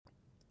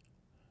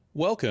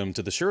Welcome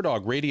to the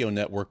Sherdog Radio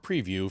Network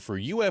preview for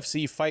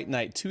UFC Fight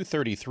Night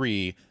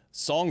 233,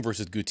 Song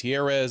vs.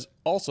 Gutierrez,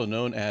 also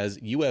known as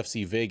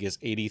UFC Vegas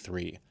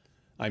 83.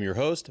 I'm your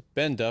host,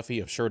 Ben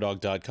Duffy of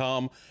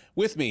Sherdog.com.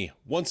 With me,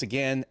 once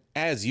again,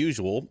 as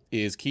usual,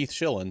 is Keith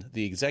Shillan,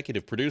 the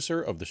executive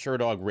producer of the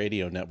Sherdog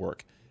Radio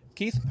Network.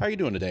 Keith, how are you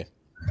doing today?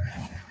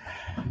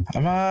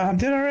 I'm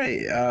doing all right.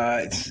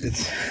 I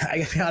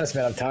gotta be honest,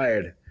 man, I'm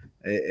tired.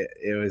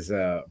 It was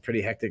a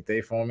pretty hectic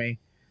day for me.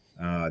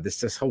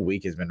 This whole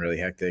week has been really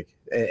hectic.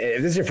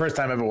 If this is your first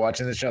time ever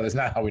watching the show, that's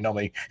not how we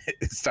normally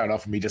start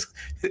off with me just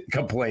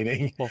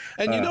complaining. Well,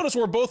 and you notice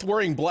we're both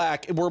wearing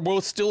black. We're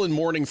both still in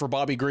mourning for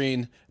Bobby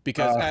Green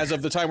because as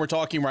of the time we're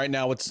talking right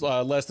now, it's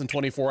less than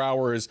 24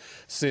 hours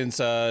since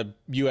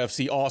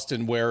UFC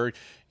Austin, where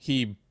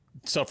he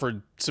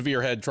suffered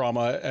severe head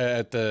trauma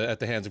at the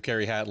hands of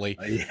Kerry Hatley.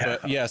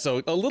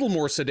 So a little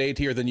more sedate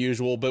here than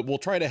usual, but we'll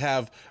try to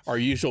have our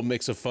usual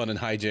mix of fun and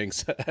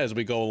hijinks as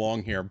we go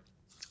along here.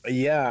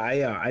 Yeah,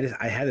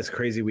 I had this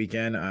crazy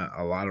weekend.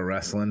 A lot of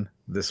wrestling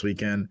this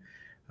weekend.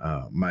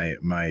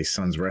 My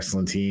son's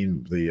wrestling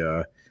team,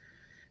 the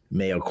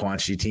Mayo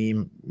Quanchi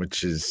team,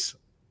 which is,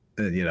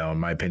 in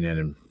my opinion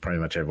and pretty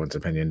much everyone's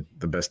opinion,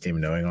 the best team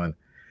in New England.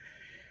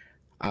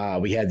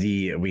 We had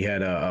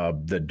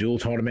the dual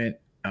tournament,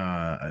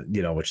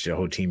 which the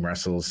whole team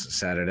wrestles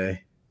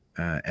Saturday,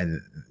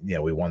 and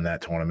we won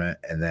that tournament.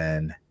 And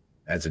then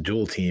as a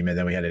dual team, and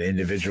then we had an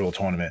individual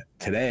tournament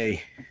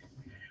today,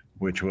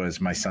 which was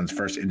my son's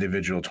first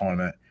individual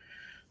tournament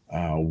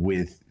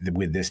with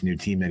this new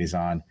team that he's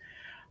on.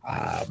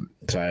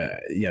 So I,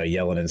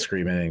 yelling and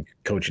screaming and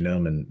coaching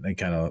him and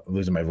kind of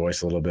losing my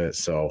voice a little bit.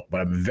 So,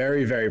 but I'm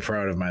very, very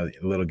proud of my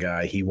little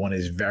guy. He won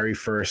his very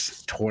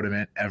first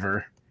tournament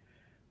ever.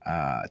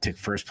 Took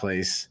first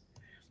place.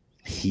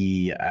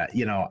 He, I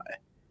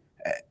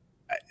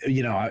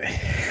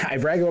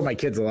brag about my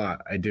kids a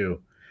lot. I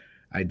do,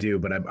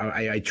 but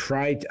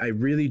I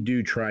really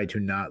do try to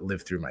not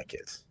live through my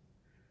kids.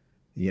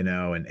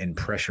 And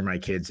pressure my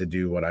kids to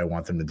do what I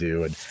want them to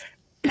do.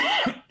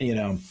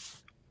 And,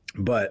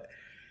 but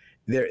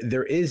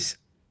there's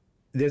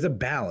a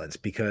balance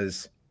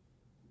because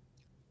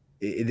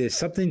there's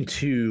something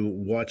to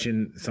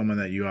watching someone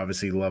that you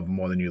obviously love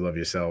more than you love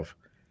yourself,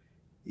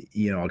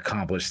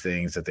 accomplish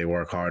things that they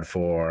work hard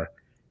for.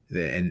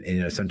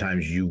 And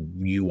sometimes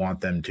you want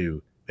them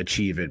to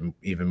achieve it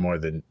even more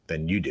than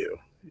you do,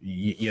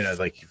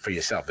 like for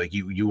yourself, like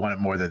you want it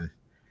more than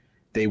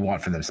they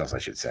want for themselves, I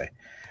should say.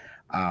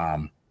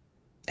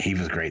 He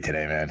was great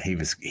today, man. He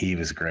was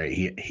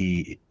great.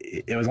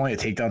 It was only a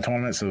takedown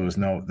tournament, so there was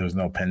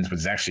no pins, but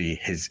it's actually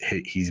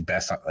he's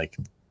best, like,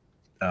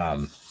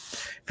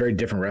 very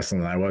different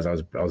wrestling than I was. I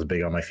was a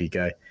big on my feet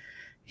guy.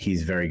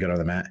 He's very good on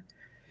the mat.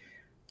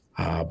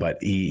 But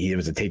it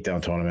was a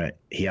takedown tournament.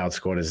 He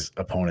outscored his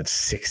opponent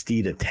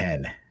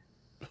 60-10.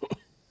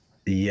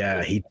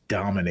 Yeah, he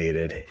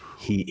dominated.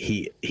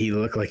 He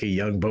looked like a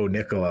young Bo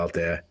Nickal out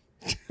there.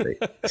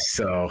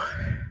 So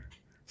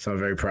I'm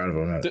very proud of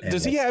him.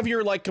 Does he have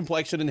your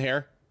complexion and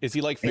hair? Is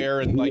he fair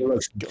and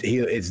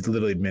it's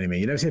literally mini me.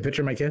 You never seen a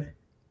picture of my kid?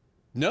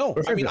 No,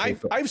 I mean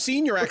I've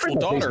seen your actual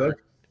daughter.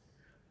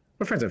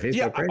 We're friends on Facebook.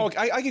 Yeah, right?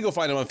 okay, I can go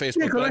find him on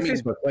Facebook. Yeah, go on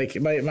Facebook. Like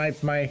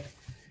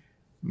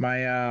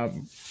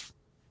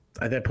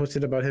I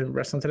posted about him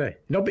wrestling today.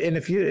 Nope. And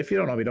if you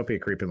don't know me, don't be a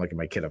creep and look at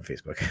my kid on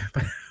Facebook.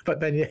 but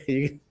then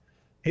he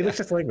looks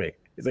just like me.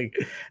 He's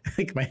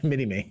like my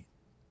mini me.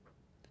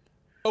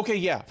 Okay,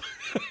 yeah.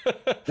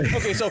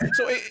 Okay, so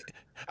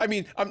I'm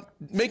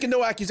making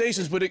no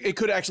accusations, but it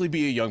could actually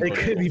be a young. It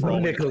could be Bo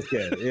Nickal's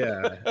kid.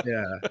 Yeah.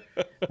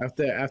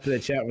 After the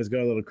chat was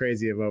going a little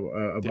crazy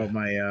about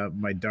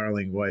my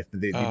darling wife,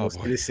 the most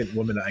innocent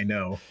woman I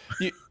know.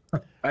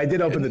 I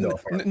did open the door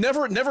for her.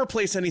 Never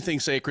place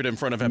anything sacred in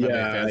front of MMA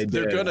fans.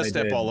 They're gonna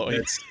step all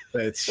over.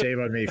 That's shame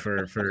on me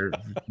for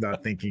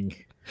not thinking.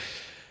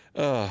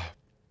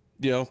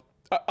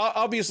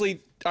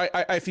 Obviously,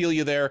 I feel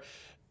you there.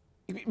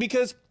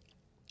 Because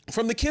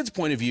from the kids'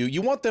 point of view,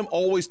 you want them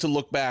always to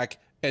look back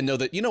and know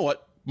that,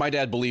 what, my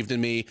dad believed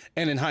in me.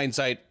 And in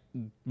hindsight,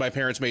 my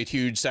parents made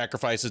huge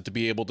sacrifices to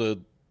be able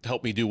to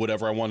help me do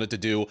whatever I wanted to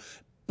do.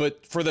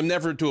 But for them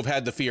never to have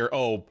had the fear,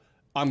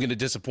 I'm going to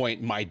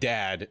disappoint my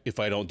dad if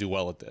I don't do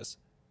well at this.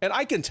 And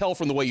I can tell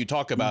from the way you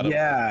talk about them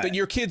that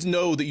your kids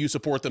know that you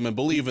support them and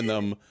believe in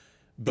them.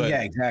 But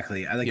yeah,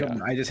 exactly.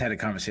 I just had a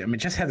conversation.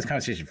 Just had this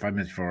conversation 5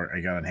 minutes before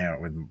I got on here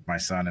with my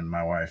son and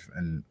my wife,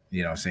 and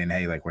saying,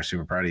 "Hey, we're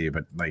super proud of you,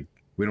 but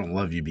we don't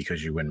love you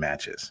because you win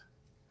matches.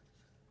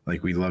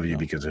 We love you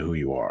because of who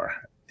you are,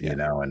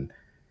 and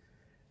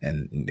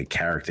the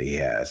character he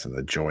has and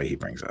the joy he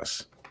brings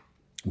us.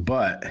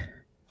 But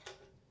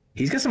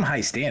he's got some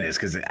high standards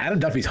because Adam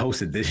Duffy's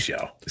hosted this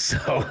show,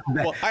 so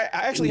I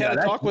actually had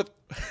a talk with.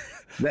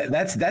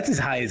 That's as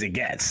high as it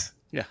gets."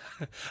 Yeah,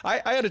 I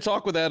had a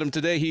talk with Adam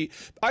today.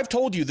 I've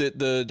told you that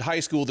the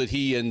high school that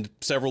he and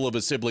several of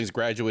his siblings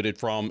graduated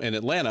from in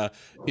Atlanta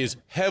is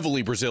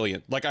heavily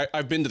Brazilian.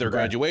 I've been to their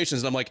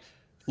graduations, and I'm like,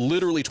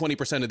 literally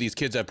 20% of these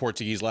kids have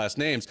Portuguese last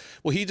names.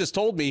 Well, he just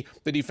told me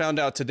that he found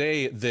out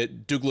today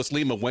that Douglas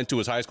Lima went to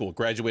his high school,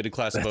 graduated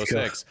class of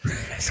 '06.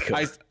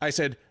 Cool. I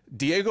said,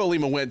 Diego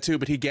Lima went too,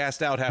 but he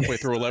gassed out halfway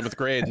through 11th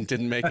grade and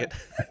didn't make it.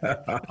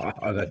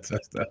 Oh, that's so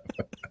stuff.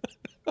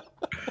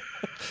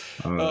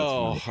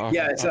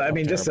 Yeah. So, I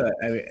mean,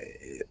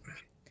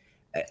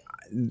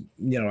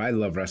 I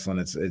love wrestling.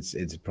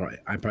 It's probably,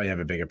 I probably have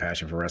a bigger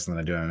passion for wrestling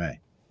than I do MMA.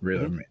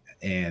 Really. Mm-hmm.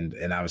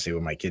 And obviously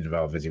with my kid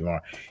develop it's even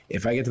more.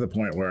 If I get to the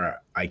point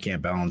where I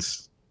can't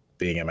balance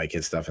being at my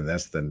kid's stuff and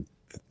this, then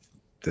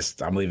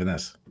I'm leaving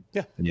this.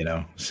 Yeah.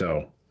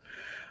 So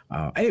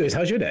anyways,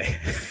 how's your day?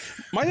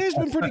 My day's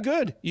been pretty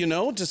good.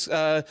 Just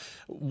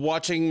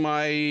watching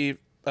my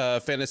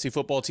fantasy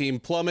football team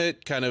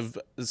plummet, kind of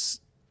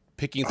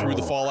picking through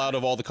the fallout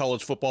of all the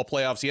college football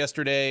playoffs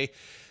yesterday.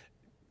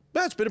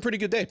 But it's been a pretty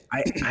good day.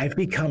 I've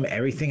become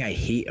everything I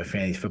hate of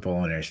fantasy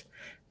football owners.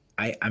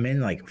 I'm in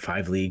like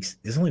 5 leagues.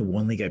 There's only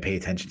one league I pay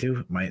attention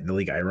to, the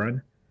league I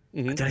run.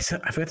 Mm-hmm.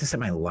 I forgot to set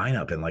my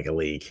lineup in like a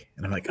league.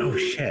 And I'm like, oh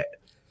shit.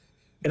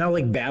 And I'm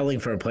like battling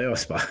for a playoff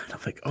spot. I'm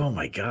like, oh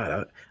my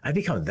God, I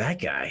become that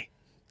guy.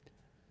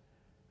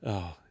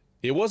 Oh,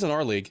 it wasn't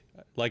our league.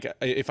 Like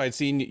if I'd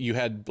seen you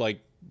had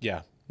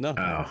no.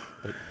 Oh.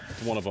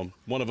 One of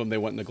them they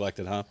went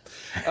neglected, huh?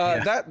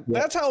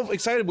 That's how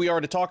excited we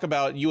are to talk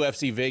about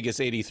UFC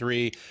Vegas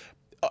 83.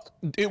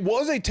 It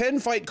was a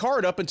 10-fight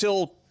card up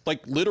until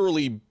like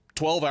literally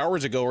 12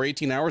 hours ago or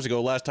 18 hours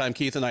ago, last time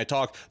Keith and I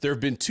talked. There have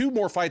been 2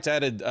 more fights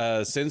added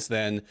since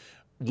then,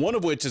 one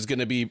of which is going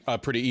to be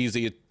pretty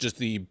easy. It's just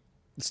the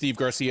Steve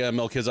Garcia,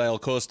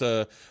 Melquizael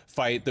Costa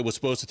fight that was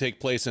supposed to take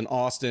place in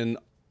Austin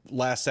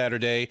last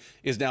Saturday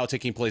is now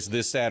taking place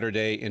this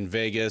Saturday in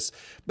Vegas.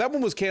 That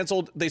one was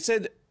canceled. They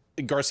said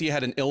Garcia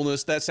had an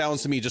illness. That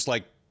sounds to me just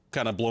like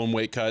kind of blown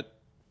weight cut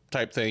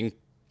type thing.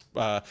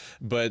 But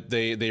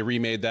they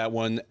remade that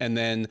one. And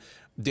then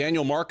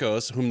Daniel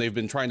Marcos, whom they've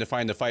been trying to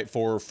find a fight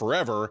for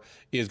forever,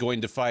 is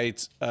going to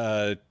fight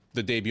the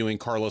debuting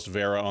Carlos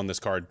Vera on this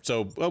card.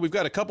 So we've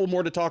got a couple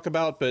more to talk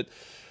about, but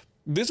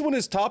this one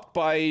is topped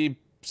by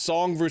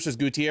Song versus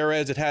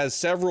Gutierrez. It has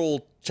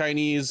several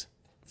Chinese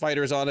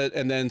fighters on it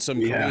and then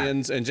some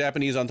Koreans and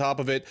Japanese on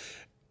top of it.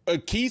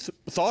 Keith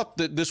thought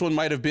that this one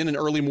might have been an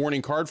early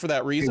morning card for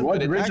that reason. It was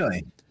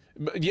originally.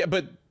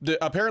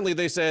 Apparently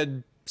they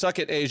said, suck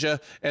it, Asia,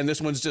 and this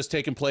one's just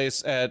taking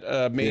place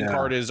at main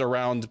card is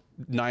around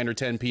 9 or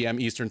 10 p.m.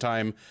 Eastern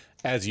time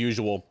as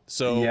usual.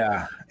 So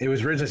it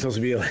was originally supposed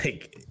to be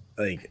like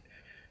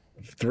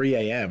 3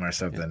 a.m. or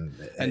something.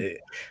 And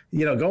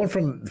going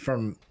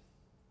from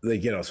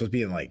like supposed to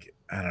be in like,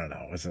 I don't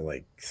know, was it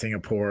like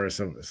Singapore or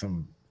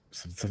something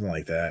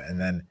like that, and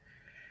then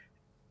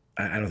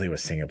I don't think it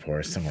was Singapore,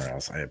 or somewhere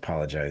else. I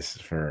apologize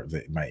for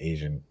my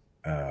Asian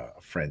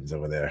friends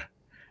over there.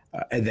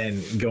 And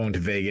then going to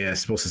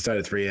Vegas, supposed to start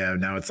at 3 a.m.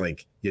 Now it's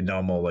like your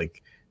normal,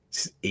 like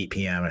 8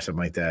 p.m. or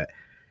something like that.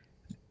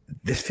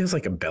 This feels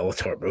like a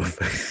Bellator move.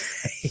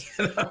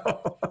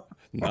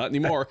 Not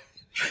anymore.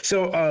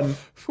 So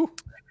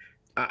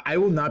I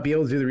will not be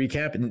able to do the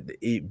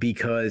recap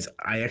because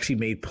I actually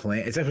made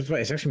plans.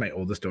 It's actually my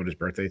oldest daughter's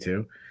birthday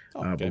too.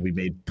 Okay. But we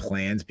made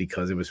plans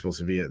because it was supposed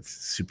to be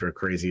super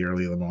crazy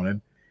early in the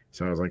morning.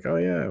 So I was like, oh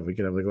yeah, we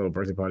could have like a little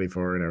birthday party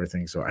for her and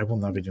everything. So I will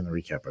not be doing the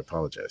recap. I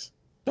apologize.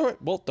 All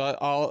right. Well,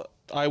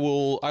 I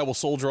will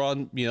soldier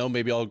on.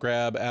 Maybe I'll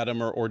grab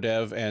Adam or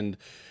Dev, and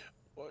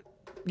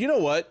you know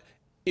what?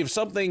 If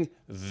something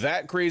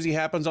that crazy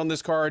happens on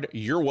this card,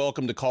 you're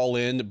welcome to call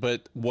in.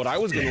 But what I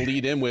was going to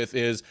lead in with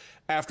is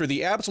after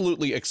the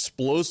absolutely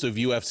explosive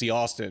UFC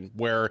Austin,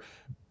 where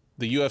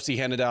the UFC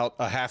handed out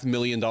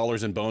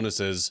 $500,000 in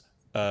bonuses,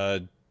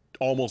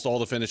 almost all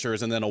the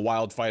finishers, and then a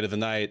wild fight of the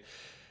night.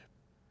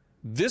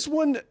 This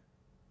one,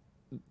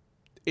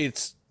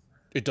 it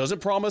doesn't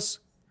promise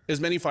as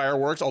many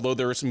fireworks, although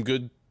there are some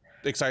good,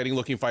 exciting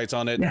looking fights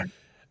on it. Yeah.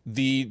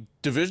 The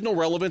divisional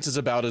relevance is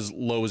about as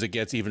low as it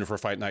gets, even for a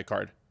fight night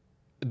card.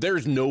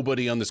 There's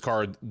nobody on this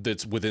card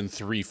that's within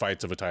 3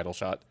 fights of a title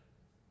shot.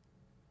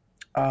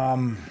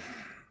 Well,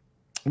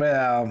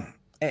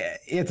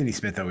 Anthony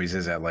Smith always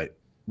is at light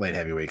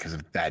heavyweight because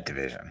of that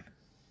division.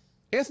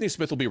 Anthony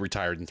Smith will be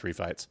retired in 3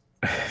 fights.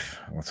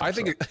 I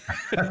think.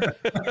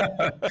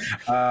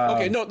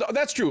 Okay, no,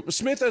 that's true.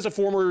 Smith, as a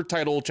former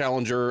title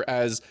challenger,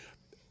 as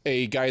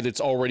a guy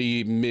that's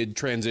already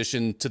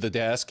mid-transition to the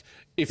desk,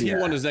 if he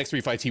won his next 3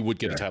 fights, he would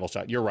get a title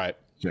shot. You're right.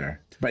 Sure.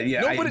 But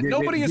yeah,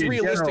 nobody is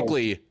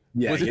realistically.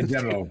 Your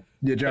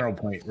general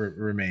point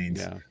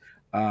remains.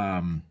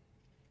 Yeah.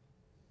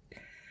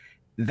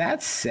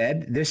 That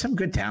said, there's some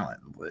good talent.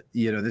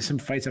 There's some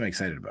fights I'm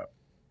excited about.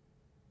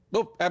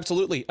 Oh,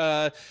 absolutely.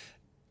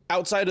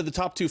 Outside of the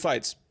top 2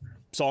 fights,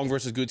 Song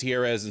versus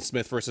Gutierrez and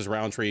Smith versus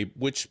Rountree,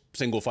 which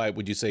single fight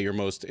would you say you're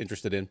most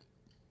interested in?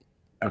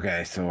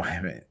 Okay, so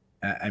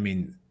I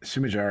mean, Su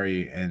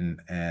Mudaerji and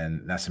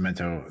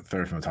Nascimento,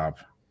 third from the top,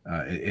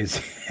 is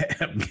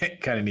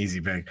kind of an easy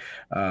pick.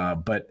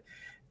 But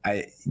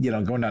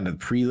going down to the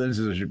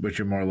prelims, which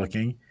you're more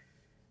looking,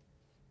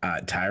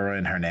 Taira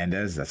and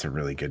Hernandez, that's a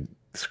really good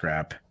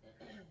scrap.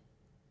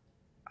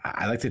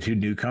 I like the two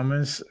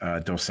newcomers,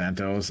 Dos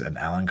Santos and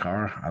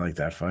Alencar. I like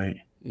that fight.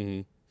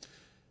 Mm-hmm.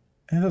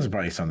 And those are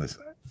probably some that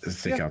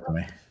stick out to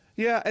me.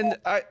 Yeah, and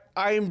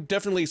I'm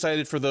definitely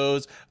excited for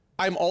those.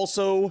 I'm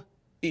also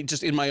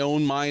just in my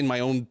own mind, my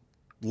own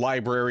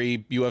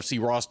library,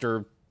 UFC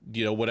roster,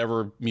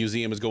 whatever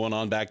museum is going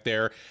on back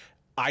there.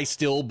 I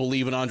still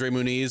believe in Andre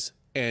Muniz,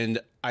 and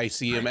I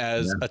see him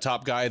as a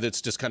top guy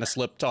that's just kind of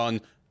slipped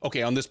on.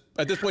 Okay, at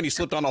this point, he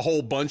slipped on a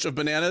whole bunch of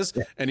bananas,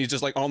 and he's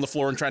just like on the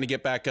floor and trying to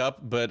get back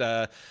up.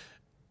 But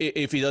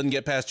if he doesn't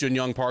get past Jun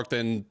Yong Park,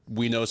 then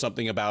we know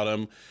something about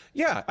him.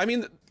 Yeah, I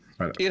mean,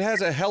 it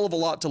has a hell of a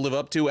lot to live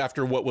up to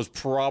after what was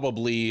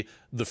probably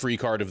the free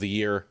card of the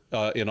year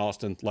in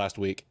Austin last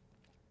week.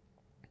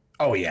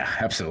 Oh yeah,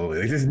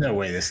 absolutely. There's no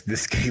way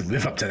this can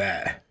live up to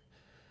that.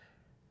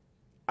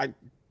 I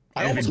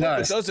almost hope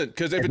it doesn't,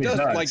 because if it does,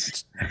 like,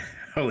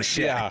 holy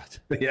shit.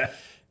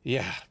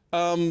 Yeah.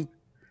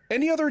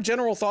 Any other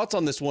general thoughts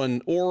on this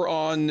one, or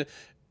on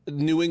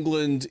New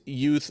England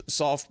youth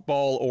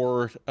softball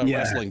or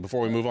wrestling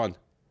before we move on?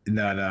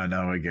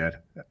 No, we're good.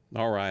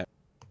 All right.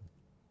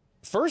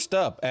 First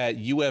up at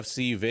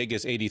UFC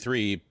Vegas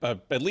 83,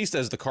 at least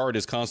as the card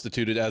is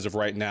constituted as of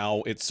right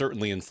now, it's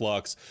certainly in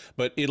flux,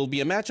 but it'll be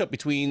a matchup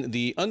between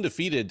the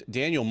undefeated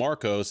Daniel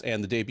Marcos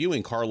and the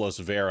debuting Carlos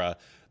Vera.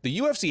 The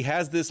UFC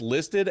has this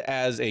listed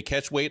as a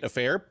catchweight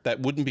affair. That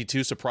wouldn't be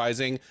too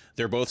surprising.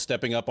 They're both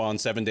stepping up on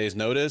 7 days'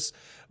 notice,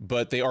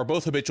 but they are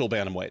both habitual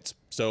bantamweights.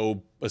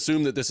 So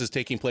assume that this is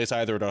taking place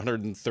either at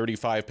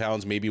 135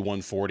 pounds, maybe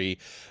 140.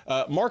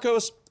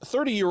 Marcos,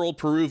 30-year-old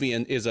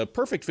Peruvian, is a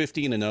perfect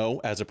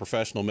 15-0 as a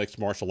professional mixed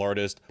martial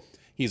artist.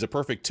 He's a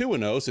perfect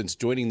 2-0 since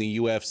joining the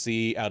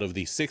UFC out of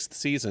the 6th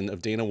season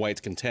of Dana White's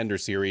Contender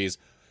Series.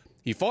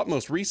 He fought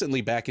most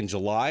recently back in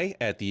July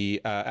at the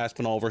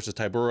Aspinall versus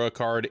Tybura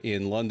card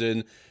in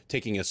London,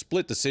 taking a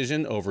split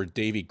decision over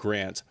Davy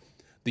Grant.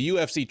 The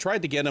UFC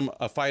tried to get him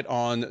a fight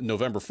on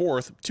November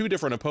 4th. 2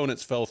 different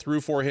opponents fell through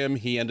for him.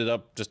 He ended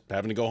up just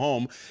having to go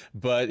home.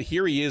 But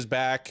here he is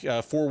back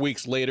 4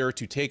 weeks later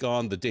to take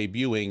on the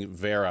debuting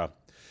Vera.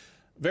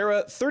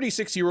 Vera,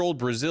 36-year-old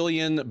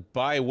Brazilian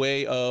by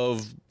way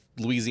of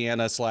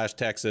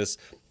Louisiana/Texas,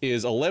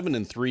 is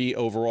 11-3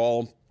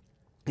 overall.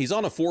 He's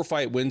on a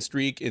 4-fight win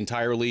streak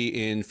entirely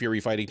in Fury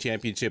Fighting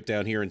Championship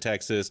down here in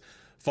Texas.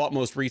 Fought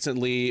most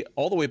recently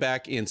all the way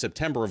back in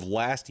September of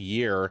last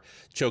year,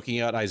 choking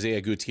out Isaiah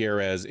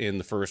Gutierrez in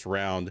the first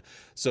round.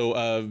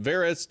 So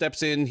Vera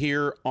steps in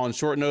here on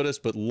short notice,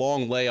 but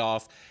long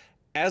layoff.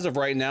 As of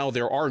right now,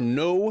 there are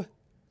no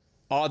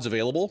odds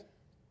available.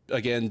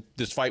 Again,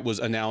 this fight was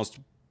announced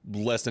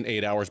less than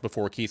 8 hours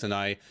before Keith and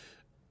I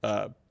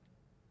are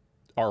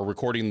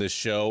recording this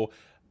show.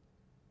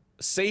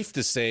 Safe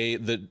to say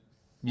that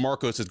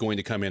Marcos is going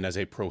to come in as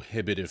a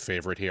prohibitive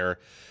favorite here.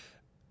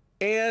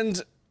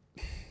 And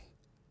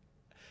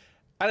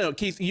I don't know,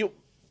 Keith,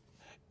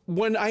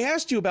 when I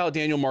asked you about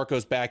Daniel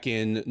Marcos back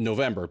in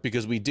November,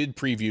 because we did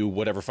preview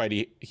whatever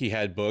fight he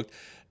had booked,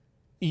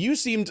 you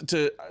seemed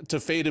to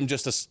fade him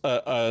just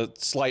a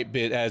slight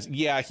bit as,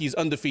 yeah, he's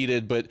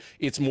undefeated, but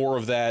it's more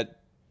of that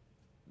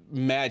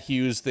Matt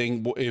Hughes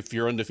thing. If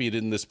you're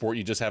undefeated in this sport,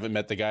 you just haven't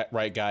met the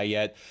right guy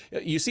yet.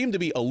 You seem to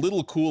be a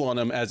little cool on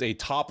him as a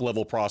top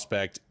level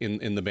prospect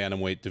in the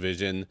bantamweight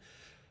division.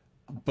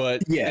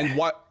 But yeah,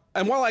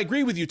 and while I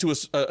agree with you to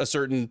a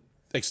certain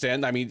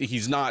extent, I mean,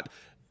 he's not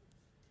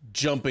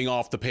jumping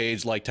off the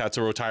page like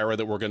Tatsuro Taira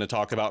that we're going to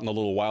talk about in a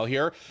little while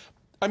here.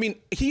 I mean,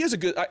 he is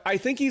I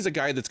think he's a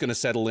guy that's going to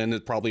settle in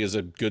probably as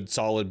a good,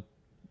 solid,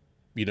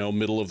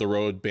 middle of the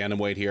road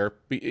bantamweight here.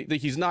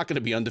 He's not going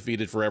to be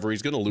undefeated forever.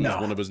 He's going to lose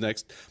one of his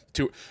next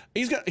 2.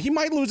 He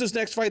might lose his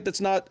next fight.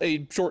 That's not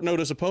a short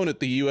notice opponent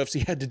the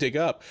UFC had to dig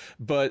up,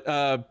 but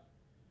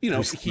he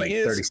like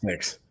is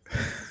 36.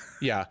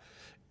 Yeah,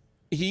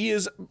 he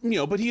is.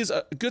 But he is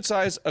a good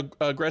size,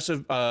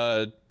 aggressive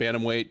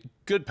bantamweight,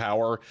 good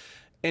power,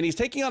 and he's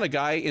taking on a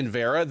guy in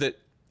Vera that,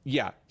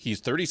 yeah, he's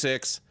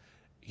 36.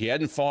 He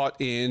hadn't fought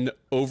in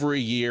over a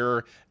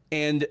year,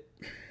 and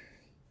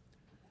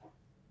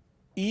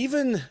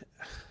even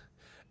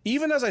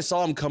as I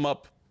saw him come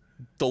up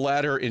the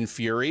ladder in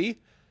Fury,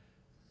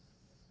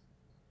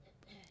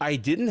 I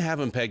didn't have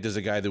him pegged as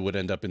a guy that would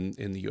end up in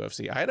the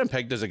UFC. I had him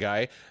pegged as a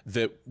guy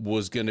that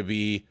was going to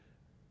be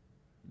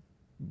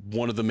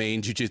one of the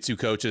main jiu-jitsu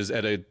coaches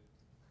at a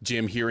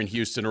gym here in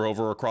Houston or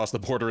over across the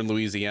border in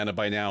Louisiana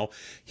by now.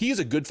 He is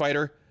a good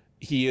fighter.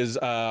 He is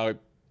a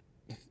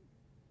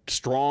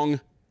strong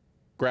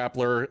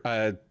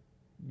grappler,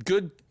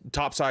 good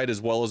topside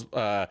as well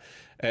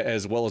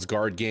as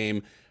guard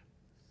game,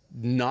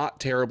 not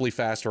terribly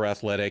fast or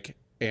athletic,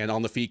 and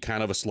on the feet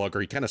kind of a slugger.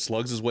 He kind of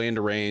slugs his way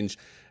into range,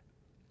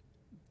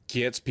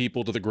 gets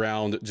people to the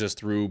ground just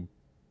through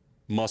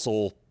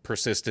muscle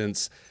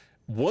persistence.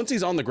 Once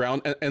he's on the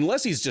ground,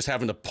 unless he's just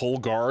having to pull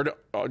guard,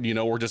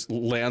 or just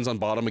lands on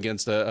bottom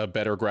against a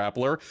better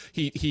grappler,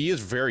 he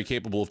is very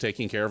capable of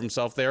taking care of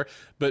himself there.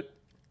 But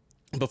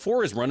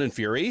before his run in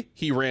Fury,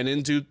 he ran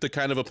into the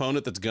kind of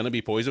opponent that's going to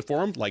be poisoned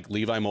for him, like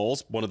Levi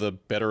Moles, one of the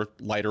better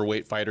lighter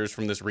weight fighters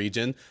from this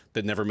region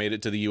that never made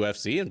it to the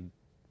UFC and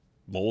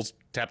Moles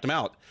tapped him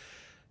out.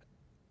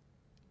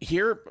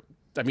 Here,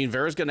 I mean,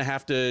 Vera's going to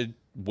have to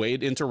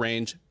wade into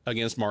range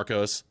against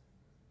Marcos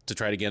to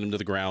try to get him to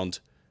the ground.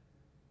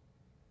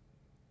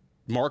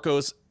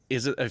 Marcos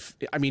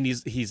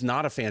he's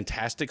not a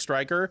fantastic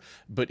striker,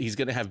 but he's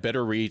going to have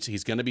better reach.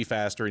 He's going to be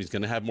faster. He's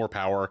going to have more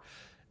power.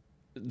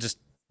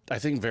 I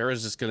think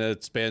Vera's just going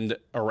to spend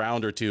a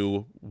round or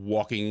two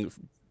walking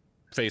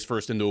face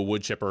first into a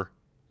wood chipper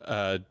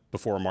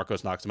before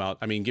Marcos knocks him out.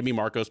 I mean, give me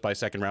Marcos by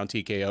second round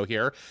TKO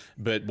here,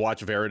 but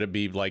watch Vera to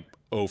be like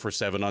 0 for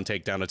 7 on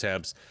takedown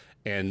attempts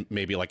and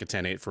maybe like a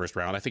 10-8 first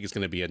round. I think it's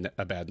going to be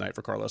a bad night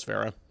for Carlos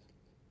Vera.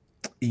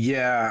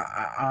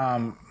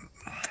 Yeah.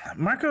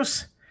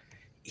 Marcos,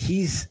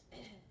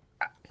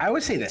 I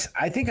would say this.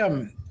 I think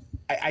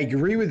I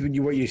agree with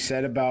what you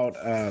said about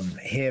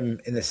him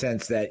in the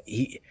sense that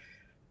he's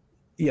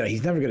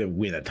never going to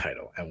win a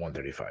title at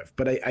 135.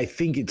 But I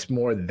think it's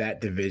more that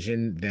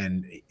division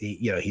than,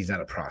 he's not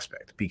a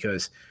prospect,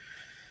 because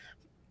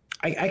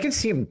I can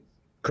see him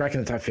cracking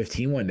the top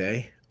 15 one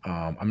day.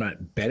 I'm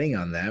not betting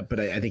on that, but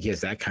I think he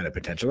has that kind of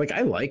potential. Like,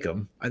 I like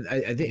him. I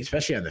think,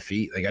 especially on the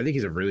feet, like, I think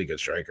he's a really good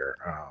striker.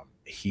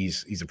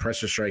 He's a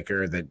pressure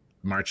striker that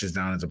marches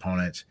down his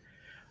opponents.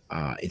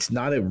 It's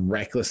not a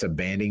reckless,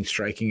 abandoned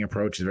striking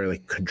approach. It's very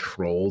like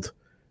controlled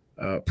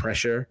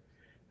pressure.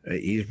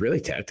 He's really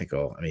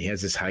tactical. I mean, he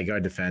has this high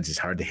guard defense. He's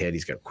hard to hit.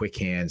 He's got quick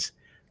hands.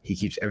 He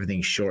keeps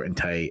everything short and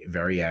tight,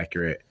 very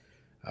accurate.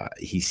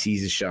 He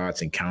sees his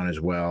shots and counters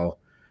well.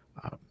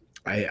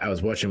 I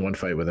was watching one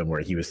fight with him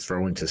where he was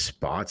throwing to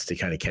spots to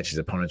kind of catch his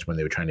opponents when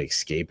they were trying to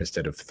escape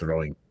instead of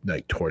throwing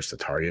like towards the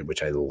target,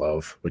 which I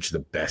love, which the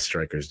best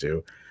strikers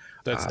do.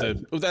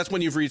 That's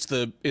when you've reached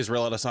the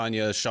Israel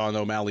Adesanya, Sean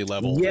O'Malley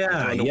level.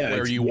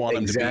 Where you want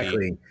him to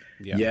be.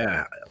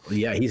 Yeah.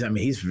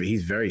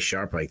 He's very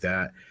sharp like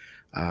that.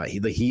 I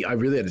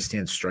really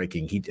understand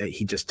striking.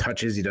 He just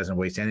touches. He doesn't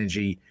waste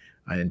energy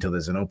until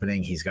there's an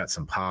opening. He's got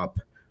some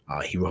pop.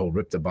 He will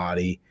rip the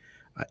body.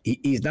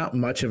 He's not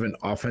much of an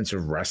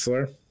offensive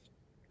wrestler,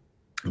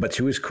 but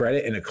to his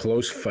credit, in a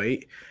close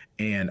fight,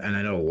 and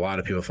I know a lot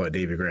of people thought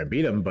David Grant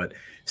beat him, but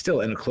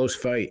still, in a close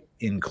fight,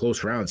 in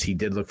close rounds, he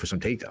did look for some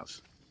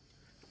takedowns,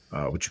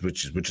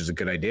 which is a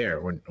good idea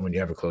when you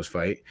have a close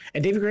fight.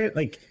 And David Grant,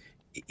 like,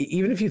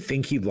 even if you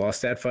think he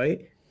lost that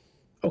fight,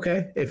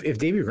 okay, if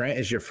David Grant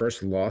is your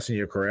first loss in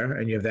your career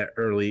and you have that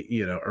early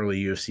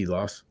UFC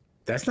loss,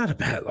 that's not a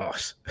bad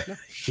loss,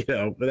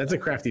 but that's a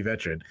crafty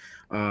veteran.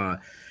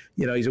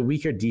 He's a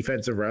weaker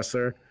defensive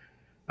wrestler,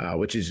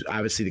 which is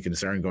obviously the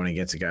concern going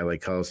against a guy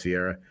like Carlos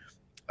Vieira.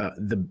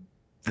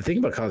 The thing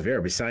about Carlos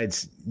Vieira,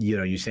 besides,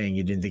 you saying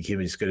you didn't think he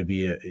was going to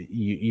be a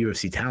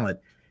UFC talent,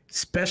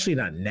 especially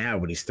not now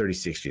when he's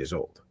 36 years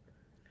old.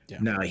 Yeah.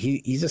 Now,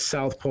 he's a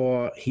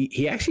southpaw.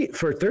 He actually,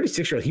 for a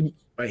 36-year-old,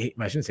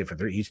 I shouldn't say for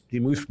 30, he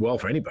moves well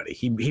for anybody.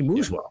 He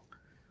moves well.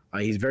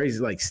 He's very,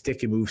 like,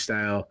 stick and move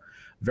style,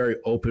 very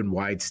open,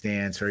 wide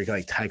stance, very,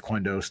 like,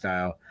 taekwondo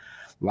style.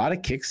 A lot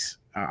of kicks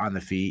on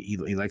the feet.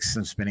 He likes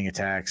some spinning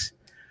attacks,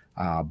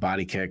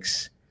 body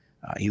kicks.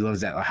 He loves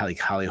that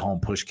Holly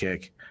Holm push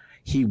kick.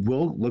 He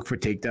will look for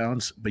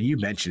takedowns, but you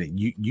mentioned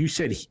it. You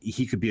said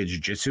he could be a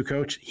jiu-jitsu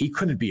coach. He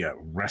couldn't be a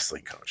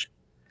wrestling coach.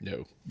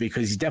 No.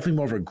 Because he's definitely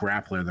more of a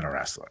grappler than a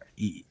wrestler.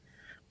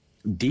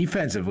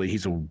 Defensively,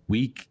 he's a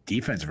weak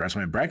defensive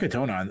wrestler. And Brad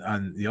Katona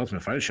on the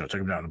Ultimate Fighter show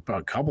took him down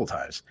a couple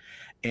times.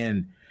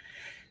 And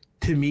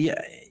to me,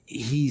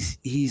 he's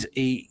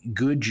a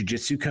good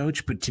jiu-jitsu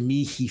coach, but to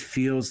me, he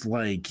feels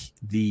like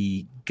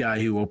the guy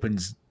who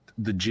opens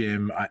the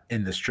gym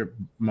in the strip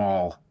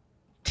mall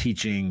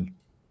teaching,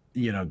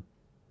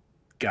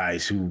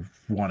 guys who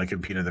want to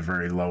compete at the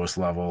very lowest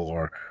level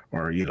or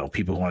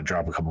people who want to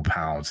drop a couple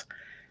pounds.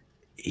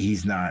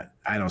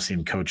 I don't see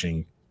him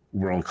coaching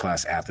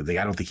world-class athletes. Like,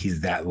 I don't think he's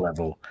that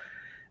level.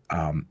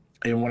 And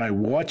when I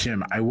watch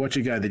him, I watch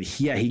a guy that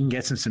he can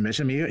get some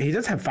submission. I mean, he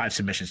does have 5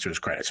 submissions to his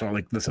credit. So,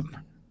 like, listen,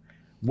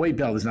 White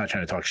Belt is not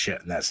trying to talk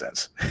shit in that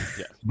sense.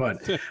 Yeah.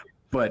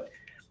 but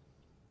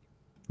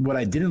what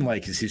I didn't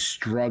like is his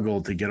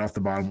struggle to get off the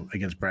bottom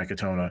against Brad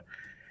Katona,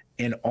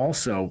 and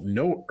also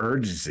no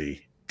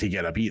urgency to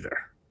get up either.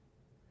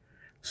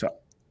 So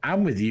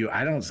I'm with you.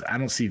 I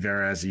don't see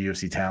Vera as a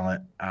UFC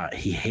talent.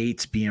 He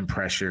hates being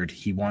pressured.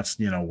 He wants,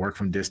 work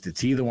from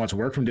distance. He either wants to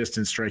work from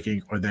distance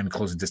striking or then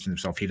close the distance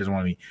himself. He doesn't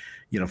want to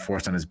be,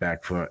 forced on his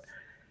back foot.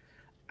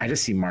 I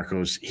just see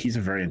Marcos. He's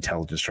a very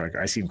intelligent striker.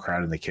 I see him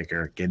crowding the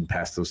kicker, getting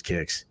past those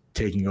kicks,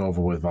 taking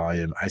over with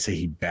volume. I say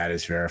he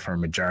batters Vera for a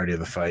majority of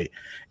the fight.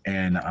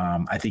 And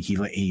I think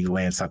he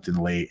lands something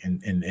late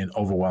and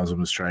overwhelms him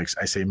with strikes.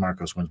 I say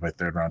Marcos wins by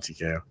 3rd round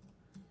TKO.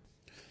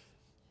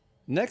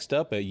 Next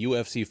up at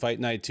UFC Fight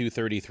Night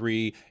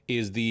 233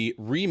 is the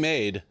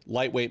remade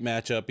lightweight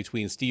matchup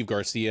between Steve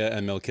Garcia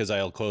and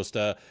Melquizael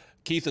Costa.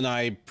 Keith and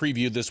I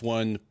previewed this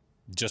one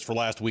just for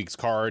last week's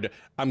card.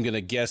 I'm going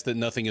to guess that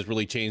nothing has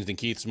really changed in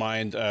Keith's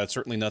mind.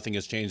 Certainly nothing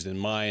has changed in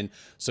mine.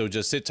 So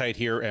just sit tight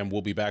here and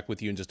we'll be back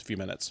with you in just a few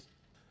minutes.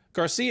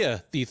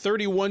 Garcia, the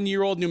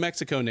 31-year-old New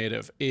Mexico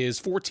native, is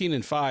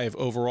 14-5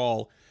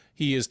 overall.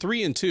 He is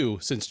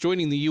 3-2 since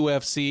joining the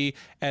UFC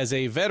as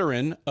a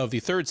veteran of the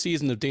third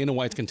season of Dana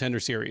White's Contender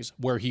Series,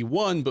 where he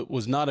won but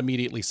was not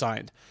immediately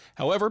signed.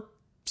 However,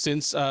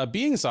 since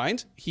being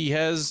signed, he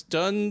has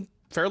done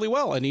fairly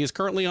well, and he is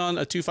currently on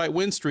a 2-fight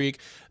win streak,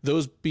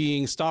 those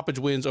being stoppage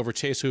wins over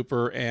Chase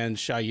Hooper and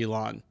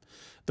Shillan.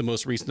 The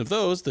most recent of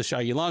those, the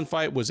Shillan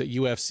fight, was at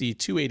UFC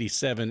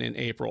 287 in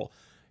April.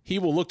 He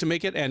will look to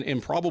make it an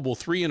improbable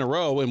 3 in a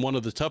row in one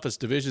of the toughest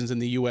divisions in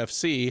the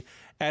UFC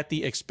at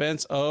the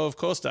expense of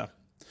Costa.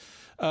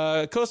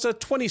 Costa,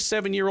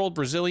 27-year-old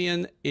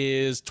Brazilian,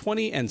 is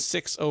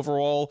 20-6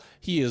 overall.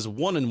 He is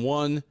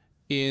 1-1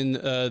 in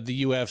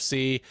the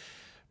UFC.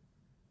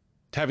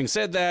 Having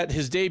said that,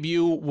 his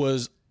debut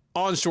was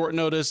on short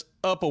notice,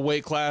 up a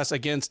weight class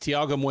against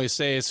Thiago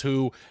Moises,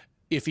 who,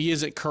 if he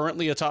isn't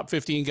currently a top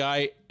 15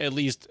 guy, at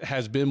least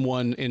has been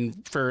one in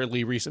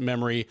fairly recent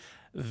memory.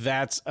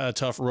 That's a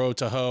tough road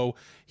to hoe.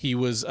 He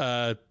was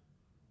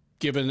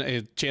given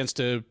a chance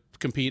to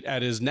compete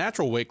at his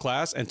natural weight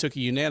class and took a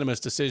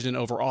unanimous decision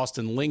over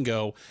Austin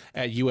Lingo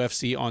at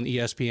UFC on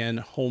ESPN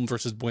Home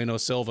versus Bueno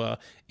Silva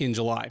in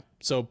July.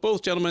 So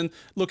both gentlemen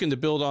looking to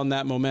build on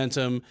that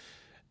momentum.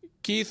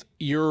 Keith,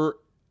 your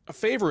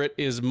favorite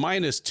is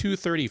minus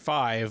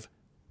 235.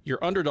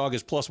 Your underdog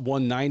is plus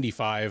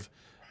 195.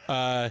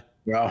 Well,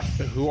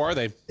 who are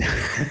they?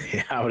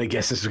 Yeah, I would have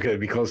guessed this was going to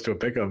be close to a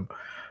pick'em.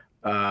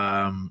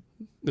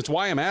 That's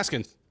why I'm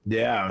asking.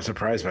 Yeah, I'm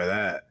surprised by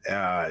that.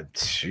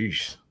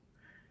 Jeez.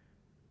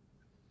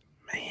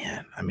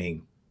 Man, I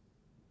mean,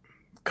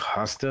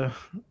 Costa,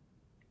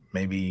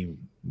 maybe.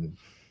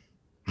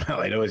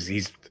 Well, I know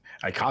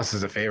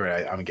Costa's a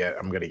favorite. I'm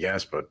going to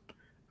guess, but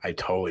I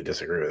totally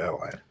disagree with that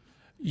line.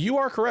 You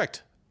are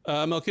correct.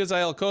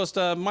 Melquizael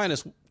Costa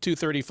minus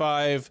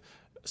 235.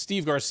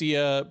 Steve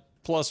Garcia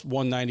plus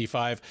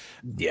 195.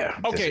 Yeah,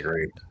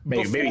 disagree.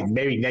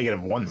 Maybe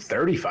negative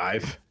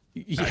 135.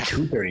 Yeah,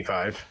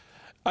 235.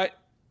 I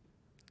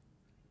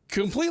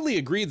completely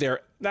agreed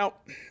there. Now,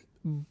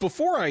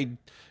 before I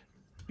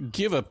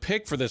give a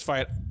pick for this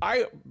fight,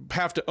 I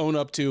have to own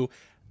up to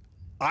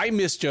I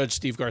misjudged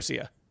Steve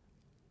Garcia.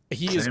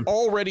 He has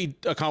already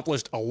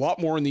accomplished a lot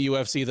more in the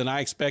UFC than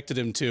I expected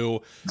him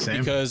to,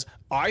 because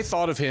I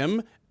thought of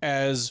him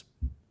as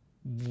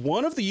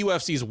one of the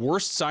UFC's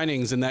worst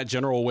signings in that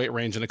general weight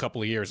range in a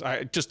couple of years.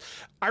 I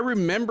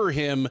remember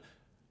him.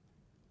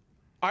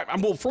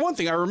 Well, for one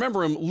thing, I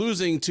remember him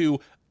losing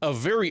to a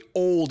very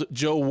old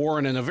Joe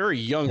Warren and a very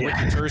young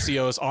Ricky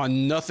Tercios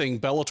on nothing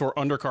Bellator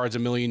undercards a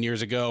million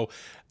years ago.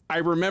 I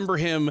remember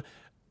him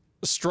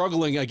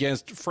struggling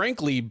against,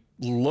 frankly,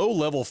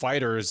 low-level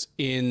fighters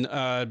in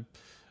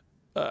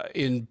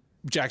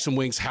Jackson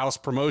Wink's house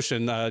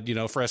promotion,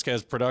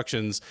 Fresquez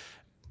Productions.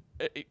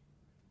 He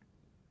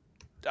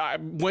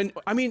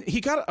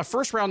got a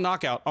first-round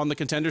knockout on the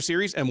Contender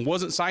Series and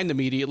wasn't signed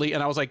immediately,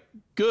 and I was like,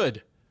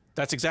 good.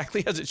 That's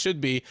exactly as it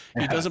should be.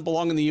 He doesn't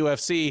belong in the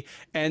UFC,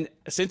 and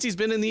since he's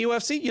been in the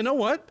UFC, you know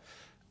what?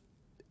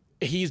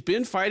 He's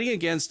been fighting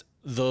against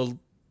the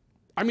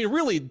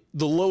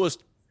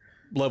lowest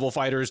level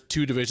fighters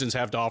two divisions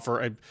have to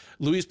offer.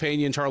 Luis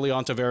Pena and Charlie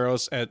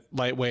Ontiveros at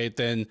lightweight,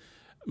 then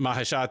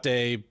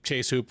Maheshate,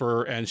 Chase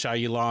Hooper, and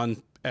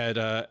Shillan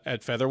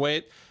at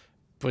featherweight.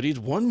 But he's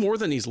won more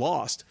than he's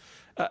lost.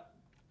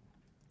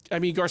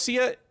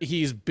 Garcia,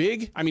 he's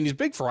big. He's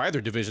big for either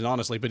division,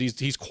 honestly, but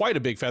he's quite a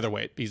big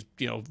featherweight. He's,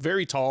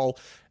 very tall.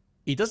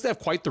 He doesn't have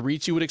quite the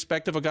reach you would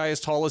expect of a guy as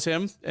tall as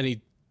him, and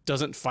he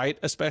doesn't fight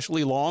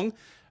especially long.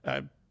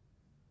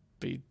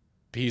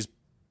 He's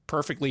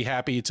perfectly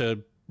happy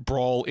to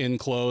brawl in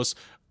close.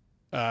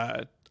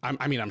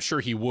 I'm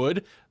sure he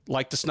would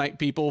like to snipe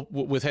people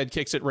with head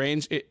kicks at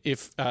range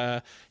if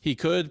he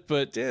could,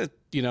 but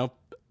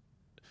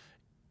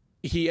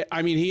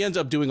he ends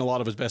up doing a lot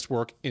of his best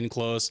work in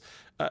close.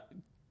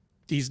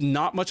 He's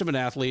not much of an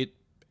athlete,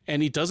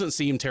 and he doesn't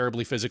seem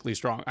terribly physically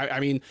strong.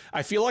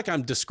 I feel like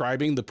I'm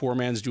describing the poor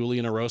man's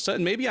Julian Erosa,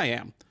 and maybe I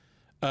am,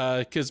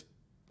 because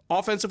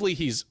offensively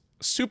he's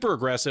super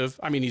aggressive.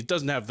 He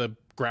doesn't have the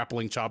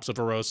grappling chops of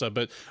Erosa,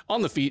 but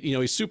on the feet,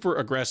 he's super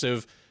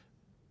aggressive,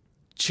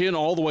 chin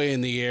all the way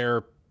in the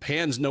air,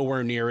 hands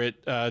nowhere near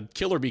it,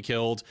 kill or be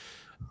killed.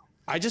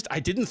 I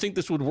didn't think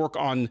this would work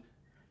on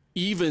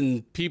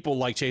even people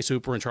like Chase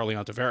Hooper and Charlie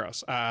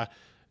Ontiveros,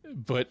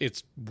 but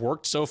it's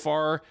worked so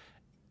far.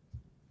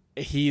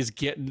 He's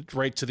getting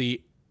to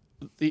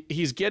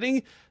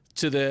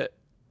the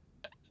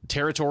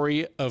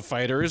territory of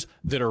fighters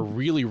that are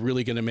really,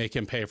 really going to make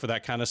him pay for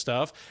that kind of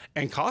stuff.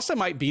 And Costa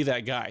might be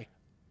that guy.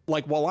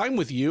 Like, while I'm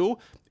with you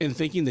in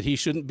thinking that he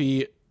shouldn't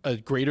be a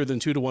greater than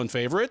 2-1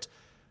 favorite,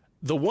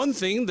 the one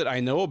thing that I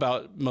know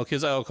about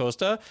Melquizael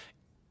Costa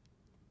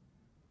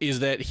is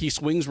that he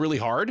swings really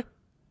hard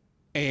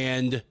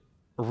and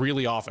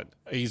really often.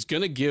 He's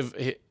going to give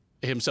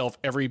himself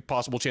every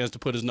possible chance to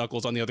put his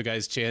knuckles on the other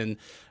guy's chin.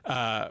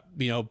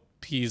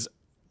 He's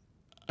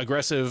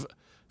aggressive,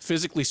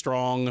 physically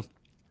strong.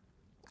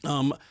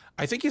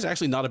 I think he's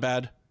actually not a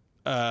bad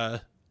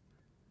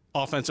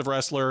offensive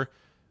wrestler.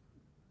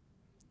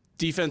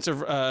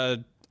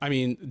 Defensively,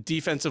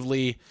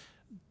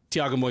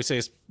 Thiago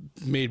Moises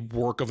made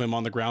work of him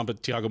on the ground,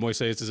 but Thiago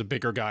Moises is a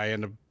bigger guy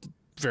and a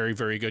very,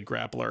 very good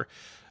grappler.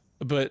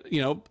 But,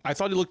 I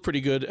thought he looked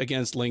pretty good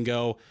against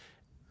Lingo.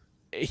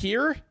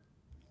 Here,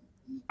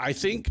 I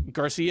think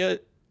Garcia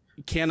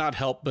cannot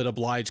help but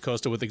oblige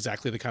Costa with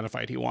exactly the kind of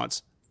fight he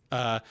wants.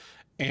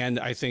 And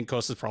I think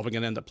Costa's probably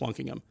going to end up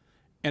plunking him.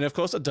 And if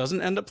Costa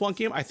doesn't end up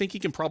plunking him, I think he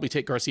can probably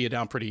take Garcia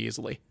down pretty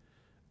easily.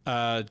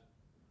 And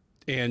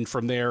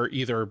from there,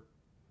 either,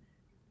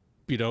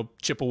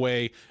 chip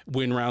away,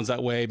 win rounds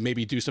that way,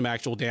 maybe do some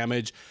actual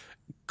damage.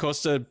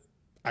 Costa,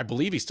 I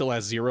believe he still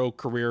has 0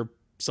 career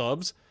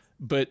subs,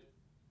 but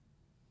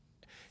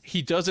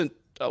he doesn't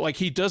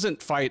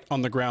fight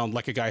on the ground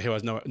like a guy who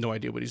has no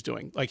idea what he's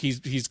doing. Like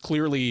he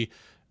clearly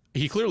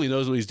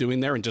knows what he's doing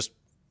there and just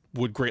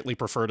would greatly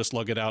prefer to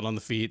slug it out on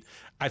the feet.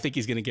 I think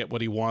he's going to get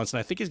what he wants, and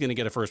I think he's going to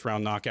get a first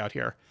round knockout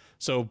here.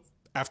 So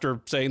after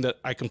saying that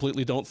I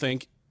completely don't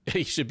think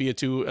he should be a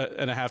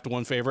 2.5 to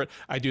 1 favorite,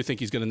 I do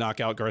think he's going to knock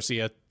out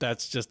Garcia.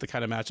 That's just the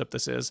kind of matchup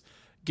this is.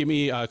 Give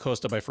me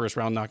Costa by first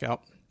round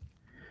knockout.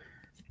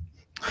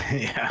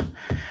 Yeah.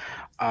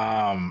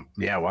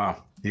 Yeah.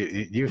 Wow.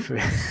 You've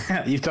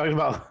talked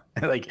about,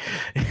 like,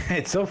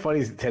 it's so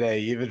funny today.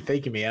 You've been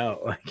faking me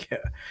out. Like,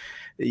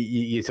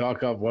 you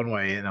talk up one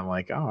way and I'm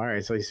like, oh, all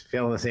right. So he's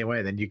feeling the same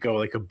way. Then you go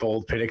like a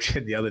bold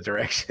prediction the other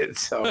direction.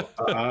 So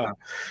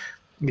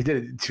you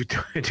did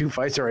two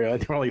fights already.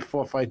 They're only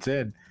 4 fights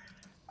in.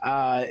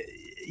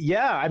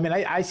 Yeah. I mean,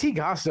 I see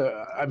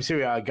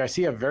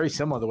Garcia very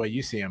similar the way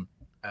you see him.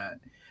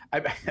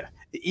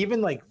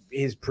 Even like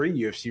his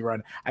pre-UFC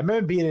run, I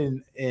remember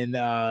being in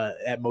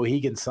at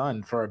Mohegan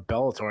Sun for a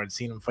Bellator and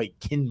seeing him fight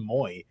Kin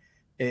Moy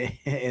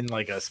in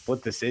like a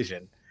split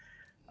decision.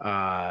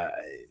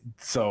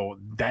 So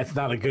that's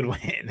not a good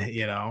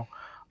win,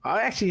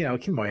 Actually,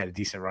 Kin Moy had a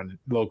decent run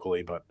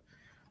locally, but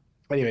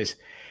anyways,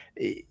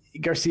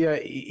 Garcia,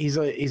 he's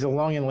a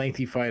long and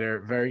lengthy fighter,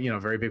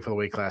 very big for the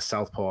weight class,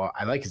 southpaw.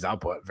 I like his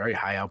output, very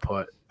high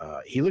output.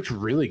 He looks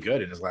really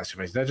good in his last 2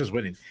 fights. Not just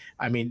winning.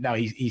 I mean, now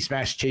he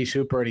smashed Chase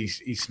Hooper and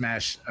he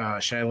smashed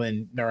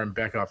Shillan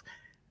Nurmagomedov.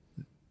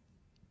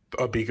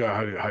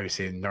 Bika, how do you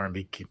say it?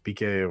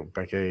 Nurmagomedov or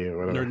Becca or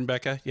whatever.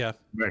 Nurmagomedov, yeah.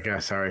 Becca,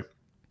 sorry.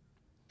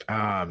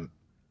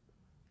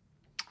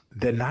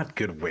 They're not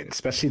good wins,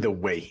 especially the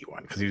way he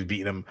won, because he was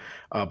beating him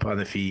up on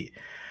the feet.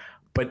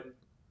 But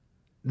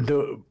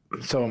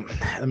so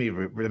let me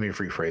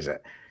rephrase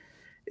that.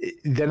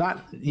 They're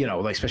not,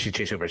 like, especially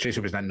Chase Hooper. Chase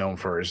Hooper's not known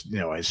for his,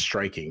 his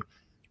striking,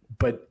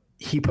 but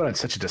he put on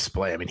such a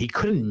display. I mean, he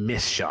couldn't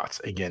miss shots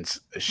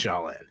against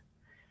Shillan.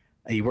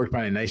 He worked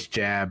by a nice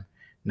jab,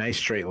 nice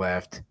straight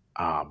left,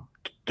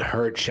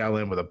 hurt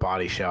Shillan with a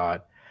body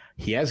shot.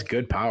 He has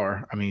good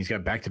power. I mean, he's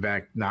got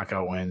back-to-back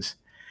knockout wins.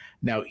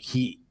 Now,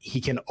 he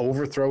can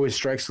overthrow his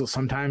strikes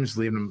sometimes,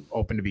 leaving him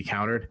open to be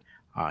countered.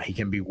 He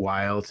can be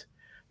wild.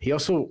 He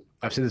also,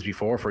 I've said this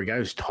before, for a guy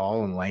who's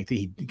tall and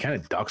lengthy, he kind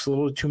of ducks a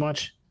little too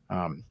much,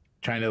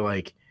 trying to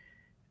like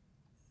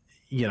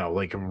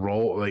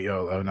roll,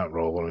 not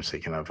roll. What I was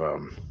thinking of,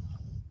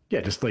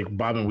 just like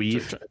bob and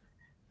weave.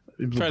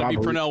 Try to be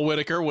Pernell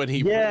Whitaker when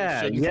he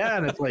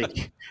and it's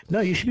like,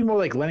 no, you should be more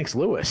like Lennox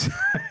Lewis,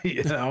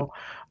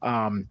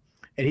 and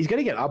he's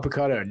gonna get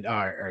uppercut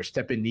or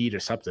step in knee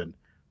or something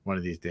one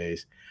of these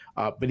days.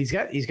 But he's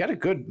got a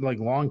good like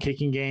long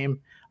kicking game,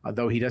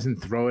 though he doesn't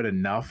throw it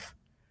enough.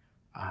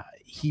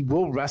 He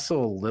will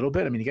wrestle a little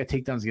bit. I mean, he got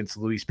takedowns against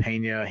Luis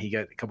Pena. He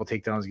got a couple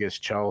takedowns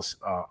against Charles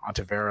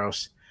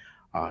Ontiveros.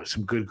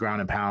 Some good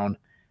ground and pound.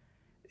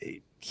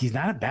 He's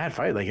not a bad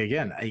fight. Like,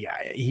 again,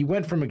 he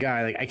went from a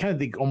guy, like, I kind of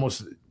think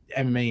almost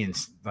MMA in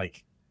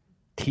like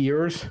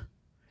tiers.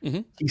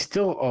 Mm-hmm. He's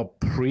still a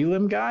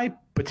prelim guy,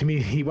 but to me,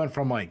 he went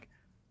from like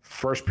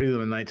first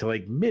prelim night to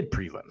like mid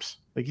prelims.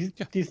 Like he's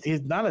not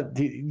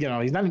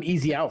he's not an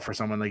easy out for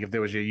someone. Like if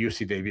there was your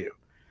UFC debut.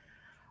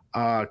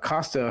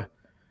 Costa,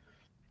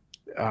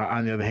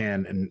 on the other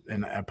hand,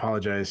 and I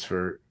apologize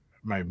for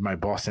my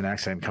Boston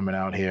accent coming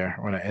out here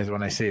when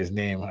I say his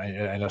name.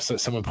 I know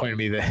someone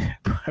pointed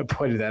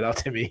that out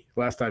to me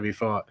last time he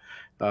fought.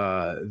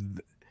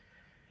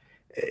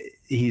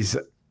 He's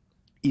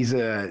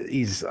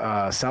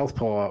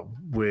southpaw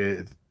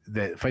with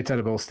that fights out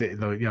of both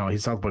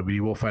he's southpaw, but he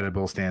will fight at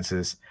both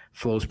stances.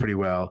 Flows pretty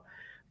well.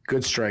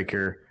 Good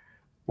striker.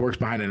 Works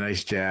behind a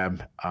nice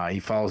jab. He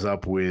follows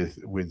up with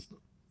a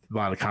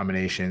lot of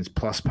combinations,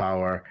 plus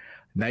power.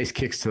 Nice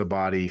kicks to the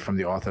body from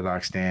the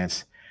orthodox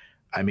stance.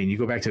 I mean, you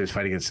go back to his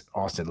fight against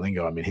Austin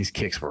Lingo. I mean, his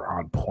kicks were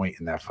on point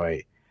in that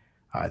fight.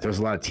 There was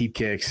a lot of teep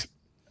kicks.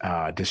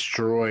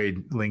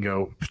 Destroyed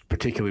Lingo,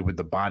 particularly with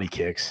the body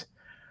kicks.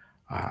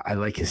 I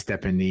like his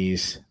step and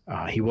knees.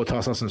 He will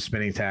toss out some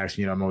spinning attacks.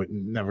 I'm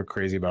never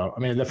crazy about. I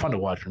mean, they're fun to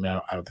watch for me.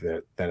 I don't think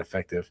they're that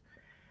effective.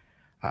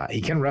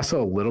 He can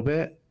wrestle a little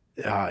bit.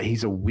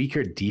 He's a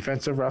weaker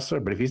defensive wrestler,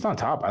 but if he's on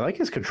top, I like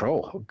his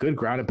control. Good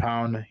ground and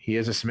pound. He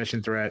is a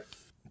submission threat.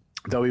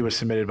 Though he was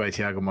submitted by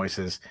Thiago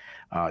Moises,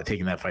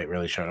 taking that fight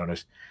really short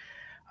notice.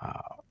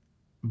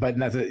 But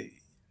not the,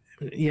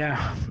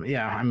 yeah.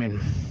 I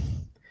mean,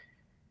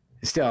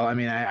 Still, I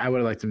mean, I would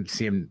have liked to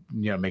see him,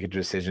 make a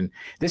decision.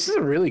 This is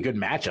a really good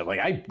matchup. Like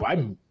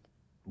I'm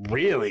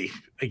really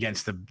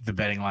against the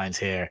betting lines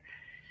here.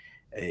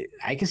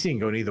 I can see him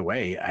going either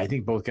way. I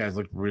think both guys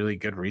look really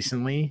good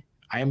recently.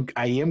 I am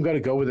going to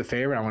go with the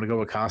favorite. I want to go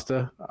with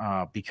Costa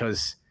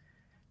because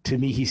to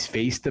me he's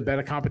faced the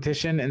better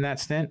competition in that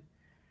stint.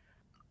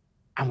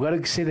 I'm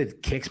going to say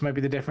that kicks might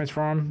be the difference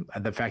for him.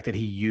 The fact that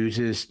he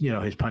uses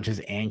his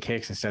punches and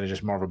kicks instead of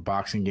just more of a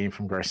boxing game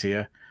from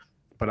Garcia.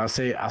 But I'll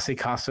say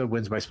Costa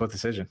wins by split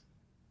decision.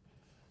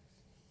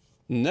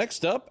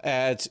 Next up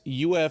at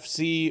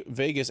UFC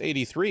Vegas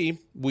 83,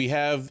 we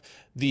have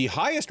the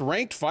highest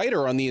ranked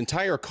fighter on the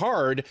entire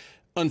card.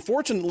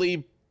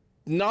 Unfortunately,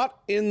 not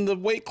in the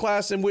weight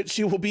class in which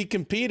she will be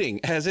competing,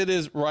 as it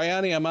is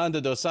Rayanne Amanda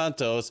dos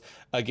Santos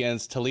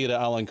against Talita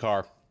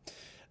Alencar.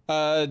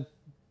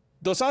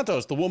 Dos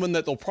Santos, the woman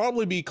that they'll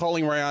probably be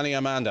calling Rayanne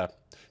Amanda.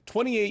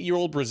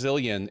 28-year-old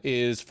Brazilian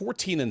is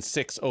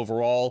 14-6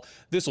 overall.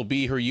 This will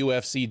be her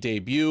UFC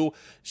debut.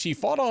 She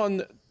fought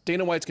on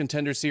Dana White's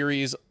Contender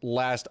Series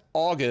last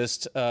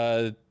August,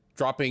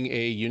 dropping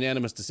a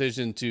unanimous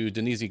decision to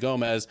Denise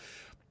Gomez.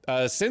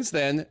 Since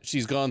then,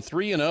 she's gone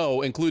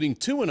 3-0, including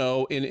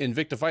 2-0 in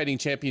Invicta Fighting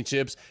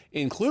Championships,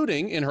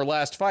 including in her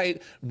last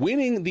fight,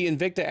 winning the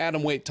Invicta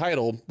Atomweight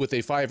title with a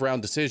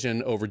 5-round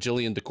decision over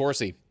Jillian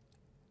DeCourcy.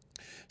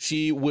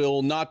 She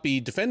will not be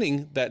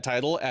defending that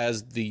title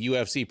as the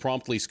UFC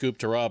promptly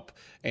scooped her up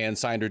and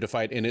signed her to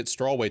fight in its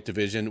strawweight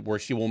division, where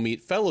she will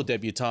meet fellow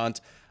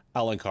debutante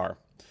Alencar.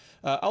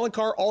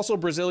 Alencar, also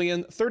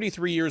Brazilian,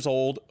 33 years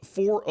old,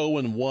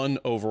 4-0-1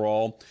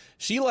 overall.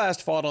 She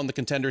last fought on the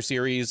Contender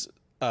Series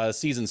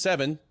Season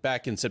 7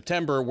 back in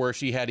September, where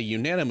she had a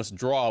unanimous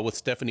draw with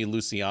Stephanie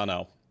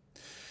Luciano.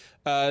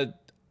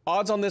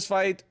 Odds on this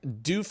fight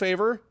do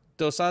favor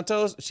Dos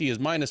Santos. She is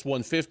minus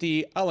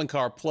 150,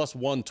 Alencar plus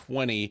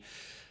 120.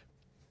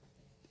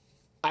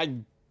 I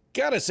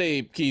gotta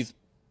say, Keith,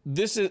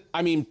 this is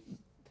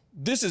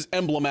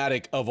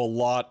emblematic of a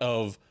lot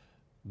of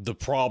the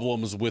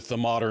problems with the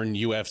modern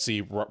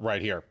UFC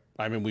right here.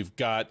 I mean, we've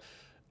got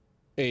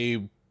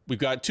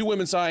two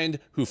women signed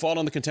who fought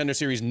on the Contender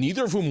Series,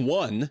 neither of whom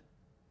won.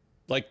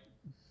 Like,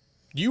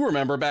 you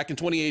remember back in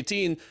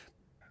 2018,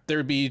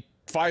 there'd be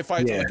 5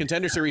 fights on the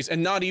Contender Series,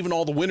 and not even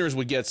all the winners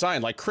would get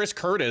signed. Like, Chris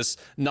Curtis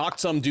knocked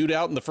some dude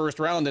out in the first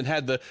round and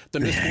had the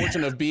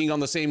misfortune of being on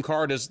the same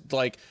card as,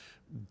 like,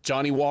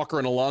 Johnny Walker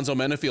and Alonzo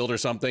Menefield or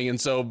something, and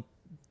so,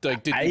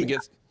 like, didn't even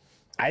get...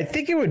 I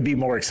think it would be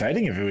more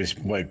exciting if it was,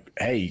 like,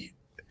 hey,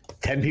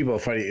 10 people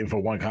fighting for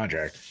one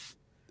contract.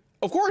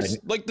 Of course,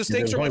 like the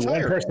stakes are much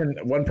higher.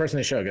 One person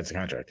a show gets a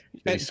contract.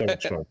 So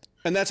much fun.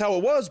 And that's how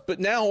it was, but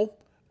now...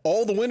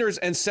 all the winners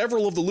and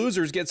several of the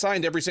losers get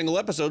signed every single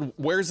episode.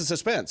 Where's the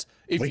suspense?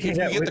 If you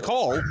get the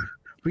call...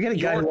 We got a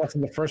guy who lost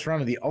in the first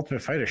round of the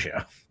Ultimate Fighter show.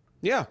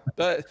 Yeah.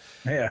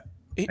 Yeah.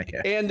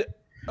 And,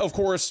 of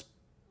course,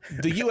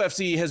 the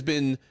UFC has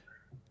been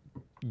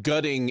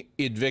gutting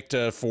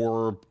Invicta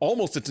for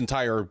almost its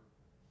entire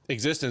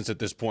existence at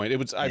this point. It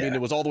was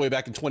all the way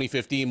back in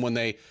 2015 when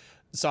they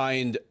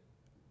signed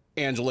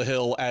Angela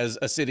Hill as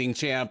a sitting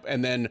champ,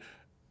 and then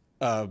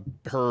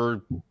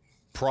her...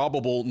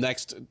 probable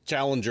next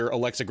challenger,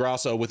 Alexa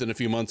Grasso, within a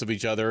few months of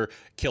each other,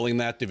 killing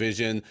that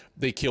division.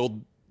 They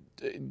killed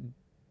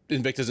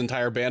Invicta's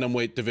entire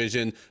bantamweight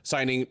division,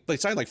 they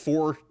signed like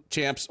 4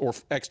 champs or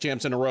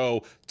ex-champs in a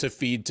row to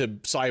feed to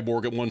Cyborg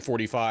at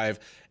 145,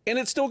 and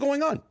it's still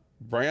going on.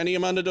 Rayanne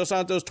Amanda dos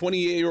Santos,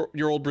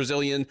 28-year-old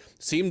Brazilian,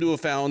 seemed to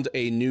have found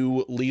a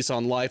new lease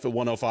on life at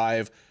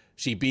 105.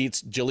 She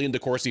beats Jillian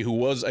DeCourcy, who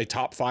was a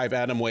top 5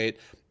 atomweight,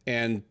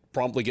 and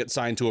promptly gets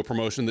signed to a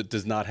promotion that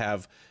does not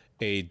have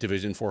a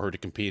division for her to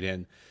compete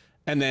in.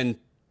 And then,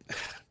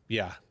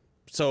 yeah.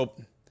 So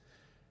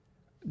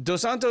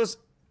Dos Santos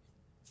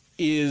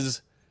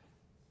is,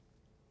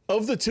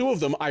 of the two of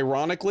them,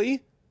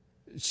 ironically,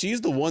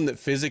 she's the one that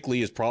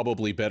physically is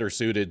probably better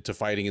suited to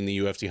fighting in the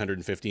UFC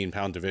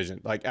 115-pound division.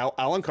 Like,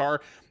 Alencar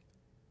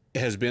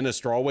has been a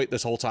strawweight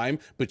this whole time,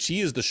 but she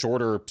is the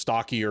shorter,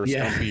 stockier,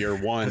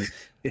 stumpier one.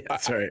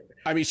 That's right.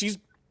 I mean, she's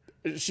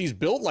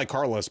built like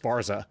Carla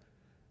Esparza,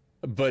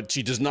 but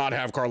she does not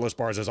have Carla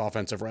Esparza's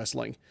offensive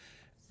wrestling.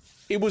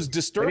 It was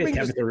disturbing.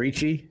 Tabitha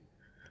Ricci?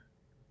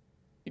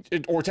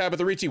 Or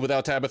Tabitha Ricci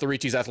without Tabitha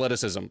Ricci's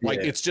athleticism.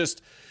 Like, it's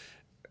just...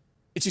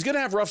 she's going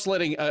to have rough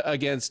sledding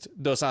against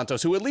Dos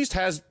Santos, who at least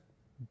has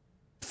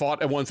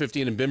fought at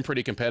 115 and been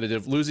pretty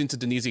competitive. Losing to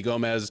Denise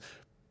Gomez,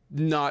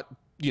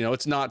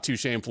 it's not too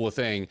shameful a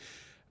thing.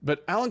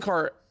 But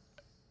Alencar,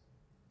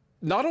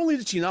 not only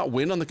did she not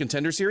win on the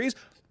Contender Series,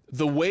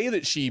 the way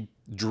that she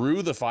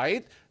drew the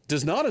fight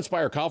does not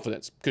inspire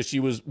confidence, because she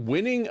was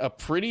winning a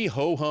pretty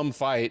ho-hum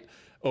fight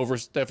over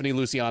Stephanie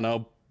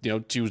Luciano.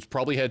 She was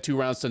probably had 2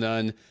 rounds to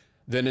none.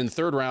 Then in the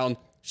 3rd round,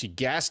 she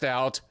gassed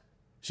out.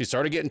 She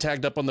started getting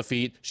tagged up on the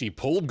feet. She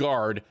pulled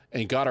guard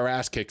and got her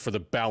ass kicked for the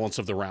balance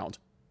of the round.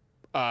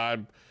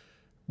 Strawweights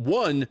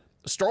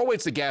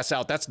to gas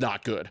out, that's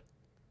not good.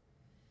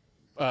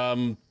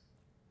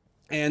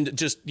 and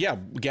just,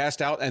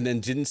 gassed out and then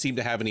didn't seem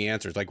to have any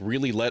answers. Like,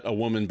 really let a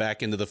woman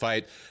back into the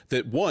fight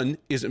that, one,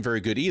 isn't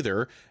very good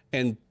either,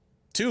 and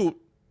two,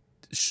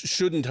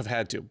 shouldn't have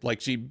had to.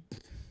 Like,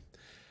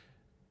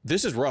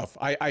 this is rough.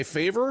 I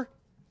favor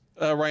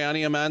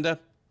Rayanne Amanda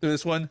in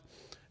this one.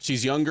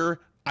 She's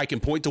younger. I can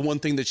point to one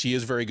thing that she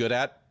is very good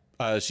at.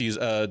 She's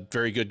a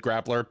very good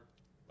grappler,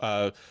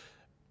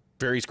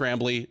 very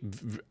scrambly,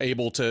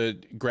 able to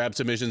grab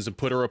submissions and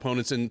put her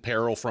opponents in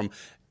peril from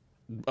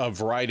a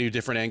variety of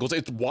different angles.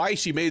 It's why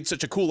she made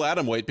such a cool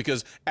atomweight,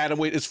 because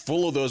atomweight is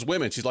full of those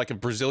women. She's like a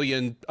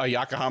Brazilian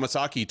Ayaka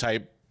Hamasaki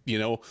type,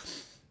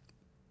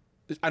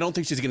 I don't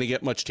think she's going to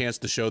get much chance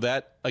to show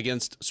that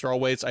against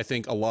strawweights. I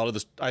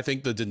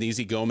think the Denise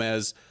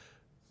Gomez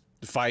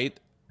fight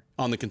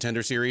on the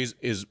Contender Series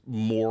is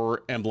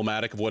more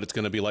emblematic of what it's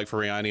going to be like for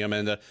Rayanne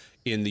Amanda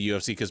in the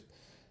UFC, because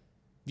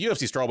the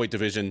UFC strawweight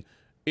division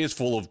is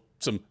full of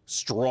some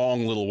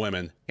strong little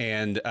women,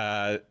 and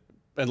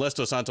unless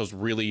Dos Santos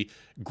really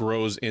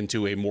grows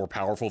into a more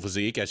powerful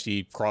physique as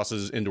she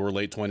crosses into her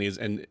late 20s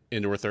and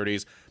into her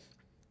 30s,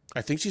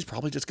 I think she's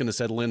probably just going to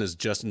settle in as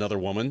just another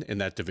woman in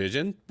that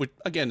division, which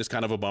again is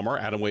kind of a bummer.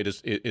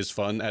 Atomweight is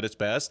fun at its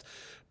best,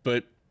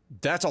 but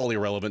that's all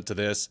irrelevant to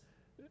this.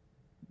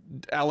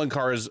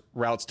 Alencar's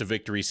routes to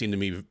victory seem to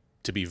me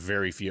to be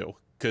very few,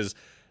 because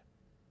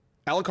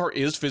Alencar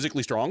is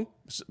physically strong.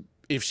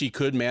 If she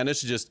could manage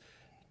to just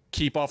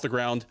keep off the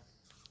ground,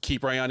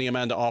 keep Rayanne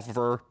Amanda off of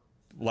her,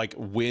 like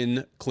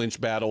win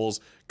clinch battles,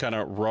 kind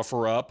of rough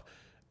her up.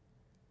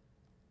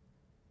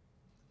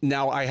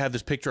 Now I have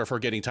this picture of her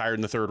getting tired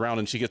in the third round,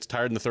 and she gets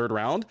tired in the third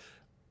round.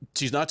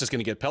 She's not just going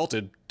to get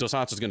pelted. Dos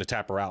Santos is going to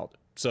tap her out.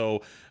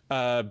 So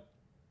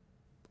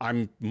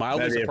I'm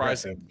mildly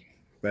surprised.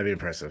 That'd be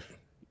impressive.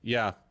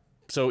 Yeah.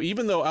 So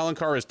even though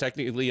Alencar is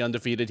technically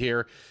undefeated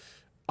here,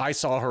 I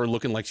saw her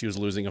looking like she was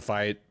losing a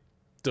fight.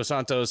 Dos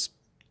Santos,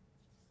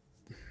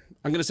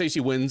 I'm going to say she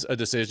wins a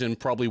decision,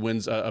 probably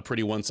wins a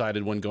pretty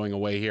one-sided one going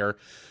away here,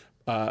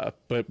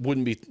 but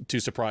wouldn't be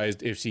too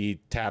surprised if she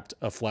tapped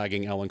a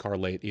flagging Alencar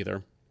late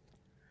either.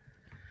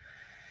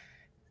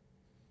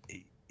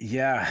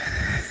 Yeah.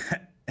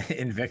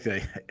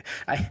 Invicta.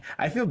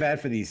 I feel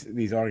bad for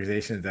these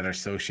organizations that are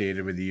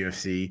associated with the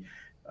UFC,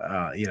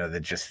 that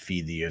just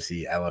feed the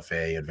UFC,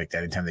 LFA, Invicta.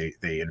 Anytime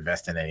they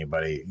invest in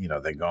anybody,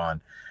 they're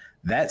gone.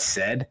 That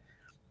said,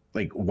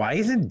 like, why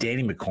isn't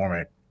Danny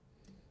McCormick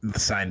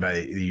signed by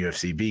the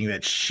UFC, being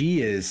that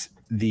she is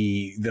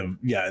the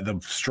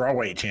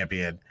strawweight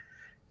champion?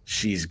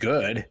 She's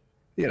good.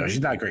 She's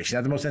not great. She's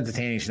not the most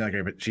entertaining. She's not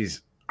great, but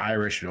she's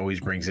Irish. Always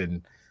brings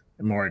in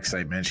more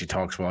excitement. She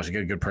talks well. She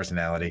got a good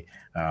personality.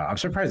 I'm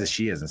surprised that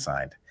she isn't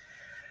signed.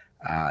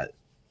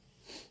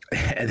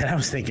 And then I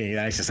was thinking,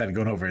 I just started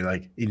going over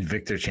like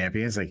Invicta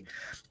champions. Like,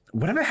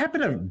 whatever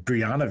happened to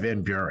Brianna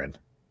Van Buren?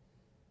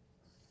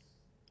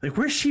 Like,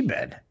 where's she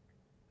been?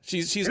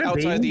 She's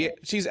outside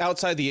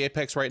the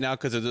apex right now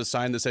because there's a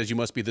sign that says you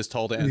must be this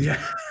tall to enter.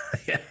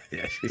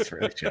 Yeah, she's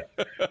really chill.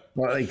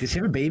 Well, like, did she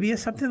have a baby or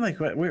something? Like,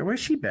 where's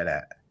she been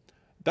at?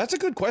 That's a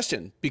good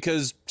question,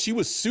 because she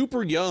was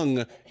super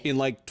young in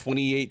like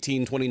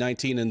 2018,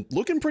 2019 and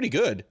looking pretty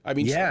good. I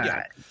mean,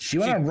 she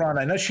went on a run.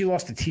 I know she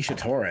lost to Tisha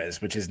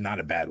Torres, which is not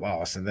a bad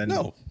loss. And then I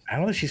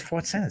don't think she's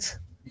fought since.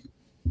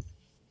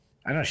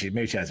 I know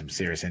maybe she had some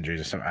serious injuries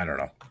or something. I don't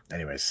know.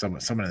 Anyways,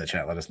 someone in the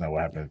chat, let us know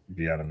what happened to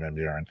Brianna Van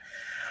Buren.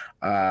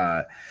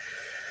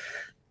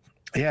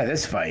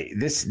 This fight,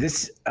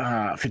 this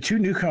for two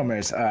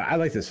newcomers, I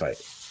like this fight.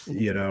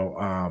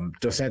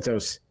 Dos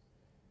Santos,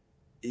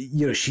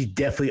 she's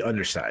definitely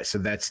undersized, so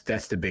that's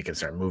the big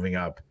concern. Moving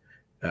up,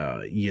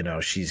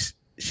 she's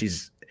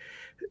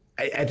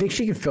I think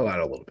she can fill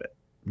out a little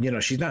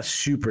bit. She's not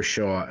super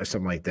short or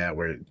something like that,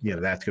 where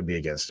that could be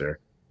against her.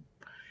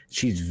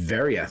 She's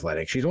very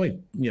athletic. She's only,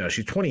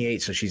 she's 28,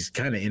 so she's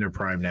kind of in her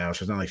prime now.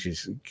 So it's not like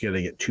she's going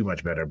to get too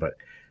much better, but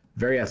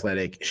very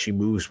athletic. She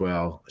moves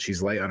well.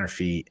 She's light on her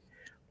feet.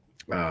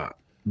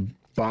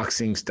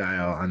 Boxing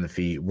style on the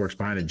feet. Works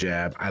behind a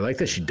jab. I like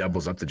that she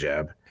doubles up the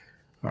jab.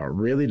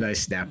 Really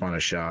nice snap on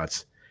her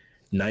shots.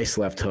 Nice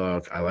left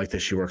hook. I like that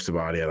she works the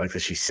body. I like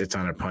that she sits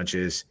on her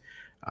punches.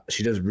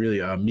 She does really.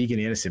 Megan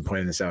Anderson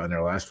pointed this out in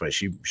her last fight.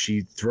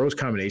 She throws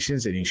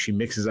combinations and she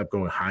mixes up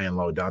going high and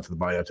low, down to the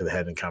body, up to the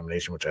head in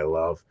combination, which I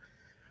love.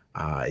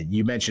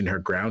 You mentioned her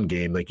ground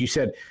game, like you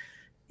said.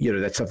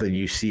 That's something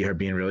you see her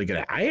being really good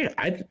at.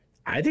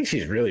 I think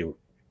she's really,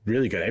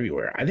 really good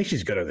everywhere. I think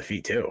she's good on the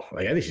feet too.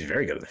 Like, I think she's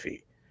very good on the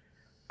feet.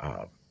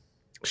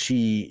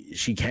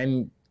 She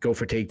can go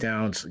for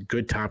takedowns.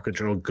 Good top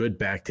control. Good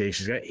back take.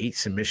 She's got 8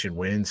 submission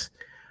wins.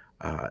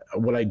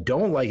 What I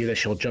don't like is that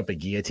she'll jump a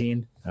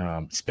guillotine,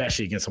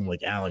 especially against someone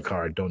like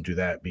Alencar. Don't do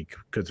that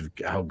because of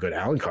how good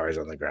Alencar is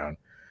on the ground.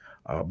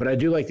 But I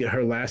do like that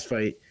her last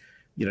fight,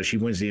 she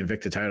wins the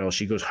Invicta title.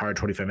 She goes hard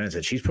 25 minutes,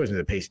 and she's pushing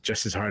the pace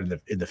just as hard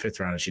in the 5th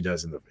round as she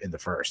does in the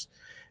first.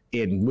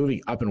 In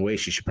moving up in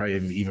weight, she should probably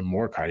have even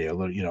more cardio, a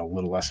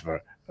little less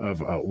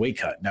of a weight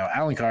cut. Now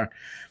Alencar,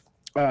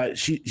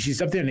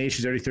 she's up there in age.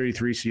 She's already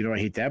 33, so I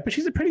hate that, but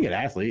she's a pretty good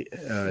athlete.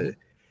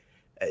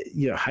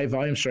 high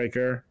volume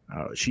striker.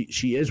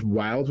 She is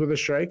wild with her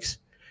strikes,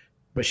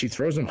 but she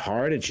throws them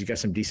hard and she's got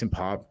some decent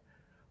pop.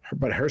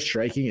 But her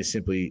striking is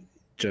simply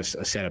just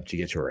a setup to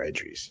get to her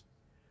entries.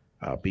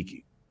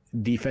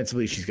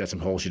 Defensively, she's got some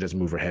holes. She doesn't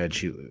move her head.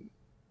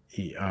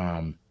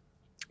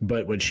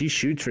 But when she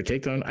shoots for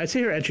takedown, I'd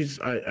say her entries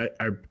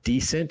are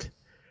decent,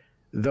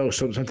 though.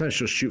 So sometimes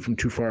she'll shoot from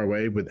too far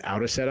away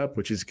without a setup,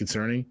 which is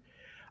concerning.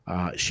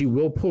 She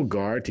will pull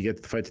guard to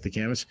get the fight to the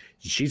canvas.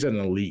 She's an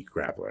elite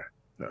grappler.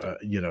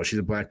 She's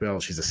a black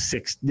belt. She's a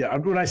six. Yeah,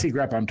 when I say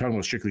grappler, I'm talking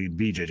about strictly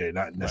BJJ,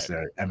 not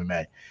necessarily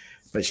MMA.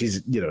 But she's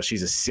a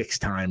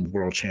 6-time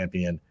world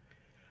champion.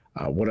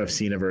 What I've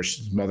seen of her,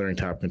 she's mothering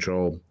top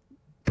control.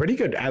 Pretty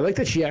good. I like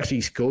that she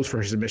actually goes for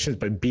her submissions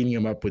by beating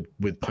them up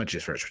with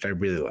punches first, which I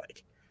really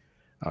like.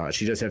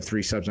 She does have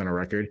 3 subs on her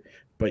record,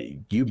 but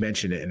you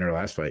mentioned it in her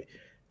last fight.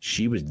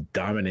 She was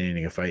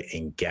dominating a fight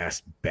and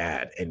gassed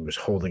bad and was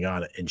holding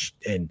on.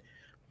 And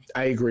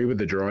I agree with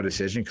the draw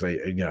decision because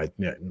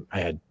I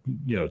had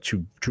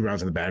 2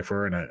 rounds in the bag for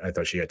her, and I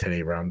thought she got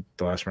 10-8 round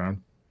the last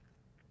round.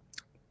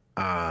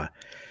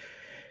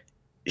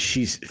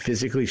 She's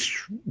physically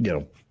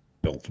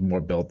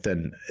more built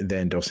than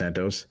Dos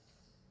Santos,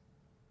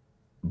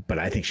 but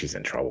I think she's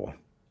in trouble.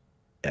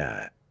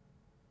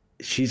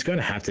 She's going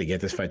to have to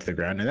get this fight to the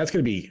ground, and that's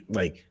going to be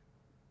like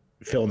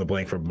fill in the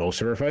blank for most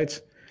of her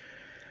fights.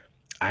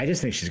 I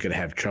just think she's going to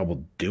have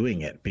trouble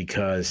doing it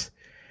because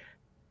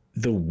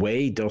the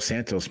way Dos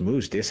Santos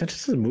moves, Dos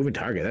Santos is a moving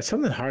target. That's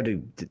something hard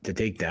to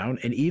take down.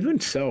 And even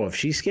so, if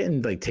she's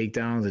getting like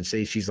takedowns and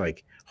say she's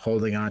like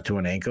holding on to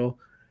an ankle,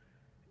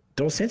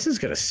 Dos Santos is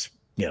going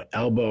to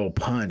elbow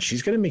punch.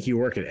 She's going to make you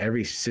work at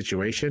every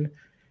situation.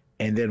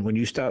 And then when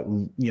you start,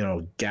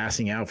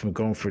 gassing out from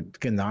going for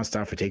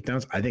nonstop for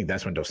takedowns, I think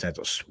that's when Dos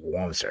Santos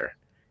swarms her.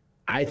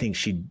 I think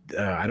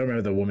I don't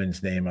remember the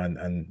woman's name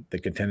on the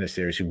Contender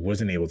Series who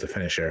wasn't able to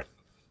finish her.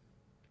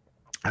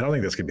 I don't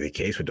think that's going to be the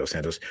case with Dos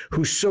Santos,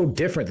 who's so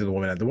different than the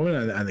woman. The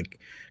woman on the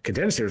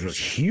Contender Series was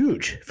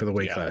huge for the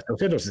weight class. Dos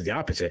Santos is the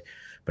opposite,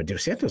 but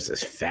Dos Santos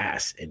is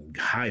fast and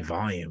high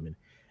volume and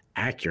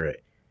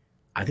accurate.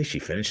 I think she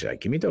finished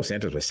it. Give me Dos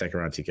Santos with second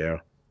round TKO.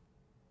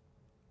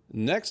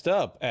 Next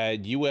up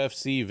at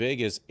UFC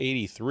Vegas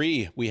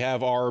 83, we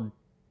have our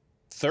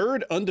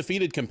third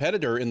undefeated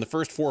competitor in the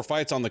first 4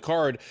 fights on the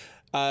card.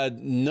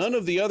 None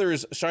of the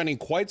others shining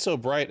quite so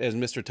bright as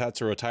Mr.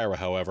 Tatsuro Taira,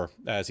 however,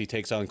 as he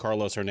takes on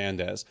Carlos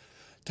Hernandez.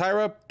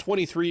 Taira,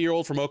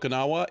 23-year-old from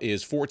Okinawa,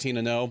 is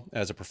 14-0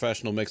 as a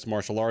professional mixed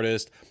martial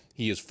artist.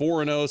 He is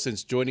 4-0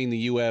 since joining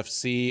the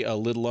UFC a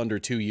little under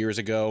 2 years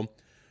ago.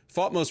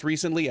 Fought most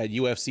recently at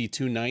UFC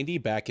 290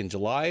 back in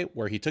July,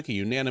 where he took a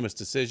unanimous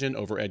decision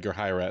over Edgar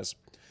Jairez.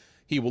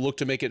 He will look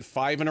to make it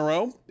 5 in a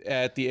row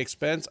at the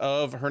expense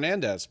of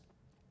Hernandez.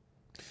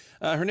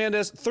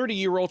 Hernandez,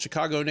 30-year-old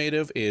Chicago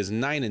native, is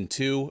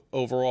 9-2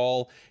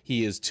 overall.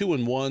 He is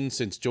 2-1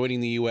 since joining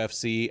the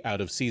UFC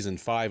out of Season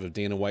 5 of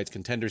Dana White's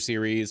Contender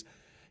Series.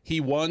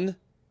 He won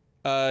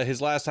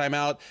his last time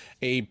out,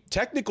 a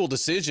technical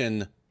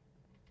decision,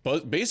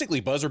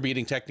 basically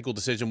buzzer-beating technical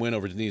decision win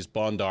over Denise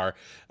Bondar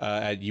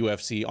at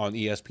UFC on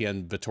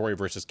ESPN Vittori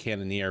versus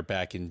Cannonier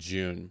back in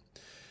June.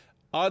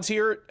 Odds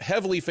here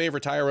heavily favor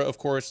Taira, of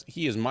course.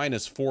 He is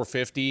minus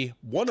 450,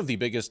 one of the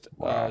biggest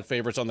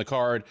favorites on the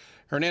card.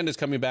 Hernandez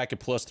coming back at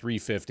plus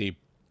 350.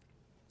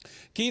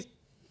 Keith,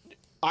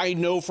 I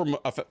know for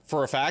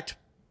a fact,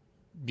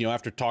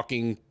 after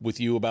talking with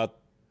you about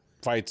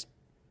fights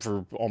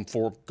for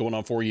going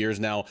on 4 years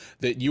now,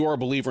 that you are a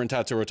believer in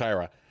Tatsuro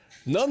Taira.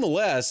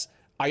 Nonetheless,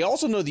 I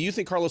also know that you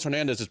think Carlos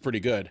Hernandez is pretty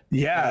good.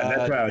 Yeah,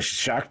 that's why I was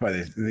shocked by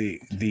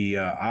the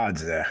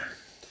odds there.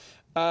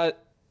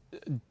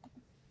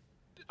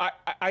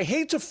 I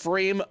hate to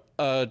frame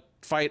a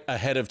fight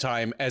ahead of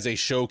time as a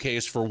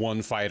showcase for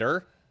one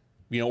fighter,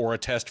 or a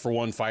test for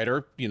one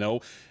fighter.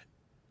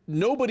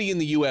 Nobody in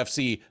the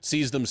UFC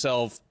sees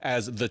themselves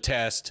as the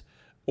test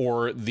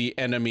or the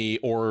enemy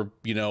or,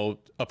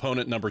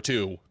 opponent number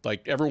 2.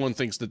 Like, everyone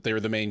thinks that they're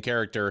the main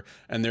character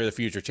and they're the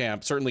future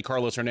champ. Certainly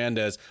Carlos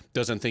Hernandez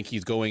doesn't think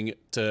he's going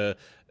to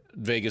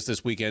Vegas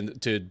this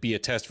weekend to be a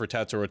test for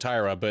Tatsuro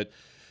Taira, but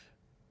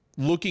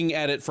looking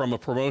at it from a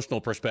promotional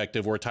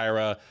perspective where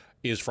Taira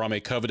is from a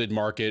coveted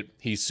market,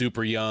 he's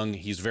super young,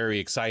 he's very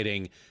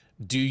exciting.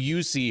 Do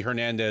you see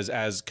Hernandez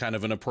as kind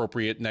of an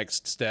appropriate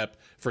next step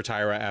for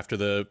Taira after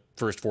the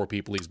first 4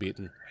 people he's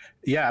beaten?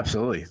 Yeah,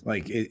 absolutely.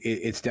 Like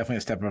it's definitely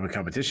a step up in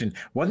competition.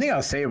 One thing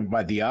I'll say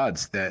about the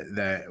odds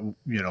that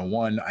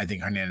one, I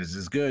think Hernandez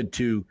is good.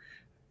 2,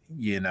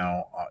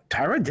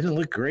 Taira didn't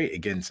look great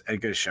against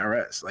Edgar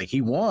Jairez. Like,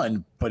 he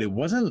won, but it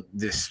wasn't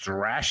this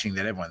thrashing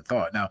that everyone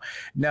thought.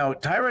 Now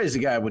Taira is a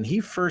guy, when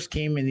he first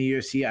came in the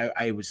UFC,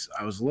 I was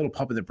a little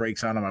pumping the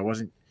brakes on him. I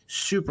wasn't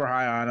super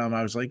high on him.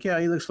 I was like, yeah,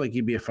 he looks like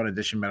he'd be a fun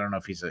addition, but I don't know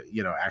if he's a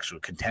actual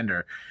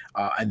contender.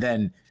 And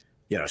then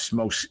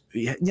smokes,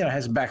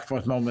 has a back and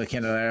forth moment with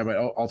Canada, but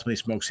ultimately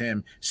smokes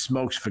him,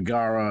 smokes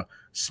Figueroa,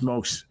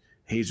 smokes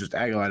Jesus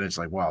Aguilar. It's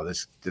like, wow,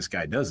 this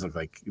guy does look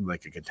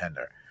like a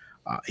contender.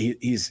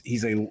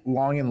 He's a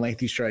long and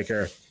lengthy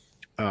striker.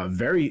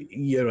 Very,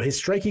 his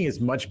striking is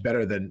much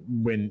better than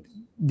when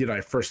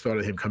I first thought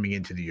of him coming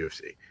into the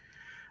UFC.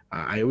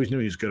 I always knew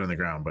he was good on the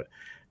ground, but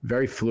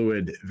very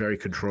fluid, very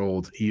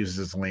controlled. He uses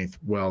his length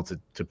well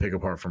to pick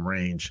apart from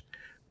range.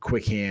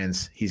 Quick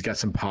hands. He's got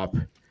some pop.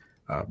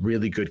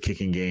 Really good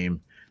kicking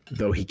game,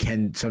 though he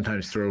can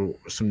sometimes throw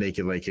some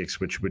naked leg kicks,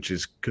 which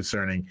is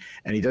concerning.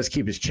 And he does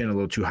keep his chin a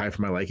little too high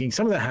for my liking.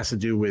 Some of that has to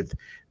do with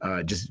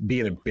just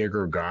being a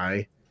bigger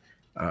guy.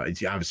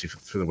 It's obviously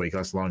for the weight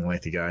class, long,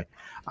 lengthy guy.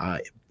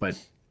 But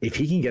if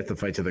he can get the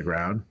fight to the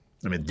ground,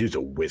 I mean, dude's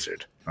a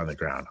wizard on the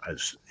ground.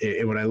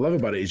 And what I love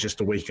about it is just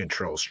the way he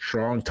controls.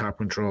 Strong top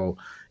control,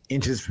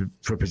 inches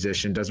for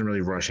position, doesn't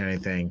really rush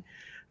anything.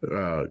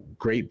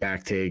 Great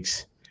back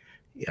takes.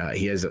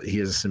 He has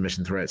a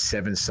submission threat,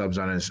 7 subs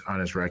on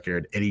his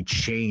record, and he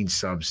chains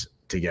subs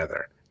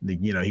together.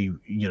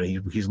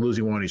 He's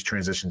losing one, he's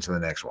transitioned to the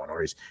next one,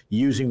 or he's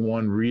using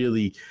one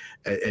really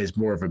as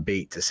more of a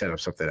bait to set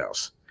up something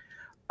else.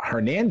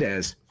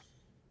 Hernandez,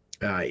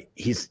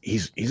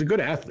 he's a good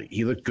athlete.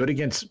 He looked good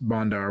against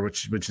Bondar,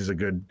 which is a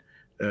good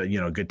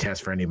good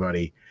test for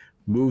anybody.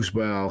 Moves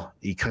well,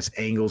 he cuts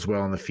angles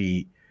well on the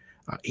feet.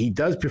 He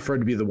does prefer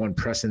to be the one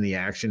pressing the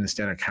action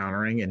instead of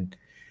countering, and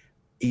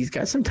he's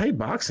got some tight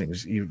boxing.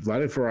 A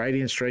lot of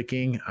variety in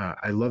striking.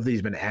 I love that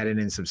he's been adding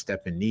in some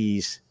stepping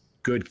knees,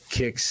 good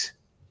kicks.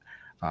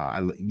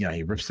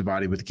 He rips the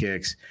body with the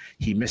kicks.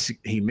 He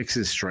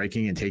mixes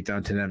striking and takedown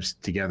attempts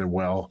together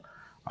well.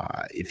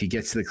 If he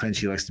gets to the clinch,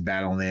 he likes to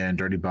battle in there and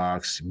dirty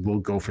box. We'll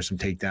go for some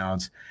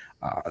takedowns,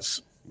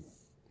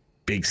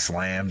 big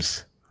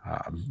slams.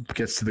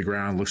 Gets to the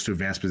ground, looks to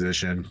advance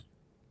position.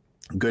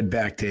 Good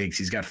back takes.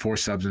 He's got 4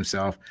 subs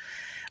himself.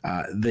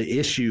 The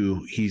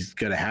issue he's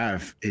going to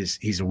have is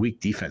he's a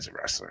weak defensive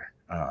wrestler.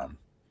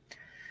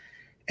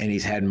 And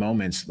he's had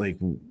moments like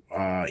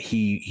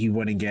he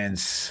went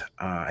against,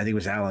 I think it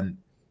was Allan.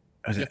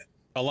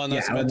 Allan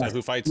Nascimento,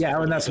 who fights. Yeah,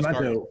 Allan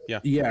Nascimento.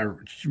 Yeah,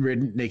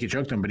 naked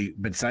choked him, but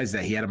besides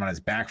that, he had him on his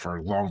back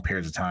for long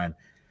periods of time.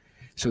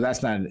 So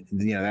that's not,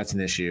 that's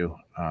an issue.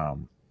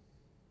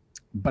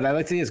 But I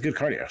like that he has good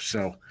cardio.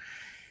 So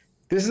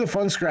this is a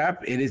fun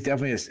scrap. It is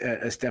definitely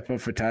a step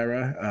up for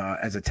Taira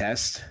as a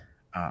test.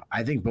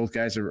 I think both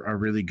guys are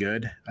really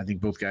good. I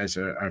think both guys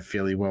are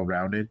fairly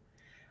well-rounded.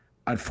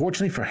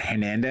 Unfortunately for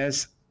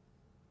Hernandez,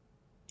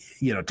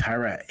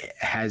 Taira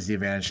has the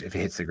advantage if he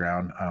hits the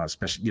ground,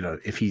 especially,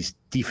 if he's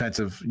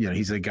defensive,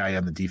 he's a guy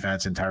on the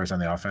defense and Taira's on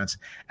the offense.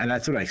 And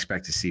that's what I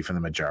expect to see from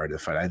the majority of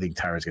the fight. I think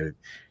Taira's going to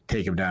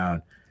take him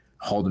down,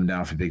 hold him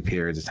down for big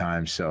periods of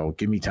time. So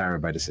give me Taira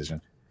by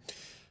decision.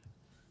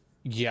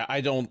 Yeah, I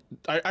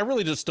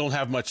really just don't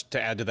have much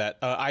to add to that.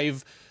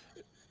 I've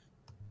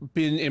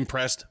been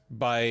impressed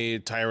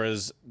by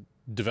Taira's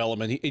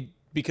development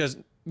because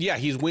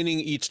he's winning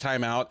each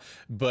time out,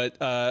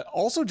 but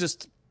also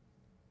just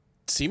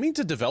seeming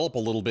to develop a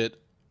little bit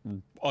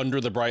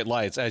under the bright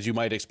lights, as you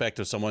might expect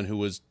of someone who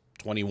was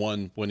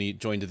 21 when he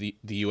joined the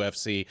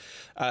UFC.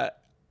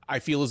 I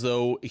feel as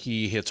though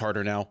he hits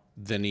harder now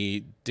than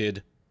he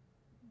did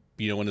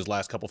in his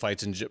last couple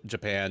fights in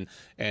Japan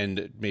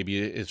and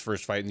maybe his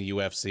first fight in the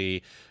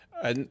UFC.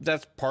 And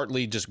that's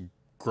partly just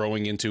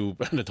growing into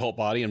an adult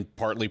body and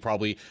partly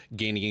probably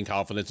gaining in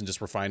confidence and just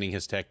refining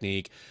his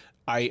technique.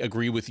 I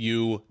agree with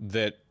you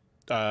that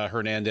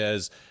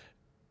Hernandez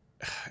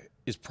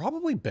is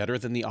probably better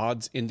than the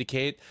odds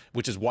indicate,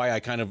 which is why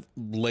I kind of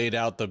laid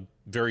out the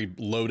very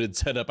loaded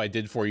setup I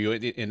did for you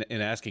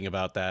in asking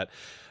about that.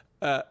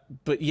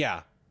 But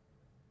yeah,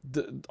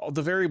 the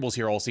variables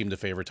here all seem to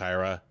favor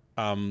Taira.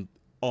 On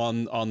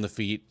the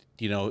feet,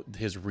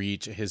 his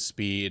reach, his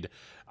speed.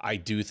 I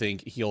do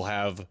think he'll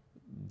have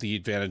the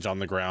advantage on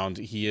the ground.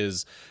 He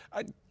is,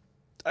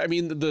 I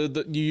mean,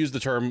 you use the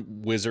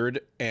term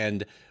wizard,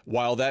 and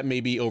while that may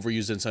be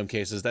overused in some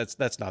cases,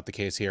 that's not the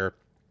case here.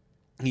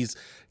 He's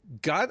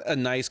got a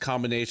nice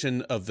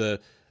combination of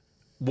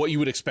what you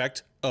would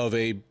expect of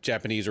a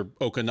Japanese or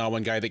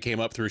Okinawan guy that came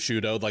up through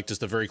Shudo, like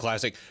just a very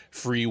classic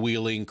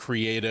freewheeling,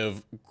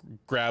 creative,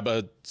 grab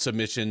a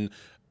submission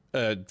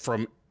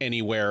from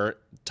anywhere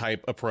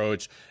type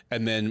approach,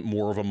 and then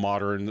more of a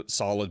modern,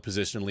 solid,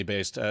 positionally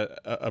based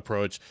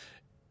approach.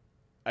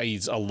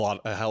 He's a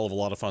hell of a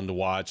lot of fun to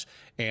watch,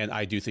 and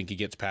I do think he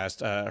gets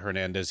past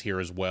Hernandez here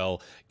as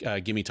well.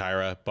 Give me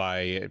Taira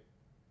by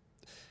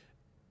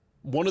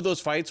one of those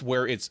fights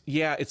where it's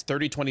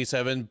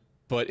 30-27,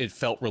 but it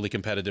felt really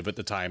competitive at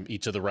the time.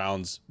 Each of the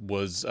rounds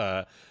was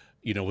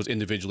was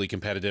individually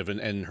competitive,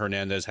 and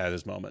Hernandez had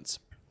his moments.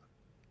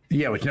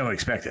 Yeah, which no one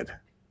expected.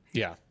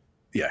 Yeah.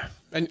 Yeah.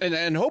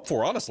 And hope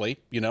for, honestly,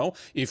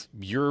 if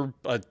you're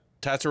a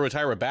Tatsuro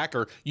Taira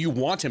backer, you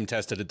want him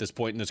tested at this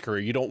point in his career.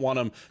 You don't want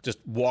him just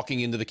walking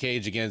into the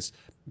cage against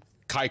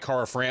Kai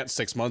Kara France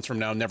 6 months from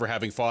now, never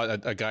having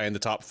fought a guy in the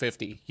top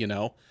 50,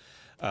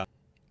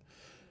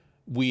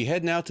 We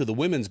head now to the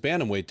women's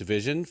bantamweight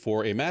division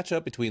for a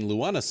matchup between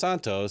Luana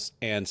Santos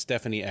and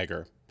Stephanie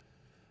Egger.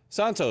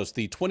 Santos,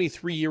 the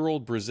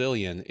 23-year-old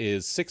Brazilian,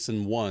 is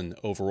 6-1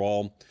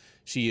 overall.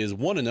 She is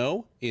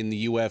 1-0 in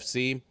the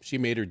UFC. She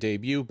made her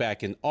debut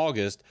back in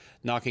August,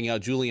 knocking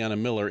out Juliana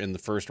Miller in the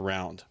first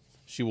round.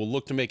 She will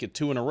look to make it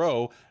 2 in a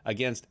row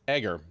against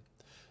Egger.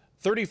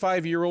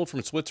 35-year-old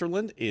from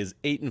Switzerland is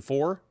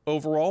 8-4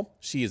 overall.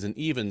 She is an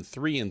even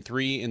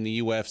 3-3 in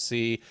the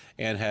UFC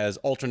and has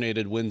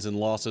alternated wins and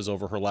losses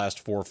over her last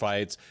 4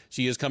 fights.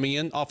 She is coming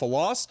in off a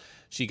loss.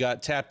 She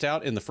got tapped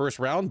out in the first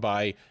round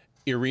by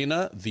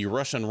Irina, the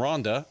Russian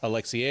Ronda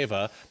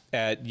Alexieva,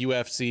 at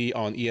UFC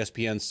on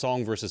ESPN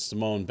Song versus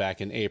Simone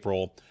back in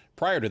April.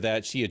 Prior to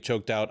that, she had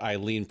choked out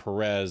Eileen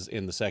Perez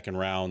in the second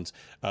round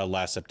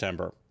last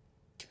September.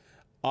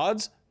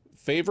 Odds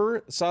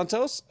favor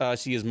Santos.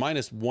 She is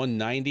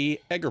 -190,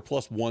 Egger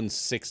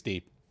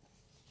 +160.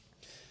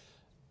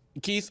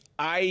 Keith,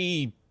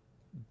 I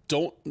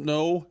don't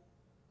know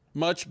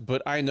much,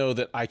 but I know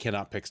that I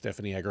cannot pick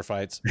Stephanie Egger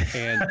fights.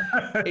 And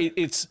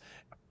it's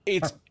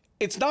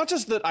not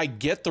just that I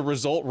get the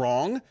result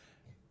wrong.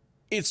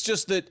 It's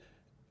just that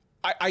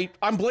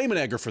I'm blaming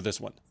Egger for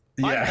this one.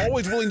 Yeah. I'm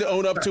always willing to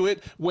own up to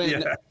it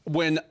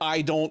when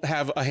I don't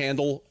have a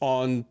handle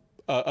on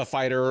a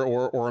fighter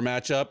or a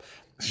matchup.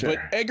 Sure. But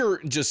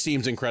Egger just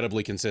seems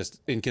incredibly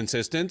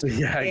inconsistent.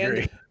 Yeah, I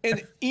agree.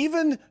 And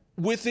even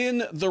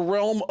within the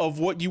realm of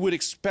what you would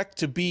expect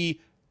to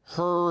be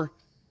her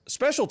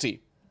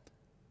specialty,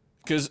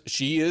 because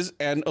she is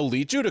an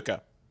elite judoka.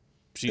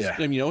 She's,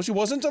 she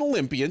wasn't an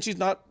Olympian. She's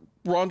not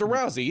Ronda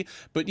Rousey,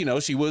 but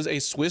she was a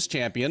Swiss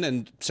champion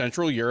in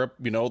Central Europe.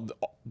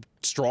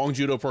 Strong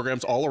judo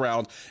programs all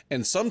around,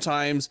 and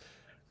sometimes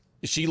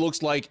she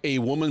looks like a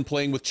woman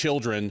playing with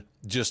children,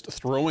 just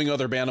throwing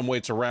other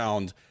bantamweights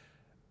around.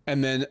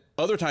 And then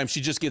other times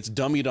she just gets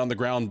dummied on the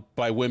ground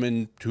by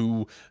women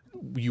who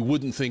you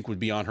wouldn't think would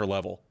be on her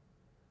level.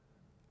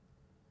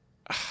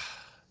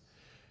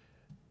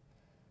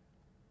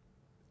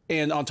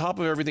 And on top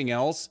of everything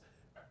else,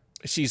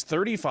 she's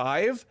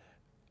 35.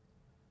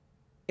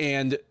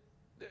 And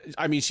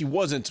she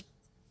wasn't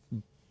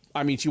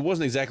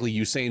exactly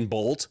Usain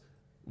Bolt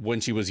when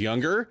she was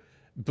younger,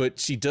 but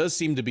she does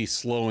seem to be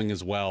slowing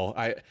as well.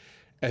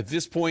 At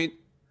this point,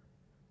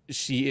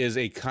 she is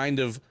a kind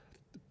of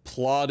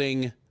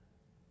plodding,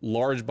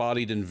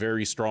 large-bodied and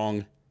very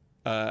strong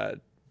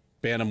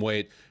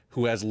bantamweight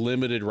who has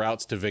limited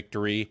routes to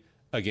victory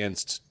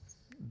against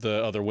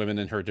the other women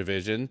in her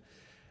division.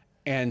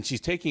 And she's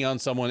taking on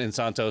someone in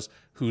Santos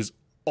who's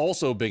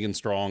also big and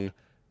strong,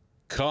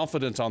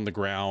 confident on the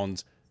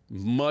ground,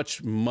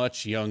 much,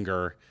 much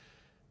younger.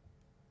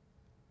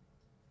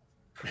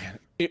 Man,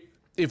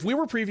 if we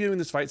were previewing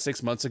this fight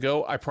 6 months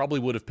ago, I probably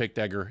would have picked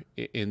Egger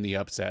in the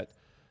upset.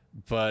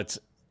 But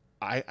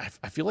I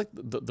feel like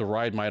the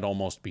ride might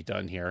almost be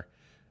done here.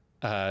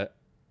 I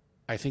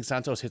think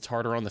Santos hits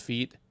harder on the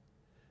feet,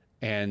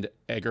 and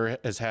Egger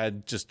has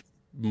had just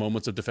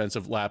moments of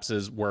defensive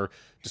lapses where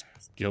just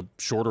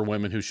shorter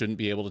women who shouldn't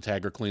be able to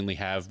tag her cleanly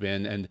have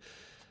been. And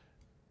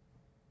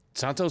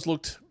Santos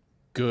looked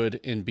good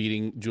in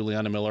beating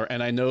Juliana Miller,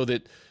 and I know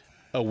that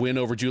a win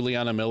over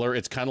Juliana Miller,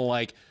 it's kind of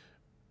like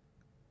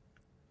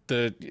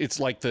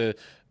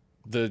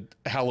the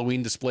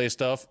Halloween display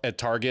stuff at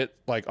Target,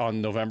 like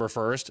on November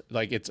 1st,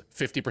 like it's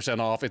 50%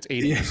 off, it's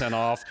 80%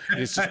 off.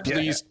 It's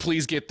just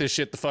please get this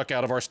shit the fuck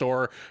out of our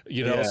store,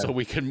 so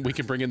we can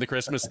bring in the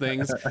Christmas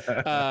things.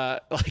 To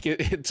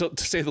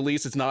say the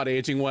least, it's not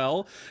aging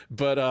well,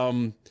 but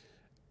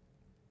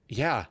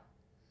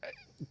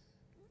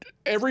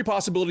every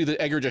possibility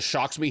that Egger just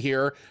shocks me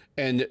here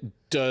and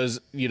does,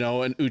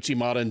 an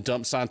Uchimata and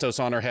dumps Santos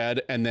on her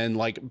head and then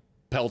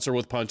pelts her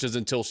with punches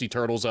until she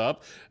turtles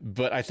up.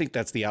 But I think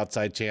that's the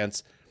outside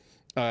chance.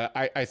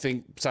 I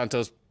think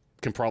Santos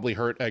can probably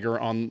hurt Egger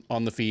on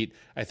the feet.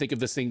 I think if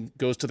this thing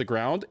goes to the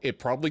ground, it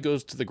probably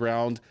goes to the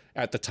ground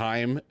at the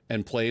time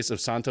and place of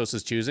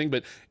Santos's choosing.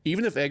 But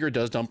even if Egger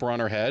does dump her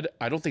on her head,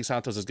 I don't think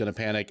Santos is going to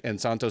panic.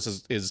 And Santos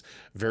is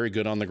very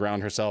good on the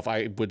ground herself.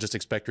 I would just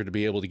expect her to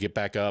be able to get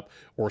back up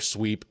or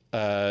sweep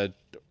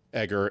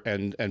Egger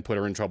and put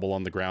her in trouble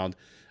on the ground.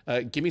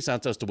 Give me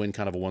Santos to win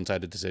kind of a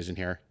one-sided decision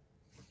here.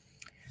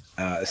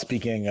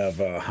 Speaking of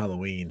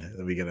Halloween,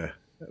 we're going to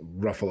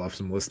ruffle up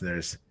some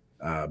listeners.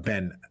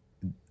 Ben,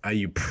 are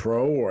you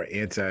pro or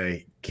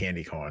anti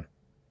candy corn?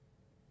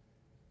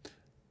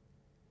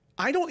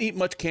 I don't eat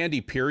much candy,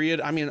 period.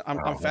 I'm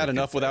fat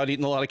enough without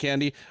eating a lot of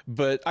candy,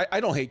 but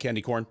I don't hate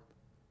candy corn.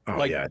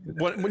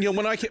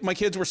 When my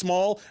kids were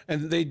small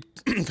and they'd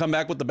come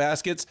back with the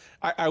baskets,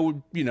 I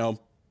would,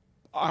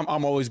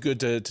 I'm always good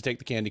to take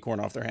the candy corn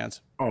off their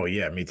hands. Oh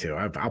yeah, me too.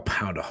 I'll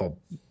pound a whole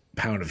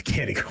pound of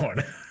candy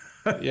corn.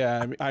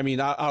 Yeah,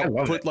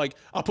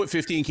 I'll put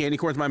 15 candy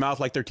corns in my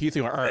mouth like their teeth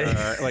are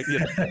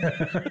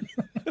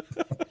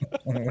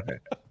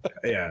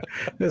Yeah,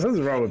 there's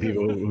something wrong with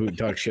people who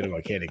talk shit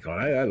about candy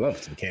corn. I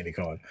love some candy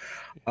corn.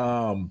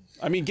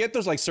 Get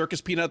those circus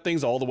peanut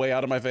things all the way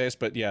out of my face,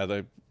 but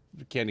yeah,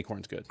 candy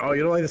corn's good. Oh,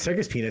 you don't like the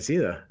circus peanuts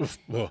either.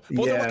 Well,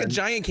 they're like a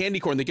giant candy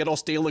corn. They get all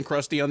stale and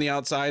crusty on the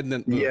outside, and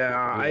then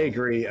I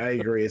agree.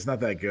 It's not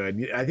that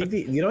good. I think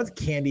the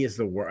candy is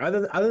the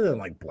worst, other than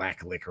like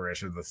black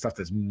licorice or the stuff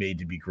that's made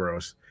to be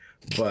gross.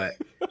 But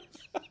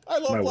I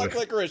love black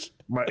licorice.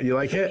 You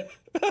like it?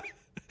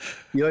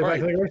 You like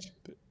black licorice?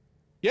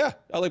 Yeah,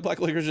 I like black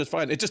licorice just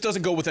fine. It just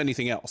doesn't go with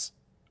anything else.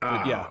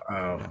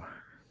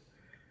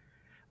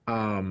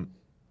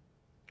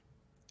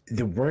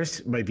 The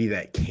worst might be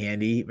that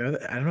candy.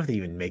 I don't know if they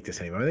even make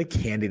this anymore. Remember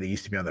the candy that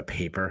used to be on the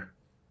paper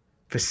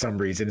for some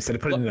reason instead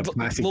of putting it in a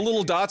plastic. The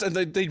little dots, and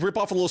they rip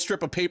off a little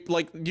strip of paper.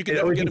 Like you can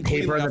never get a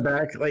paper on the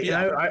back. Like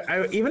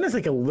I even as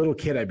like a little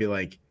kid, I'd be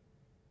like,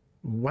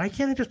 why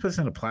can't they just put this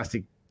in a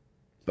plastic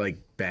like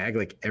bag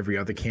like every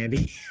other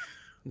candy?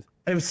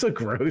 It was so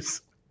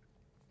gross.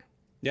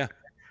 Yeah.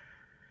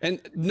 And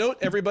note,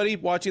 everybody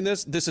watching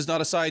this is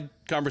not a side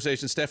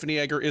conversation. Stephanie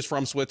Egger is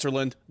from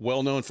Switzerland,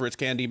 well known for its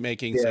candy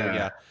making. Yeah. So,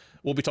 yeah,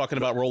 we'll be talking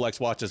about Rolex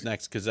watches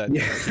next because that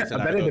keeps an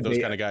eye on those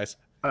kind of guys.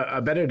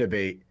 A better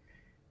debate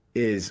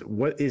is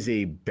what is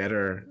a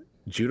better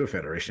judo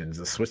federation,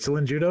 the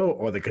Switzerland Judo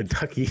or the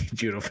Kentucky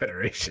Judo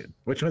Federation?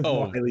 Which one's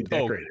more highly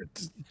decorated?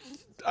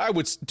 I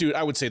would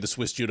say the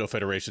Swiss Judo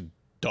Federation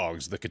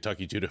dogs the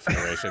Kentucky Judo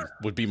Federation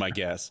would be my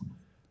guess.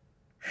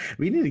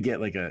 We need to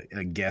get like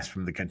a guest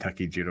from the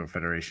Kentucky Judo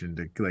Federation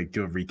to like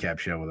do a recap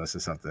show with us or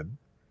something.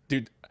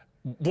 Dude,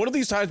 one of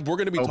these times we're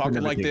going to be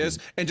talking like this,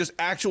 and just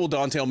actual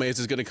Dontel Mays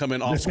is going to be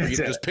off screen and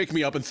just pick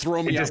me up and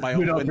throw me out my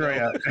own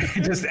window.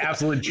 Just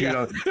absolute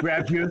judo.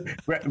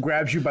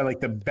 Grabs you by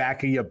like the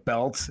back of your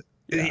belt.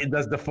 Yeah. It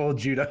does the full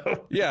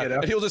judo. Yeah,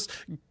 and he'll just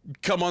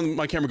come on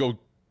my camera and go,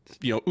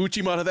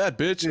 Uchimata that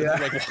bitch. And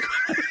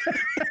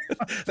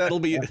that'll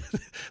be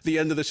the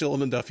end of the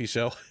Shillan and Duffy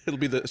show. It'll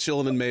be the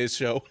Shillan and Mays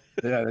show.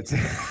 Yeah, that's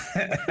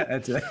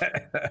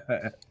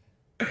it.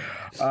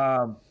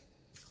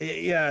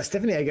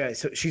 Stephanie Egger,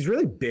 so she's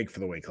really big for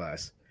the weight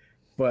class,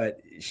 but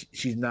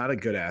she's not a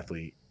good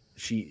athlete.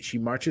 She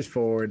marches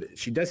forward.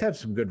 She does have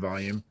some good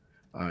volume.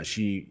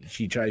 She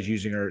tries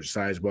using her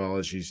size well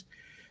as she's,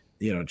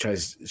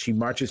 she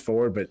marches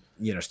forward, but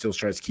still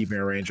tries to keep in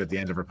her range at the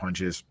end of her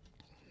punches.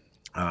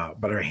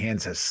 But her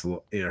hands are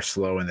slow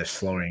and they're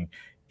slowing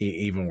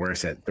even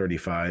worse at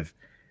 35.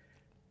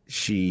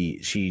 She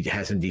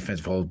has some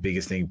defensive hold.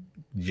 Biggest thing,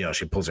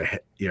 she pulls her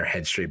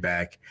head straight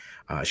back.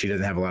 She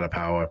doesn't have a lot of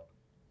power.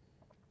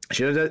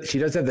 She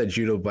does have that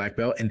judo black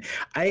belt, and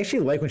I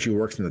actually like when she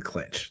works in the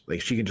clinch. Like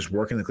she can just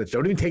work in the clinch.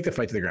 Don't even take the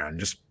fight to the ground.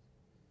 Just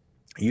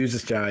use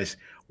this guys,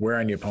 wear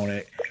on your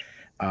opponent.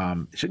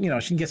 She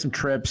can get some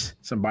trips,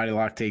 some body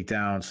lock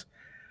takedowns,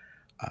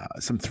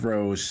 some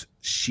throws.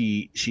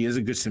 She is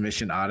a good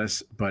submission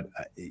artist, but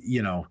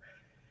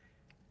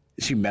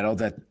she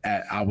medaled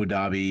at Abu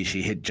Dhabi.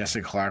 She hit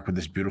Jessica Clark with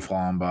this beautiful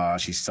armbar.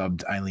 She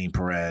subbed Eileen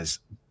Perez,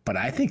 but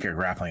I think her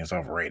grappling is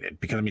overrated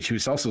because she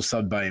was also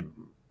subbed by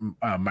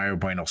Mario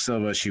Bueno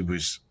Silva. She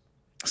was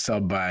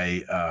subbed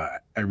by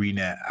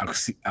Irina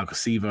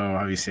Alcasivo,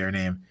 how you say her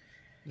name.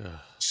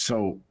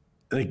 So,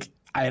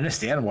 I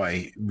understand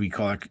why we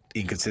call her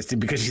inconsistent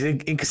because she's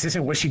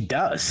inconsistent in what she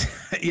does.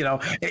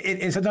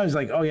 And sometimes she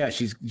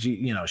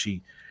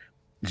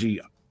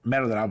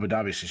medaled at Abu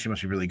Dhabi, so she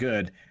must be really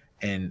good.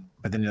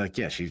 But then you're like,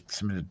 she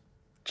submitted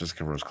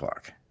Jessica Rose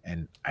Clark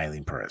and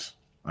Eileen Perez.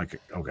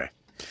 Okay.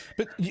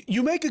 But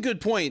you make a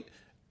good point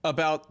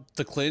about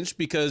the clinch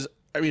because,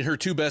 her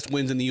two best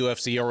wins in the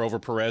UFC are over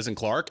Perez and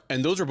Clark,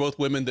 and those are both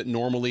women that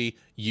normally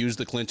use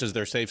the clinch as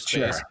their safe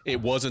space. Sure.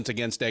 It wasn't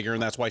against Egger,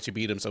 and that's why she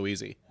beat him so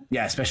easy.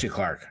 Yeah, especially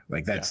Clark.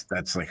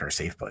 That's like her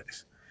safe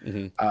place.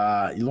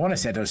 Mm-hmm. Luana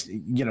Santos,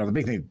 the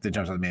big thing that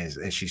jumps out at me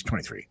is she's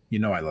 23.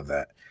 I love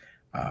that.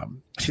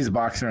 She's a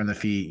boxer on the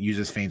feet,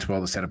 uses feints well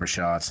to set up her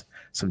shots,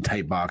 some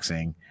tight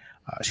boxing.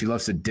 She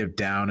loves to dip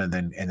down and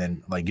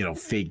then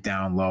fake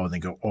down low and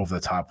then go over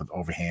the top with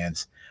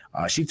overhands.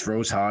 She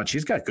throws hard.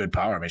 She's got good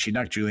power. She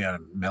knocked Juliana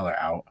Miller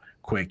out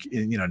quick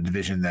in a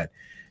division that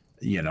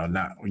you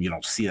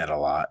don't see that a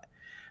lot.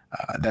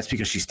 That's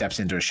because she steps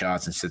into her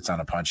shots and sits on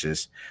her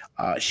punches.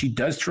 She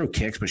does throw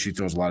kicks, but she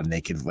throws a lot of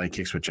naked leg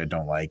kicks, which I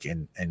don't like,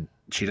 and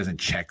she doesn't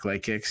check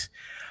leg kicks.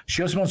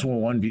 She also wants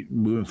one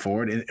moving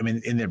forward.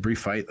 In their brief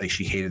fight,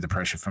 she hated the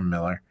pressure from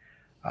Miller.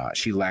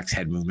 She lacks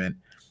head movement.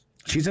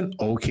 She's an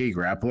okay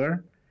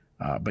grappler,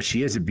 but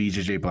she is a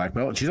BJJ black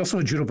belt. She's also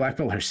a judo black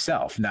belt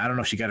herself. Now, I don't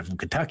know if she got it from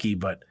Kentucky,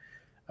 but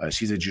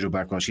she's a judo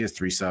black belt. She has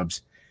 3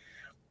 subs.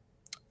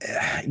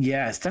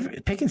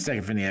 Picking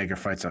Stephanie Egger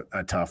fights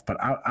are tough, but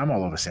I'm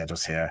all over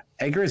Santos here.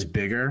 Egger is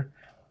bigger.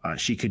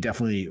 She could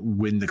definitely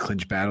win the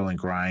clinch battle and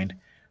grind,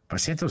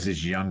 but Santos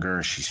is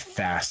younger. She's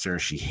faster.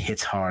 She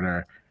hits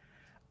harder.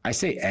 I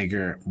say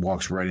Egger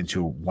walks right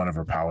into one of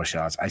her power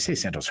shots. I say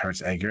Santos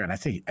hurts Egger, and I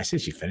say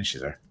she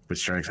finishes her with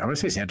strikes. I'm going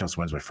to say Santos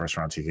wins by first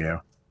round TKO.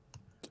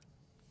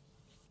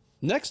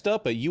 Next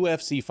up at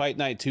UFC Fight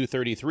Night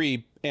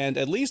 233, and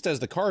at least as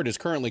the card is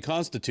currently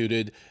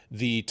constituted,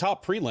 the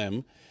top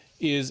prelim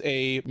is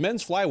a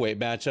men's flyweight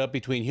matchup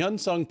between Hyun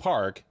Sung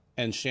Park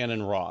and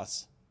Shannon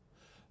Ross.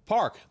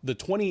 Park, the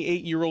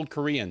 28-year-old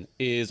Korean,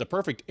 is a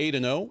perfect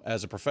 8-0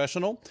 as a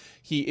professional.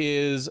 He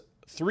is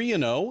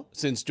 3-0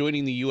 since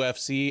joining the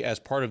UFC as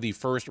part of the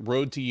first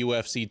Road to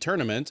UFC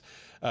tournament.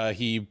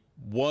 He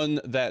won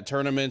that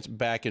tournament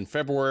back in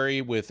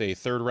February with a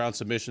third-round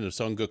submission of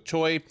Sung-Guk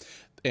Choi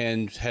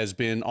and has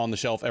been on the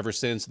shelf ever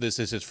since. This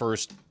is his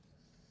first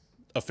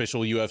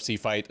official UFC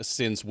fight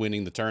since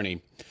winning the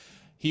tourney.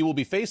 He will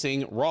be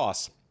facing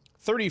Ross,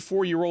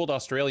 34-year-old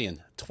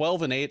Australian,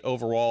 12-8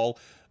 overall,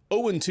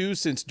 0-2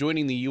 since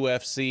joining the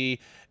UFC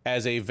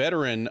as a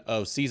veteran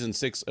of Season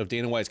 6 of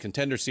Dana White's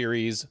Contender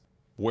Series,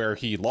 where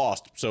he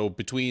lost. So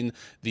between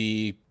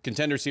the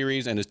Contender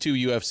Series and his 2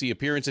 UFC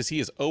appearances,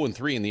 he is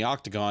 0-3 in the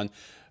octagon.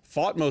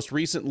 Fought most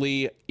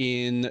recently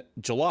in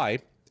July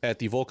at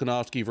the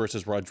Volkanovski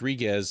versus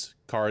Rodriguez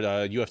card,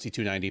 UFC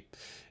 290,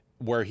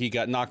 where he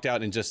got knocked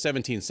out in just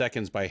 17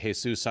 seconds by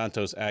Jesus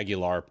Santos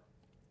Aguilar.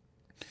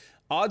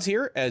 Odds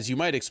here, as you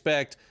might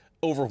expect,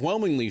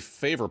 overwhelmingly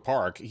favor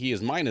Park. He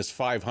is minus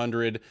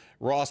 500,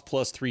 Ross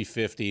plus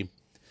 350.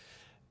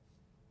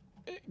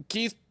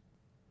 Keith,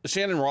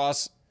 Shannon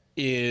Ross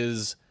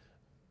is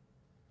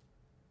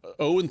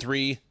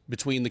 0-3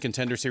 between the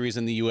Contender Series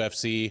and the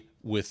UFC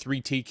with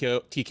 3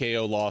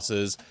 TKO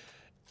losses.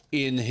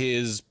 In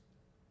his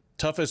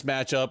toughest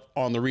matchup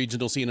on the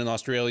regional scene in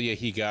Australia,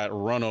 he got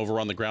run over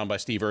on the ground by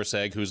Steve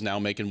Erceg, who's now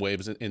making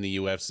waves in the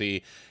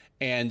UFC.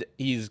 And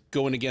he's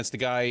going against the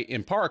guy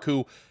in Park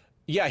who,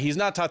 yeah, he's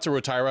not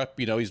Tatsuro Taira.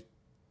 You know,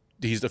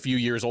 he's a few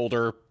years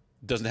older,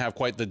 doesn't have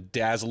quite the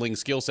dazzling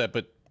skill set,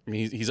 but I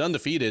mean, he's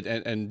undefeated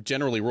and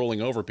generally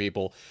rolling over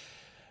people.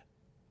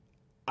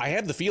 I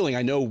have the feeling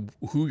I know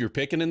who you're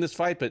picking in this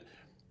fight, but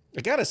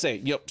I gotta say,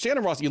 you know,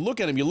 Shannon Ross, you look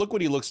at him, you look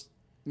what he looks,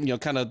 you know,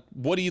 kind of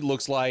what he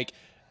looks like,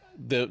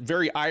 the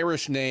very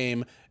Irish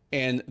name,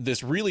 and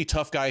this really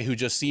tough guy who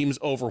just seems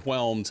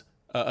overwhelmed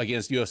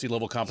against UFC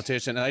level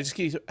competition. And I just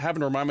keep having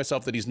to remind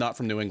myself that he's not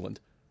from New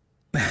England.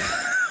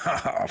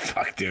 Oh,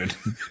 fuck, dude.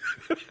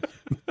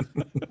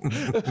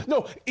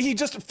 No, he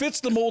just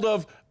fits the mold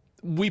of,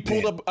 we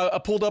pulled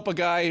up a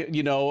guy,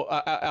 you know,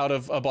 out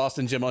of a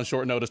Boston gym on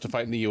short notice to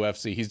fight in the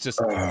UFC. He's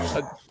just,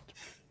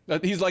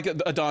 he's like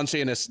a Don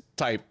Shanis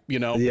type, you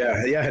know?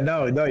 Yeah,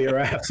 no, you're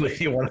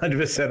absolutely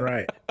 100%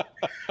 right.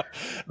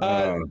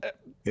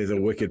 He's a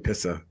wicked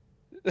pisser.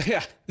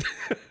 Yeah.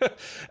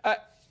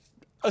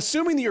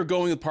 Assuming that you're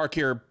going with Park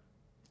here,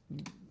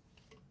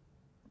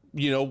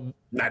 you know,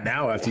 not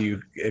now if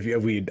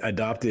we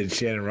adopted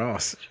Shannon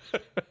Ross.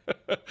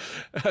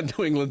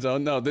 New England's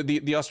own. No,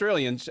 the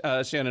Australian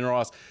Shannon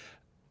Ross.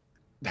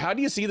 How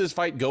do you see this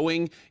fight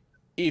going?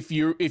 If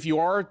you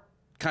are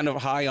kind of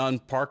high on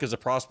Park as a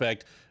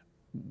prospect,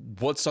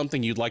 what's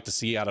something you'd like to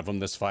see out of him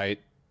this fight?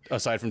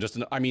 Aside from just,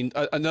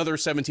 another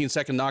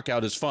 17-second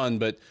knockout is fun,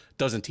 but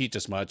doesn't teach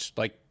us much.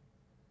 Like,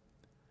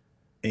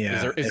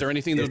 yeah, is there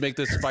anything that would make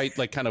this fight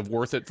like kind of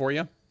worth it for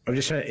you? I'm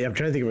trying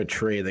to think of a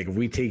trade. Like, if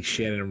we take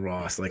Shannon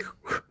Ross, like,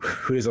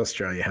 who does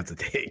Australia have to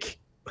take?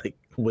 Like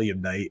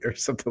William Knight or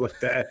something like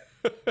that.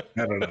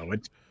 I don't know.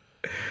 What's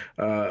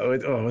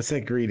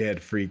that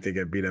greenhead freak that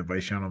got beat up by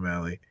Sean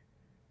O'Malley?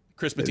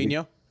 Chris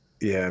Matinho?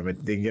 Yeah,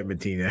 but they can get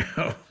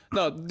Matinho.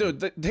 No,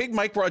 dude, take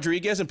Mike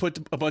Rodriguez and put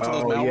a bunch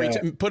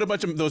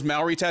of those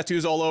Maori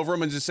tattoos all over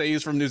him and just say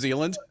he's from New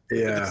Zealand.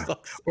 Yeah,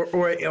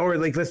 or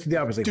like, let's do the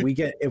opposite. Like,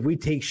 if we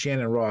take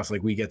Shannon Ross,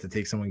 like, we get to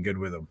take someone good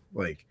with him.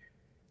 Like,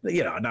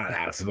 you know, not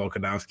Alex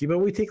Volkanovski, but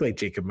we take like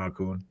Jacob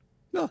Malkoun.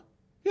 No,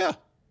 yeah,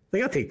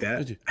 like, I'll take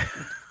that.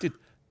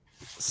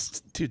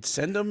 Dude,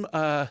 send him.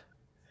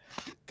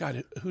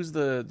 God, who's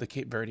the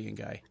Cape Verdean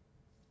guy?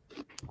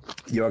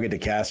 Jorgen De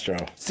Castro.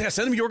 Yeah,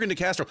 send him Jorgen De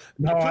Castro.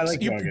 No, I like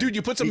Jorgen. Dude,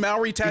 you put some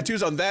Maori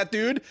tattoos on that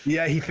dude.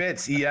 Yeah, he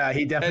fits. Yeah,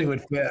 he definitely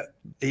would fit.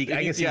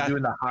 I guess he's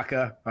doing the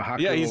haka.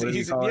 Yeah,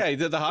 he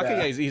did the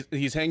haka. Yeah,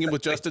 he's hanging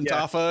with Justin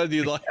Tafa.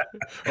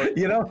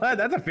 You know what?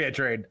 That's a fair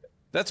trade.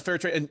 That's a fair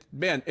trade. And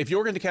man, if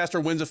Jorgen De Castro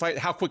wins a fight,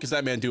 how quick is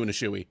that man doing a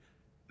shoey?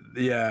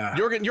 Yeah.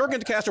 Jorgen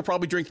De Castro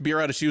probably drinks beer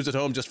out of shoes at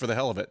home just for the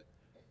hell of it.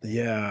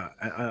 Yeah.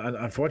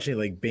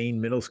 Unfortunately, like, Bain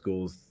Middle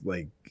School's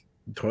like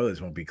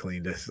toilets won't be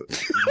cleaned. I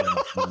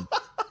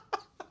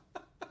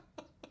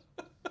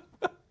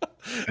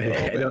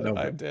don't know.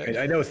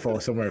 I know it's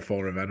somewhere in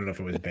Fall River. I don't know if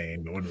it was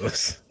Bain, but one of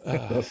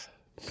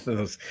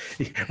those.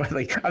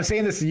 Like, I'm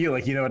saying this to you,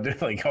 like, you know,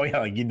 like, oh yeah,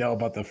 like, you know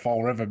about the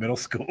Fall River middle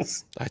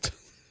schools.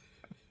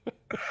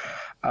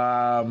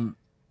 Oh,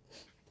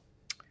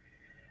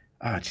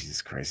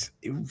 Jesus Christ!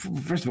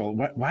 First of all,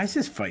 why is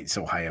this fight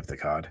so high up the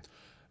card?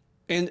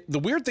 And the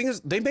weird thing is,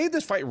 they made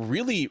this fight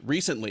really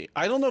recently.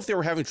 I don't know if they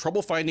were having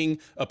trouble finding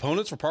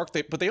opponents for Park,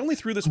 but they only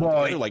threw this one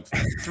together like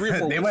 3 or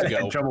 4 weeks ago.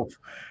 Had trouble.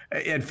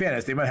 In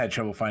fairness, they might have had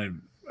trouble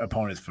finding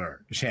opponents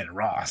for Shannon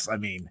Ross. I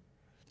mean,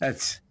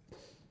 that's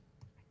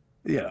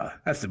the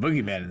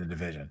boogeyman in the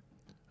division.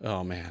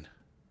 Oh man.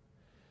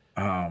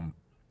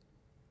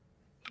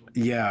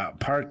 Yeah,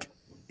 Park.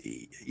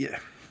 Yeah,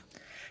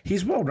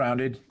 he's well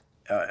rounded.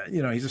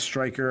 You know, he's a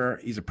striker.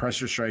 He's a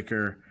pressure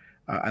striker.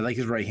 I like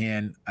his right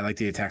hand. I like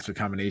the attacks with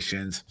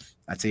combinations.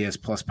 I'd say he has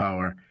plus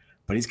power.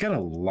 but he's got a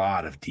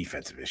lot of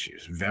defensive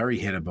issues. Very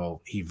hittable.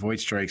 He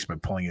avoids strikes by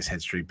pulling his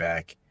head straight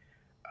back.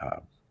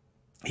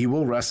 He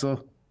will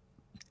wrestle.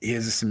 He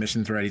has a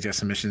submission threat. He's got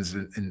submissions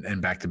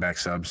and back-to-back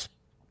subs.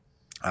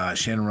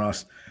 Shannon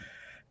Ross,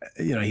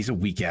 he's a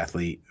weak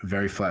athlete,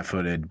 very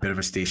flat-footed, bit of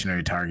a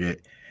stationary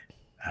target.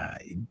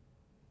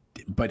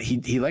 But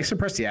he likes to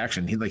press the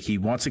action. He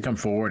wants to come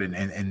forward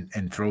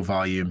and throw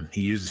volume.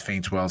 He uses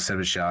feints well, set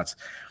his shots.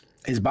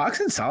 His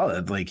boxing's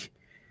solid.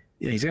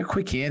 He's got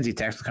quick hands. He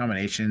attacks the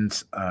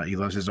combinations. He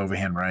loves his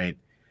overhand right.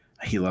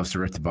 He loves to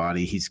rip the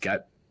body. He's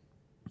got,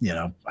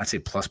 I'd say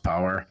plus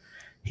power.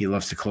 He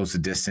loves to close the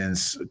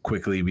distance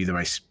quickly, either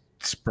by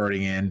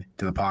spurting in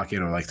to the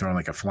pocket or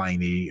throwing a flying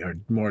knee, or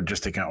more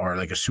just to or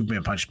a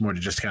Superman punch, more to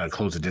just kind of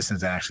close the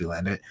distance and actually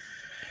land it.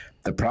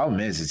 The problem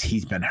is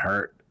he's been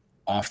hurt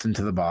often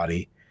to the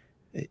body,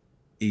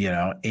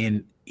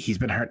 and he's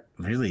been hurt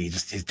really.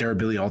 Just his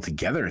durability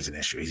altogether is an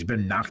issue. He's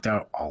been knocked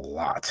out a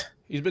lot.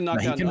 He's been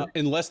knocked out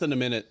in less than a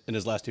minute in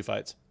his last 2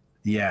 fights.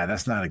 Yeah,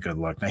 that's not a good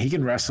look. Now he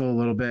can wrestle a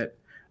little bit.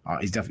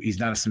 He's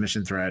not a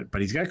submission threat, but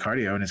he's got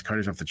cardio, and his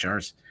cardio's off the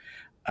charts.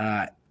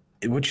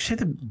 Would you say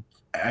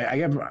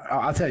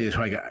I'll tell you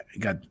who I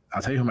got.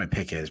 I'll tell you who my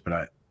pick is,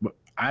 but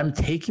I'm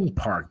taking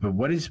Park. But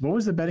what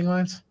was the betting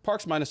lines?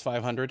 Park's minus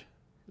 500.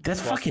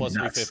 That's fucking plus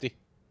nuts.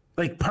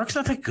 350. Park's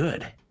not that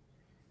good.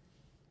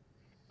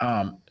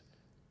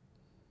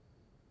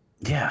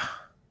 Yeah.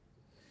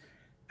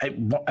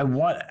 I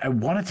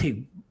want to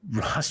take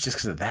Ross just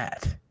because of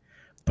that,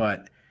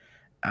 but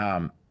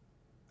I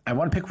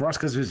want to pick Ross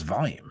because of his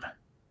volume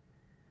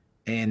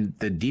and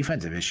the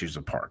defensive issues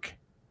of Park.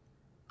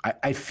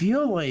 I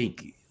feel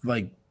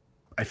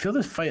I feel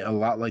this fight a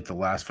lot like the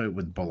last fight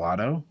with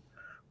Bolado,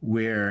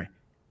 where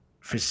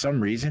for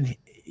some reason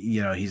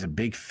he's a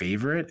big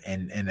favorite,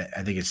 and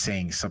I think it's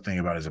saying something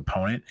about his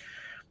opponent,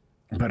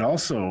 but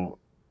also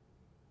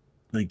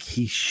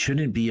he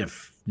shouldn't be a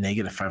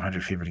negative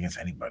 500 favorite against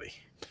anybody.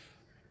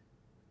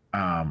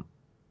 I'm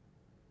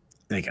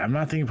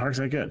not thinking Park's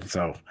that good.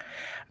 So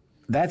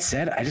that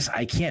said,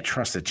 I can't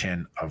trust the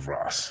chin of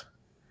Ross.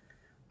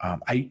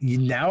 I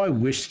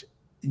wish,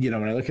 when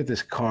I look at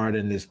this card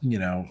and this,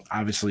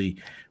 obviously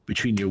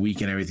between your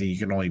week and everything, you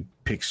can only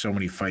pick so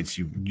many fights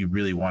you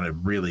really want to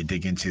really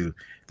dig into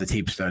the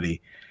tape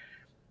study.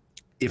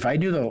 If I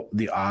knew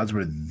the odds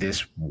were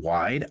this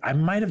wide, I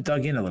might have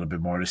dug in a little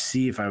bit more to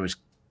see if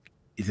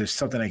there's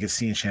something I could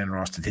see in Shannon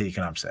Ross to take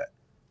an upset.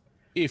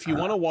 If you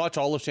want to watch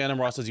all of Shannon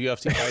Ross's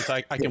UFC fights,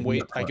 I can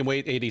wait. I can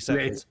wait 80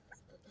 seconds.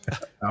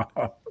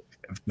 Oh,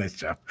 nice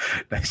job.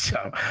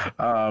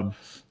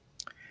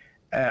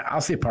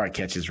 I'll say Park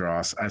catches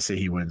Ross. I say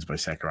he wins by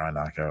second round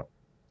knockout.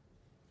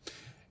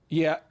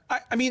 Yeah,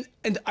 I mean,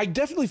 and I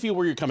definitely feel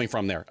where you're coming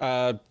from there.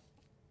 I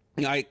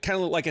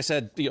kind of, like I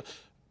said,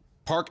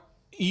 Park,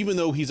 even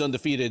though he's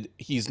undefeated,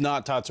 he's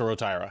not Tatsuro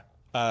Taira.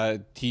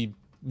 He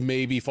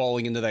may be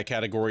falling into that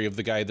category of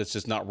the guy that's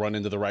just not run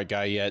into the right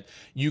guy yet.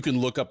 You can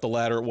look up the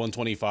ladder at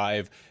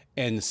 125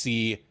 and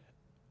see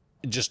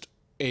just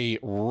a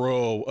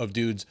row of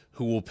dudes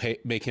who will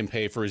make him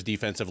pay for his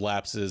defensive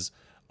lapses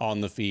on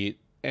the feet.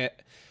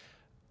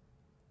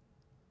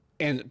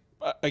 And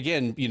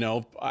again,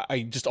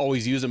 I just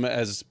always use him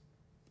as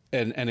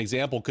an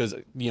example because,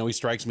 he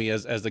strikes me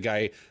as the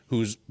guy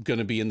who's going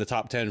to be in the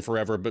top 10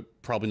 forever,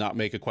 but probably not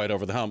make it quite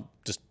over the hump.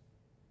 Just,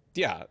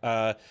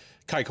 yeah.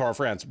 Kai Kara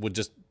France would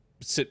just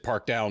sit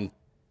Park down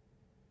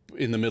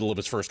in the middle of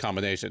his first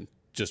combination,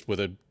 just with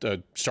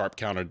a sharp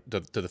counter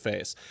to the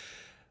face.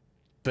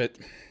 But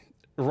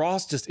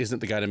Ross just isn't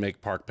the guy to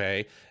make Park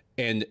pay.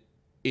 And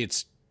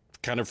it's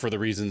kind of for the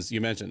reasons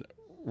you mentioned.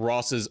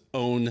 Ross's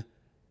own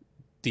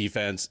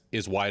defense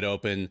is wide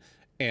open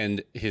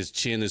and his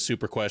chin is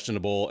super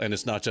questionable. And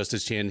it's not just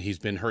his chin. He's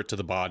been hurt to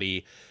the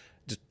body.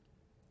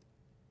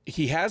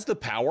 He has the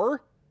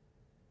power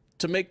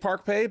to make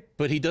Park pay,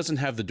 but he doesn't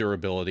have the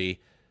durability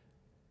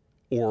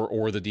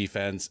or the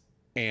defense.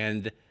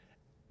 And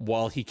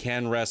while he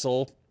can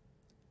wrestle,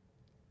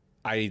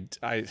 I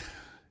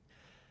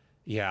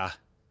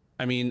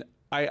mean,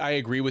 I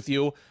agree with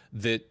you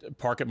that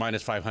Park at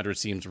minus 500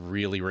 seems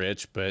really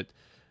rich, but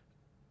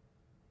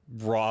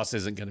Ross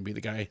isn't going to be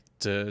the guy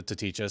to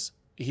teach us.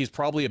 He's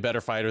probably a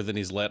better fighter than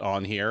he's let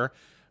on here,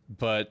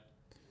 but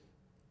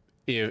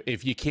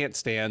if you can't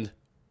stand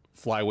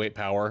flyweight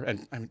power,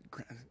 and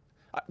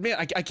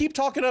I keep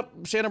talking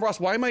up Shannon Ross.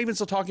 Why am I even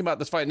still talking about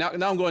this fight? Now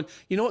I'm going,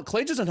 you know what?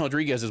 Clejas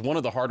Rodriguez is one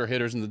of the harder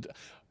hitters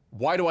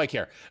why do I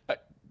care?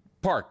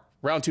 Park,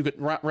 round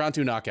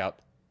two knockout.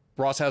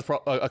 Ross has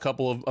a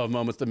couple of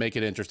moments to make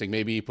it interesting.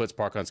 Maybe he puts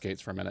Park on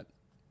skates for a minute.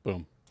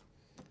 Boom.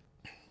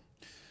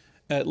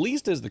 At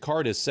least as the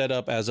card is set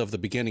up as of the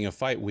beginning of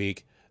fight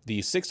week, the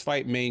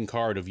 6-fight main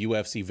card of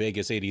UFC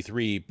Vegas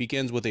 83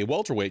 begins with a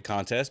welterweight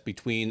contest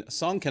between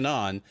Song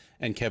Kenan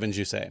and Kevin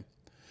Jousset.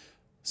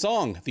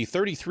 Song, the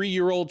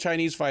 33-year-old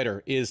Chinese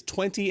fighter, is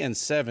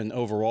 20-7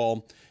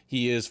 overall.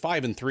 He is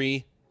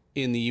 5-3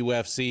 in the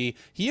UFC.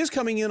 He is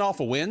coming in off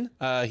a win.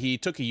 He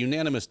took a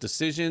unanimous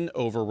decision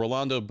over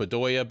Rolando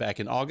Bedoya back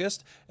in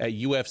August at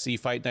UFC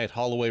Fight Night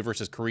Holloway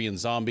versus Korean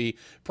Zombie.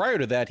 Prior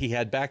to that, he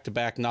had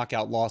back-to-back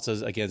knockout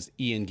losses against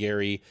Ian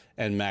Gary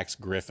and Max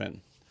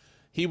Griffin.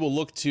 He will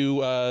look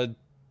to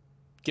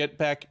get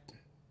back.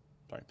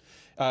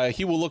 Sorry.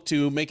 He will look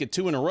to make it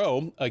 2 in a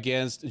row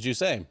against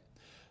Jousset.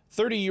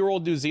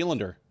 30-year-old New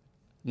Zealander,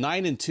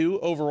 9-2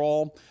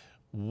 overall.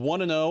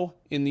 1-0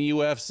 in the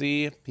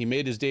UFC. He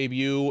made his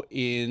debut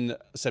in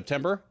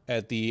September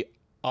at the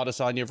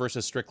Adesanya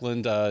versus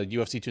Strickland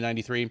UFC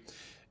 293,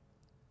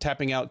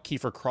 tapping out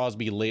Kiefer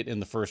Crosby late in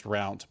the first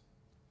round.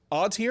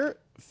 Odds here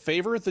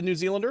favor the New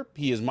Zealander.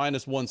 He is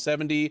minus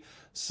 170.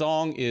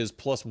 Song is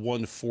plus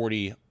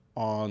 140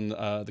 on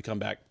the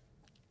comeback.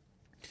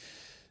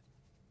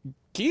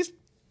 Keith,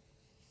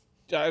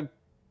 tell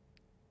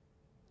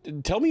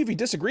me if you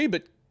disagree,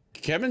 but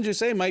Kevin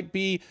Jousset might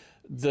be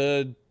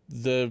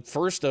the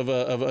first of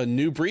a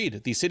new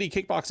breed, the city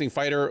kickboxing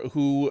fighter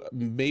who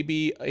may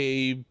be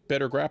a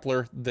better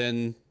grappler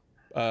than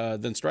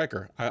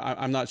Striker.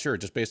 I'm not sure,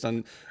 just based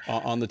on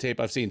the tape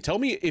I've seen. Tell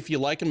me if you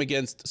like him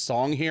against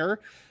Song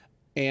here.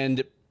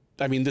 And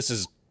I mean, this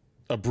is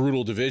a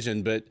brutal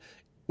division, but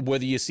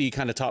whether you see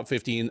kind of top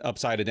 15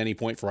 upside at any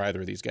point for either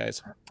of these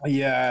guys.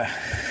 Yeah,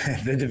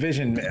 the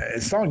division,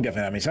 Song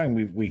definitely. I mean,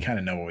 Song, we kind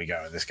of know what we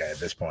got with this guy at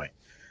this point.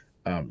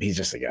 He's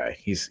just a guy.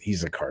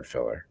 He's a card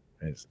filler.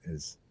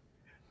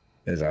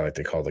 As I like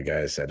to call the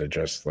guys that are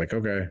just like,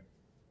 okay,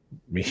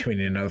 we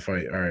need another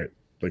fight. All right,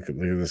 look at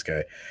this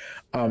guy.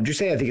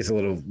 Jousset, I think it's a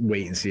little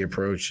wait and see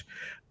approach.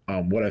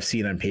 What I've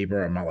seen on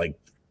paper, I'm not like,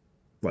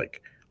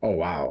 oh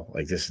wow,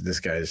 like this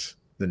guy's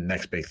the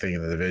next big thing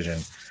in the division.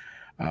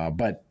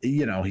 But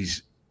you know,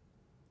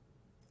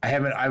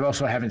 I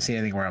also haven't seen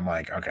anything where I'm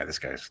like, okay, this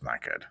guy's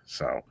not good.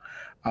 So,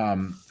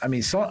 I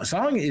mean,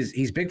 Song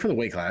he's big for the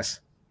weight class.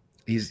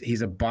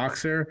 He's a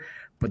boxer.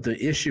 But the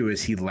issue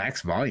is he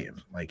lacks volume.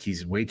 Like,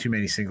 he's way too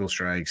many single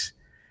strikes.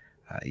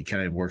 He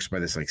kind of works by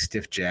this like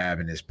stiff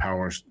jab and his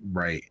power's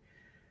right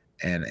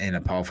and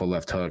a powerful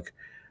left hook.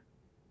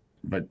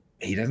 But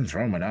he doesn't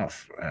throw him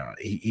enough.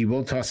 He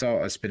will toss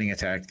out a spinning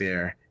attack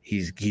there.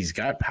 He's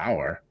got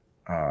power,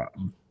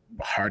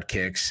 hard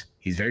kicks.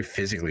 He's very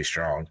physically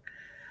strong.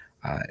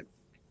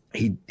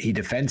 He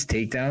defends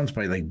takedowns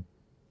by like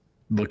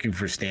looking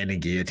for standing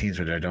guillotines,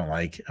 which I don't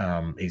like.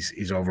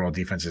 His overall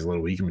defense is a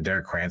little weak. I mean,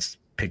 Derek Krantz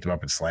picked him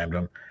up and slammed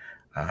him,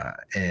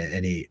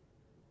 and he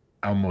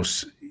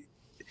almost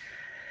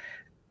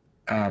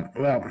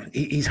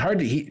he's hard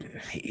to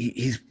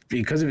he's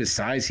because of his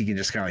size, he can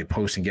just kind of like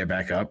post and get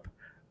back up,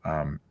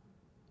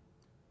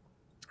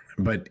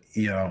 but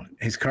you know,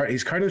 his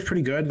cardio is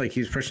pretty good. Like,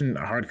 he's pushing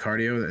hard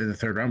cardio in the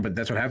third round, but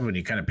that's what happened when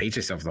you kind of pace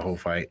yourself the whole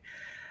fight.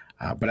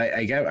 But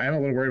I'm a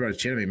little worried about his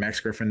chin. I mean, Max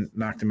Griffin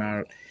knocked him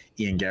out,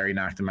 Ian Gary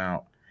knocked him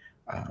out.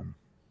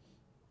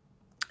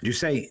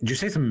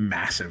 Jousset's a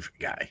massive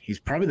guy. He's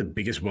probably the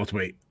biggest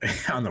welterweight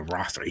on the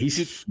roster.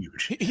 He's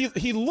huge.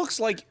 He looks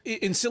like,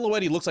 in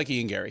silhouette, he looks like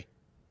Ian Gary.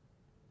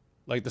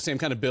 Like the same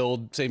kind of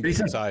build, same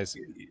basic size.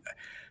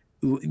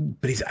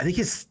 But I think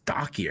he's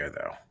stockier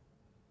though.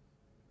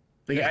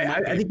 Like,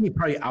 I think he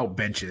probably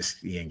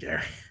outbenches Ian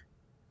Gary.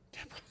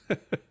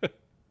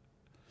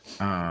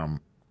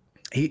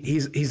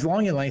 He's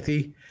long and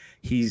lengthy.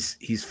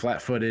 He's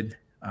flat-footed.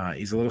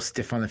 He's a little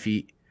stiff on the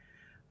feet.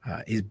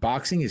 His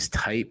boxing is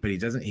tight, but he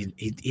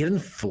doesn't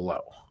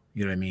flow.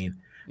 You know what I mean?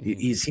 Mm-hmm.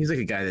 He seems like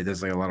a guy that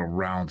does like a lot of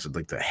rounds with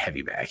like the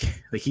heavy bag.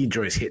 Like, he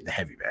enjoys hitting the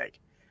heavy bag.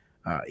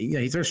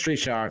 He throws straight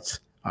shots.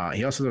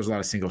 He also throws a lot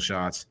of single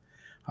shots,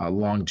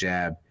 long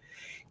jab.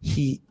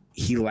 He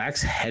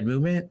lacks head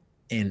movement,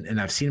 and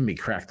I've seen him be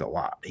cracked a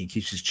lot. He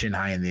keeps his chin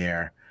high in the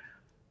air,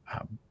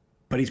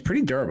 but he's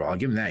pretty durable. I'll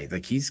give him that.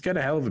 Like, he's got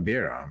a hell of a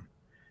beard on him.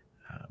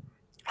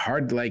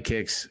 Hard leg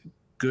kicks,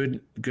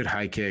 good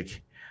high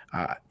kick.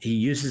 He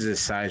uses his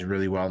size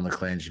really well in the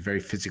clinch. Very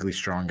physically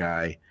strong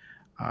guy.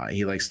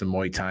 He likes the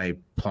Muay Thai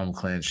plum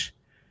clinch.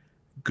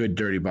 Good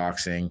dirty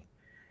boxing.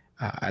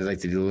 I like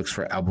that he looks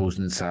for elbows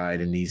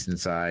inside and knees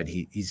inside.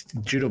 He's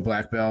judo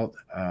black belt,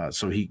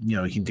 so he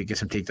can get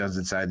some takedowns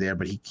inside there.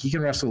 But he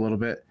can wrestle a little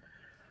bit.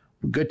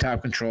 Good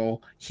top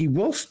control. He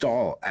will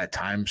stall at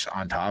times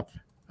on top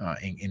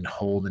and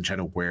hold and try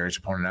to wear his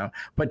opponent out.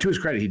 But to his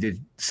credit, he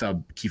did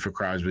sub Kiefer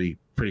Crosby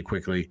pretty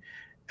quickly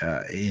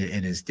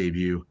in his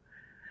debut.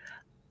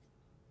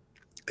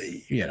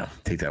 You know,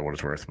 take that what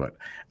it's worth. But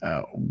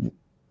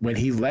when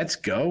he lets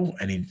go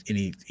and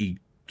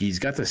he's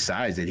got the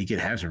size that he can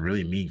have some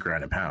really mean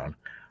ground and pound.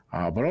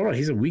 But overall,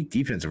 he's a weak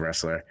defensive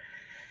wrestler.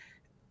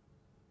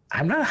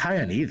 I'm not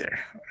high on either.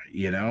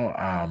 You know,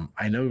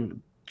 I know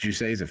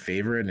Jousset is a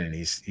favorite and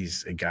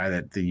he's a guy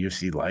that the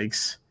UFC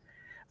likes.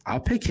 I'll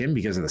pick him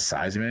because of the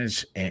size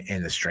advantage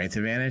and the strength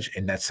advantage,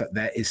 and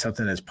that is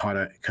something that's part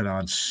of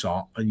Kenan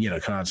Song. You know,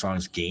 Kenan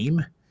Song's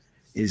game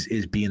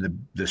is being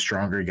the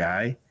stronger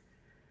guy.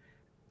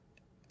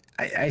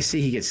 I see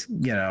he gets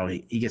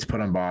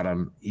put on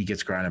bottom. He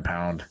gets ground and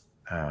pound.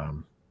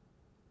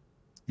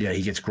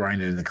 He gets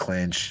grinded in the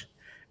clinch,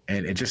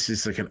 and it just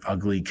is like an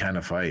ugly kind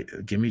of fight.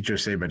 Give me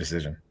Jousset by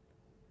decision.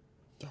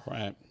 All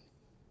right.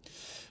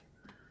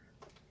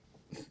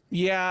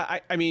 Yeah,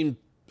 I mean,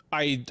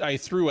 I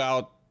threw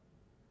out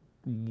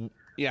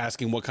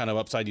asking what kind of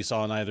upside you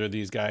saw in either of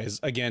these guys.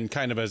 Again,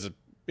 kind of as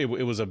it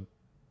was a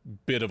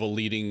bit of a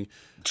leading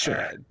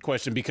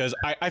question, because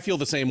I feel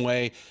the same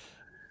way.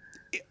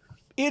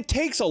 It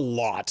takes a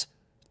lot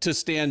to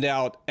stand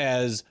out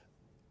as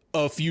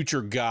a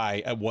future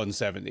guy at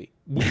 170.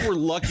 We were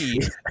lucky.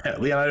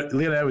 Leon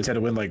Edwards had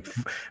to win like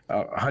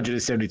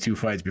 172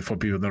 fights before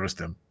people noticed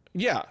him.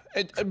 Yeah,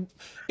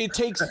 it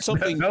takes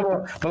something.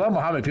 Bilal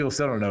Muhammad, people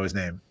still don't know his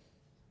name.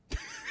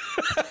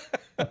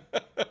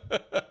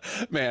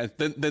 Man,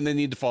 then they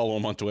need to follow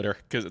him on Twitter,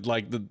 because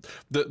like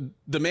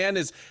the man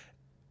is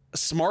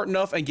smart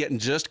enough and getting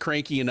just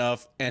cranky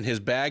enough, and his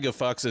bag of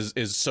fucks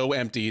is so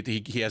empty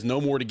he has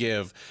no more to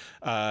give.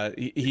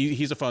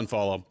 He's a fun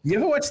follow. You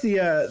ever watch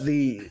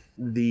the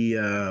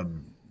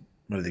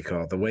what do they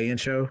call it? The weigh-in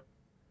show?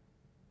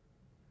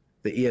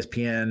 The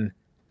ESPN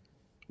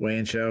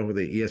weigh-in show, or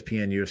the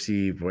ESPN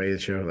UFC weigh-in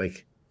show?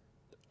 Like,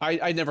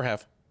 I never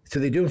have. So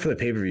they do them for the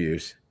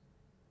pay-per-views.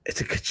 It's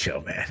a good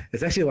show, man.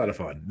 It's actually a lot of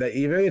fun. That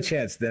you have a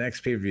chance, the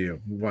next pay-per-view,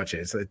 watch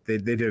it. It's like they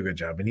do a good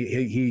job, and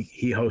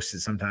he hosts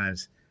it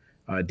sometimes.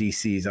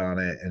 DC's on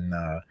it, and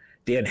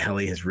Dan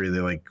Hellie has really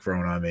like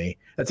grown on me.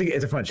 It's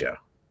a fun show.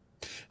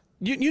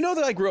 You know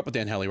that I grew up with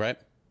Dan Hellie, right?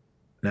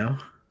 No.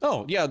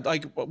 Oh yeah,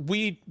 like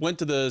we went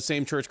to the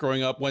same church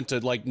growing up. Went to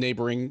like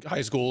neighboring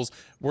high schools.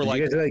 We're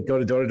you guys like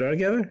go door to door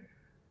together?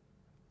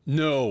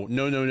 No.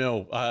 Let's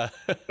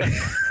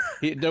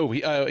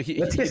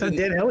get some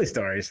Dan Hellie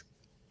stories.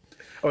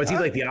 Oh, is he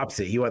like the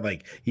opposite?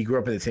 He grew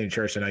up in the same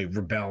church and he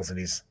rebels, and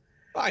he's.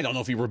 I don't know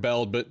if he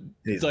rebelled, but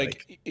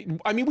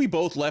I mean, we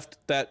both left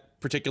that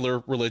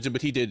particular religion,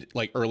 but he did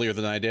like earlier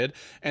than I did.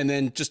 And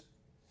then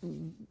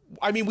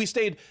we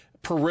stayed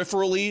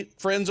peripherally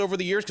friends over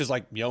the years, because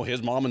like, you know,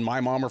 his mom and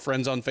my mom are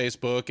friends on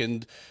Facebook,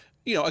 and,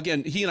 you know,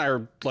 again, he and I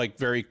are like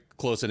very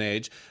close in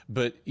age,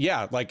 but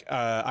yeah, like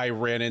I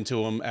ran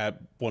into him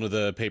at one of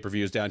the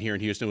pay-per-views down here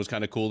in Houston. It was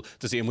kind of cool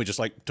to see him. We just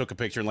like took a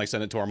picture and like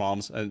sent it to our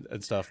moms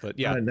and stuff. But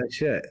yeah, that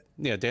shit.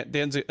 Yeah,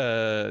 Dan's.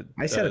 I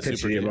sent a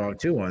picture to your mom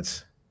too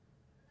once.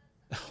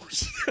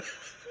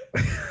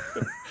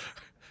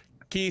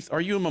 Keith,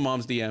 are you in my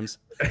mom's DMs?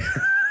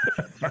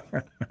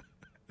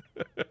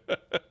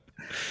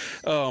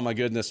 Oh my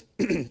goodness.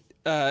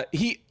 I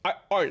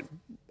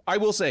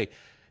will say,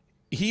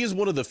 he is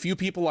one of the few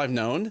people I've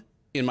known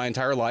in my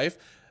entire life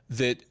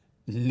that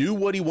knew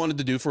what he wanted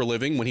to do for a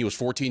living when he was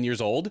 14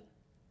 years old.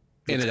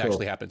 And it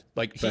actually happened.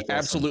 Like, he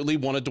absolutely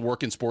wanted to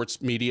work in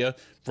sports media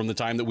from the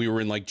time that we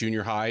were in like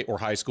junior high or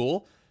high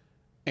school.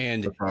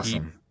 And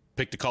he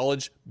picked a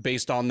college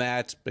based on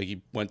that. But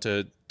he went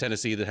to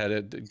Tennessee that had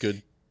a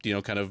good, you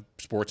know, kind of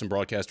sports and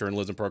broadcast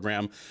journalism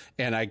program.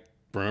 And I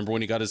remember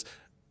when he got his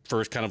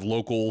first kind of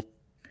local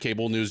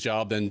cable news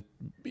job, then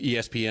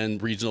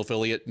ESPN regional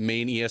affiliate,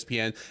 main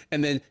ESPN.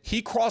 And then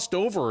he crossed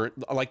over,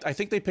 like, I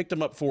think they picked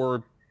him up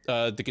for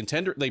the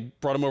Contender. They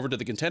brought him over to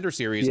the Contender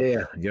series.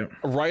 Yeah.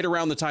 Right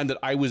around the time that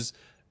I was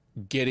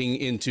getting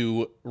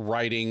into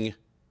writing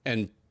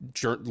and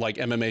like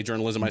MMA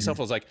journalism myself.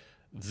 I was like,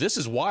 this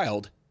is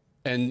wild.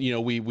 And, you know,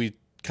 we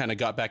kind of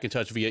got back in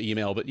touch via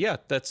email, but yeah,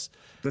 that's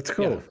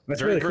cool. Yeah, that's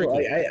very, really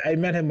cool. I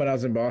met him when I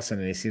was in Boston,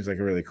 and he seems like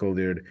a really cool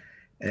dude.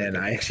 And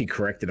I actually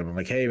corrected him. I'm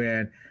like, hey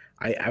man,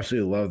 I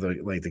absolutely love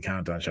the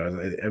countdown show.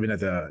 I mean,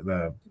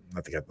 the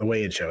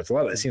weigh-in show.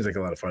 It seems like a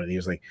lot of fun. And he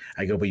was like,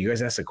 I go, but you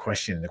guys asked a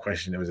question.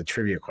 It was a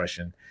trivia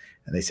question,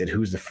 and they said,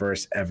 who's the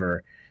first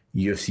ever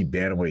UFC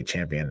bantamweight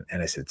champion?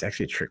 And I said, it's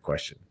actually a trick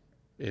question.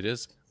 It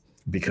is,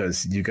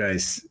 because you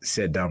guys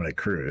said Dominic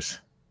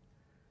Cruz,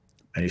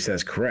 and he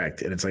says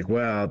correct, and it's like,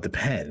 well, it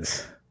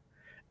depends.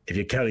 If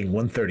you're counting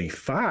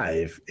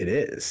 135, it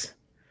is.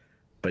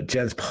 But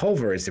Jens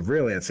Pulver is the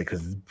real answer,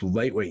 because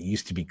lightweight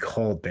used to be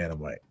called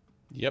bantamweight.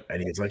 Yep.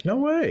 And he's like, no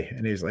way.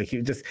 And he's like,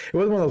 it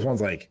wasn't one of those ones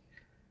like,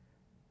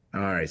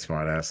 all right,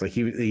 smart ass. Like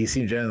he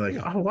seemed generally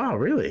like, oh wow,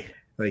 really?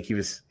 Like he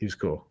was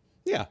cool.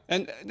 Yeah.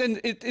 And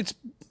then it's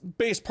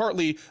based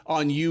partly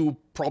on you,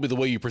 probably the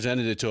way you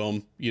presented it to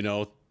him, you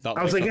know.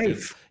 I was like,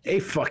 hey,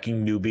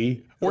 fucking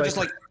newbie. Or just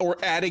like, or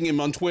adding him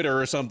on Twitter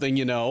or something,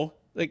 you know.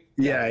 Like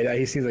yeah,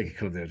 he seems like a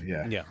cool dude.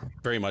 Yeah. Yeah,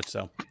 very much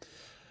so.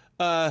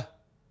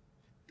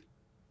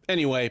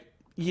 Anyway,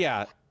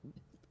 yeah.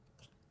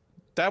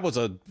 That was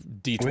a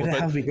detour. Where the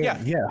hell we go?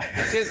 Yeah.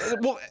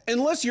 Well,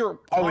 unless you're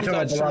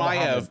Hamzat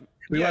Chimaev.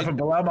 We went from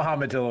Bilal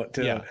Muhammad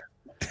to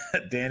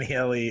Dan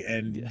Hellie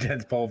and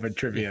Jens Pulver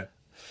trivia.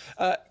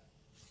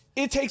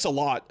 It takes a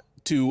lot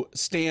to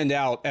stand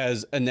out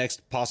as a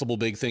next possible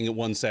big thing at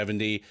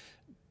 170.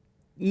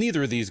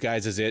 Neither of these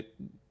guys is it.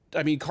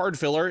 I mean, card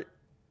filler,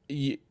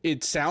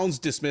 it sounds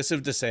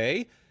dismissive to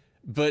say,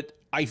 but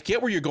I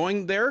get where you're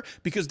going there,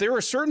 because there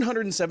are certain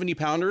 170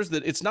 pounders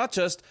that it's not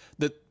just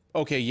that,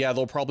 okay, yeah,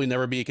 they'll probably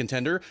never be a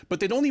contender, but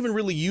they don't even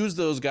really use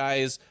those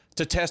guys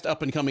to test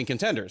up and coming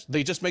contenders.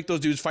 They just make those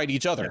dudes fight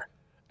each other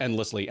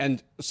endlessly.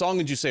 And Song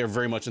and Jousset are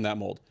very much in that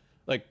mold.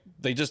 Like,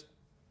 they just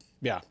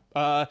Yeah.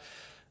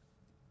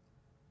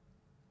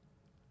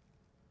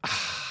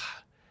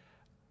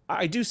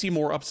 I do see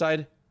more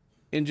upside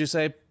in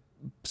Jousset.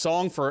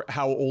 Song, for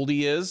how old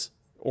he is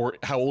or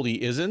how old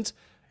he isn't,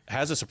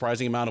 has a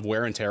surprising amount of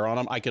wear and tear on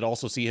him. I could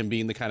also see him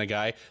being the kind of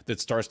guy that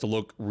starts to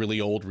look really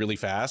old really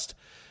fast.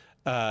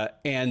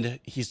 And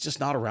he's just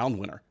not a round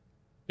winner.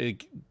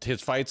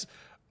 His fights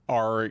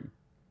are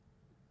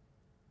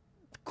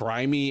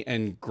grimy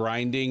and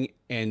grinding.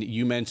 And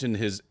you mentioned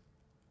his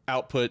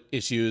output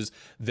issues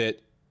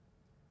that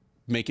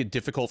make it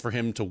difficult for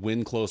him to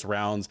win close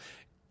rounds.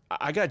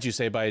 I got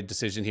Jousset by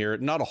decision here.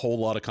 Not a whole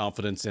lot of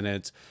confidence in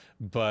it,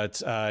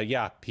 but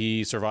yeah,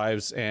 he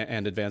survives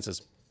and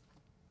advances.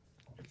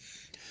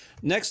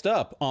 Next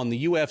up on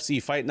the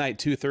UFC Fight Night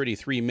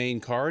 233 main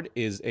card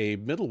is a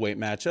middleweight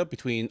matchup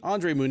between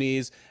Andre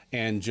Muniz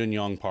and Jun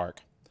Yong Park.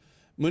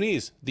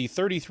 Muniz, the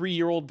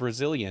 33-year-old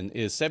Brazilian,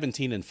 is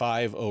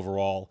 17-5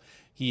 overall.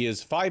 He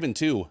is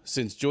 5-2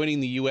 since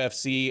joining the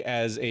UFC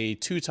as a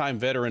two-time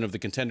veteran of the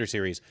Contender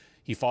Series.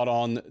 He fought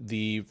on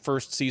the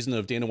first season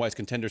of Dana White's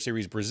Contender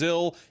Series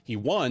Brazil. He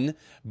won,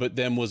 but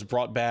then was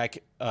brought back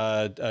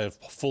a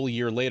full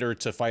year later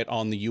to fight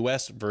on the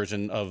U.S.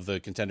 version of the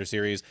Contender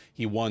Series.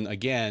 He won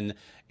again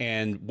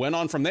and went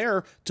on from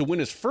there to win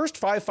his first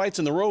 5 fights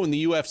in a row in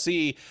the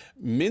UFC,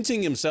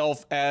 minting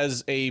himself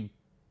as a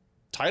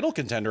title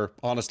contender,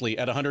 honestly,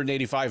 at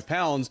 185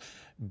 pounds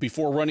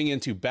before running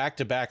into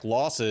back-to-back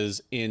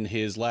losses in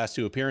his last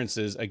 2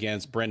 appearances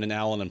against Brendan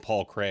Allen and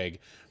Paul Craig.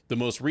 The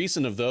most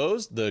recent of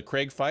those, the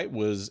Craig fight,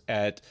 was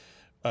at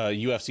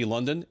UFC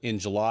London in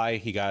July.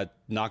 He got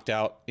knocked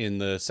out in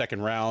the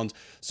second round.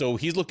 So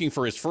he's looking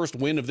for his first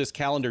win of this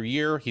calendar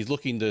year. He's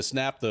looking to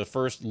snap the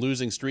first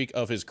losing streak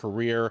of his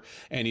career,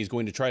 and he's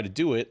going to try to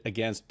do it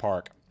against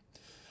Park.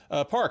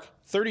 Park,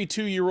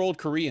 32-year-old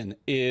Korean,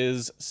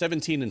 is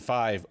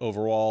 17-5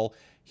 overall.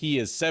 He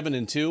is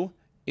 7-2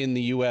 in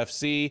the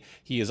UFC.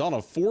 He is on a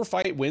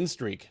 4-fight win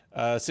streak.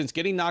 Since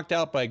getting knocked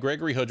out by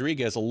Gregory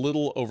Rodriguez a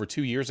little over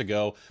 2 years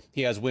ago,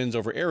 he has wins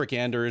over Eric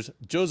Anders,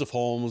 Joseph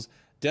Holmes,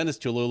 Denis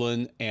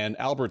Tululin, and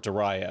Albert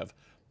Duraev.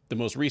 The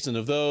most recent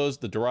of those,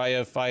 the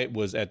Duraev fight,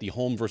 was at the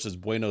Holmes versus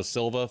Bueno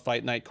Silva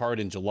Fight Night card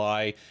in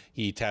July.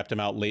 He tapped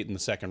him out late in the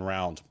second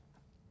round.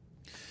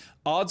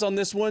 Odds on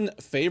this one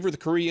favor the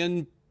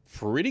Korean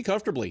pretty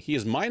comfortably. He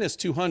is minus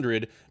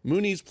 200,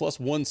 Muniz plus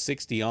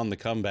 160 on the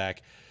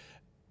comeback.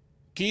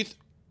 Keith,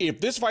 if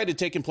this fight had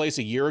taken place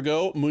a year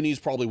ago, Muniz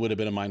probably would have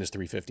been a minus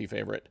 350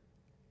 favorite.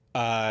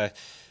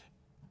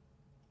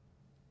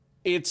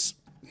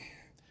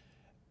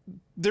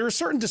 There are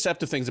certain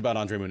deceptive things about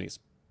Andre Muniz.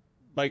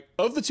 Like,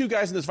 of the 2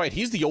 guys in this fight,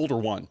 he's the older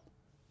one,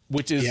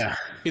 which is,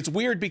 It's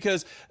weird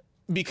because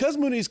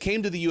Muniz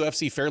came to the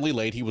UFC fairly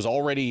late. He was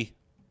already,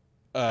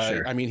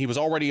 Sure. I mean, he was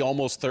already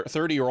almost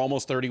 30 or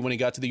almost 30 when he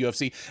got to the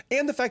UFC.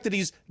 And the fact that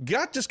he's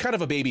got just kind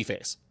of a baby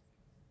face.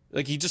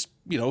 Like, he just,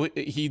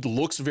 he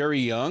looks very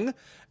young,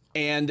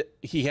 and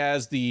he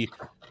has the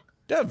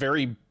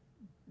very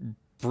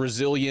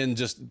Brazilian,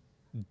 just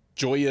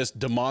joyous,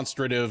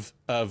 demonstrative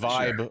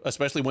vibe, sure,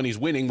 especially when he's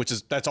winning,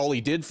 that's all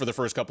he did for the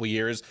first couple of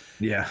years.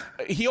 Yeah.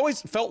 He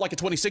always felt like a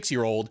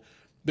 26-year-old,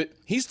 but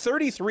he's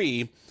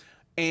 33,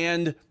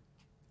 and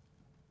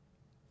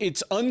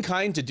it's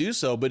unkind to do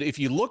so. But if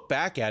you look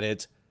back at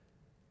it,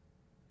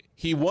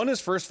 he won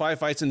his first 5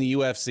 fights in the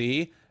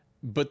UFC,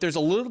 but there's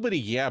a little bit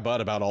of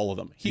but about all of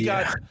them. He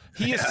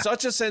is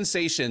such a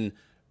sensation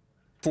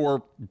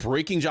for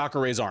breaking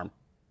Jacare's arm.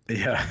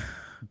 Yeah.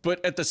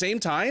 But at the same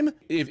time,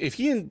 if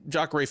he and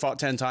Jacare fought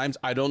 10 times,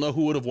 I don't know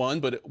who would have won,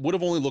 but it would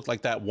have only looked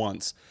like that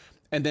once.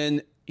 And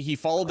then he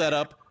followed that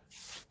up.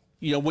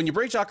 When you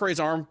break Jacare's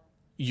arm,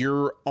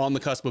 you're on the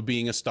cusp of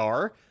being a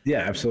star. Yeah,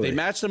 absolutely. They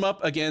matched him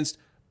up against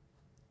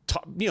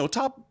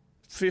top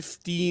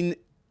 15,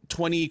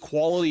 20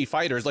 quality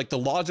fighters, like the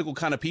logical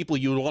kind of people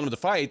you would want him to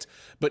fight.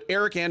 But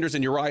Eric Anders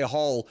and Uriah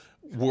Hall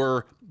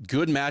were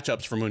good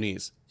matchups for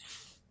Muniz.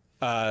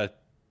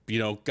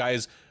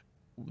 Guys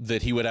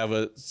that he would have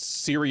a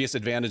serious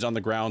advantage on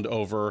the ground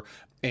over,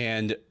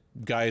 and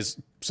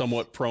guys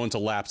somewhat prone to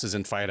lapses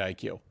in fight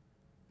IQ.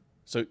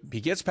 So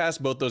he gets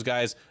past both those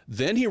guys.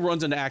 Then he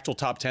runs into actual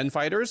top 10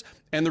 fighters,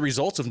 and the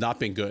results have not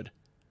been good.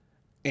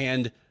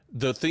 And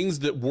the things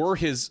that were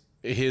his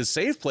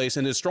safe place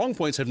and his strong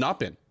points have not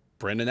been.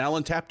 Brendan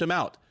Allen tapped him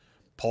out.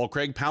 Paul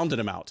Craig pounded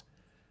him out.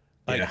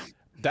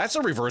 That's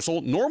a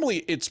reversal. Normally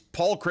it's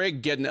Paul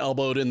Craig getting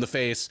elbowed in the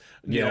face,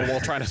 while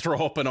trying to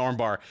throw up an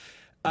armbar.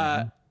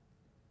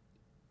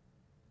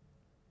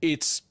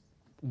 It's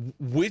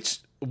which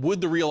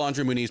would the real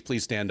Andre Muniz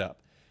please stand up?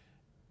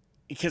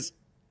 Because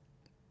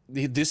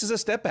this is a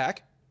step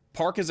back.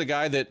 Park is a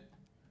guy that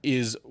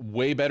is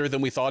way better than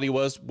we thought he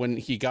was when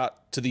he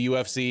got to the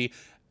UFC,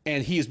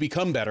 and he has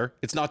become better.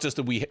 It's not just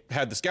that we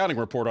had the scouting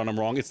report on him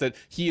wrong. It's that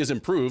he has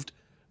improved,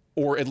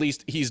 or at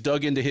least he's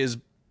dug into his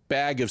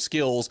bag of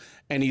skills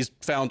and he's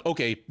found,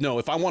 okay, no,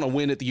 if I want to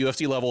win at the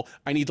UFC level,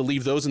 I need to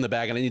leave those in the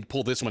bag and I need to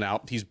pull this one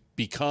out. He's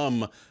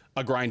become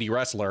a grindy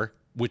wrestler,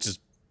 which is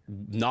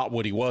not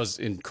what he was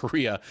in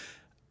Korea.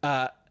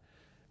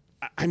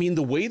 I mean,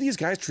 the way these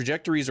guys'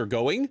 trajectories are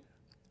going,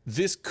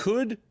 this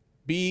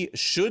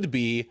should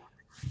be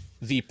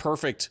the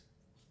perfect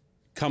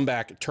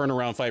comeback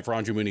turnaround fight for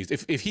Andre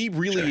Muniz. If he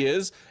really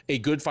is a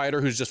good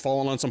fighter who's just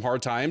fallen on some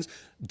hard times,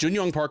 Jun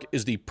Yong Park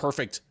is the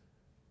perfect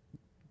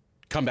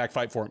comeback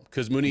fight for him,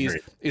 because Muniz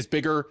is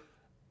bigger,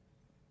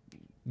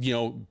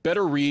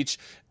 better reach.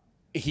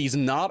 He's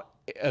not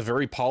a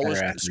very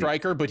polished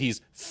striker, but he's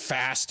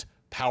fast,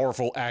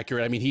 powerful,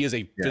 accurate. I mean, he is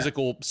a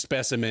physical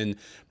specimen,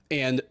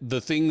 and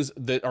the things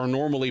that are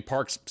normally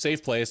Park's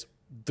safe place,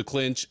 the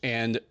clinch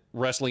and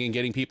wrestling and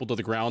getting people to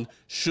the ground,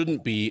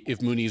 shouldn't be if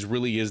Muniz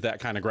really is that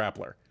kind of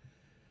grappler.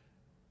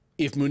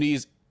 If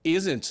Muniz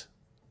isn't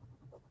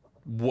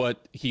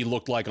what he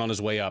looked like on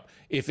his way up,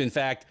 if in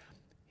fact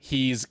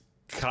he's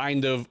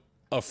kind of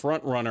a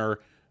front runner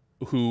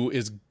who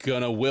is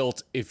gonna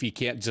wilt if he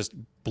can't just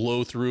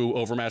blow through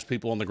overmatched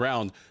people on the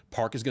ground,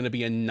 Park is gonna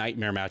be a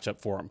nightmare matchup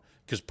for him,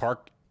 because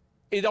Park,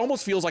 it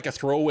almost feels like a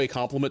throwaway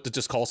compliment to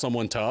just call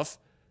someone tough.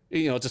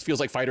 It just feels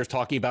like fighters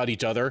talking about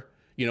each other.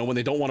 When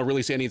they don't want to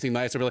really say anything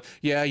nice, they're like,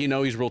 yeah,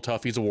 he's real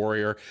tough. He's a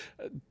warrior.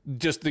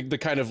 Just the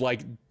kind of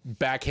like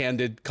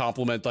backhanded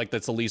compliment, like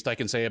that's the least I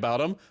can say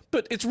about him.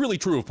 But it's really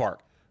true of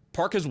Park.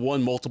 Park has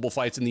won multiple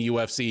fights in the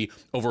UFC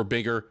over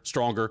bigger,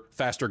 stronger,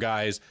 faster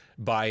guys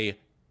by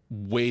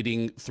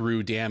wading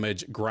through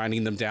damage,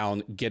 grinding them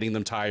down, getting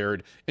them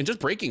tired, and just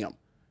breaking them.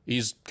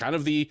 He's kind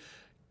of the,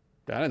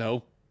 I don't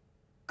know,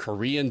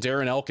 Korean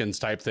Darren Elkins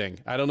type thing.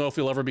 I don't know if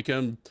he'll ever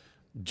become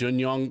Jun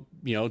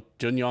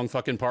Yong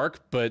fucking Park,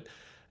 but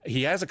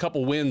he has a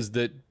couple wins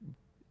that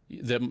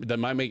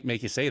might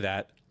make you say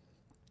that.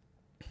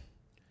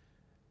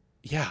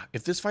 Yeah,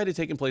 if this fight had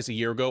taken place a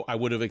year ago, I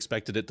would have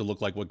expected it to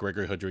look like what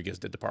Gregory Rodriguez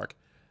did to Park.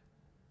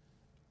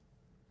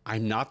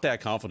 I'm not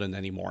that confident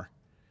anymore.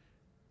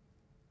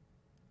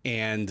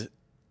 And,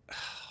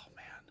 oh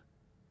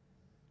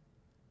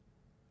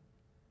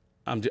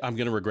man, I'm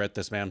going to regret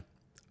this, man.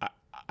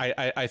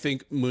 I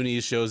think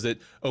Muniz shows that,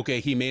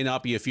 okay, he may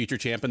not be a future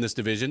champ in this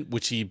division,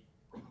 which he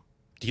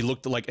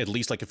looked like at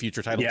least like a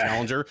future title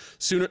challenger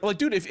sooner. Like,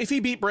 dude, if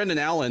he beat Brendan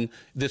Allen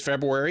this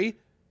February,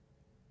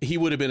 he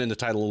would have been in the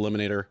title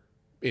eliminator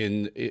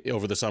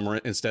over the summer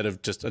instead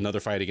of just another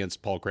fight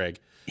against Paul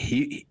Craig.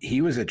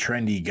 He was a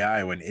trendy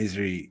guy when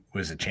Izzy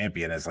was a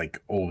champion, as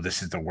like, oh,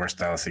 this is the worst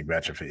stylistic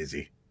matchup for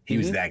Izzy. He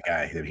was that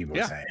guy that people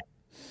were saying.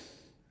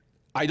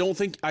 I don't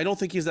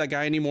think he's that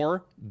guy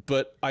anymore,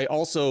 but I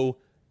also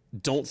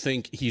don't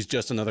think he's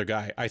just another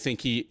guy. I think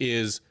he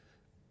is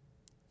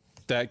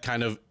that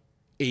kind of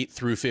 8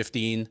 through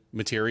 15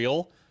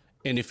 material.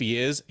 And if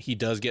he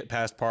does get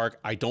past Park.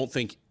 I don't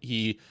think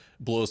he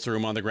blows through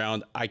him on the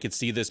ground. I could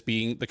see this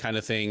being the kind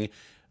of thing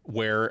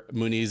where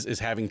Muniz is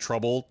having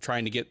trouble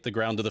trying to get the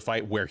ground to the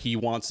fight where he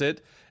wants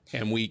it.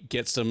 And we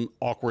get some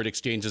awkward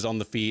exchanges on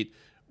the feet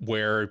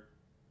where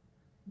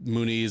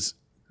Muniz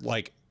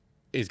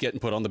is getting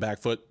put on the back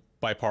foot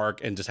by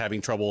Park and just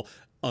having trouble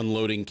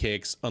unloading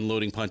kicks,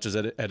 unloading punches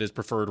at his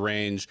preferred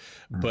range,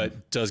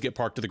 but does get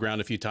Park to the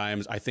ground a few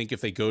times. I think if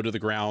they go to the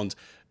ground,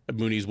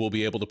 Muniz will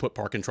be able to put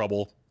Park in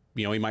trouble.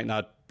 He might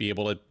not be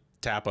able to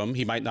tap him.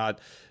 We might not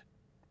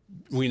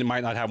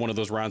have one of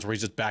those rounds where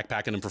he's just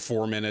backpacking him for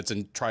 4 minutes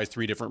and tries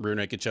 3 different rear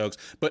naked chokes,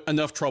 but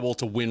enough trouble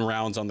to win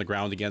rounds on the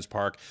ground against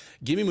Park.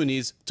 Give me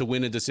Muniz to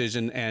win a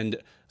decision and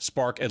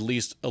spark at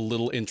least a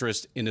little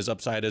interest in his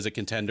upside as a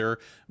contender,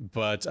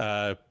 but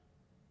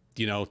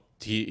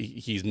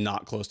he's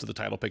not close to the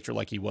title picture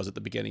like he was at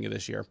the beginning of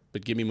this year.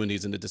 But give me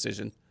Muniz in the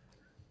decision.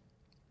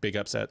 Big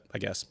upset, I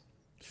guess.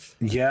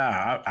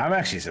 Yeah, I'm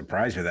actually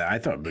surprised with that. I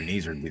thought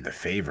Muniz would be the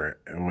favorite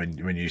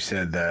when you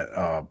said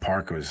that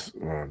Park was,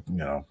 a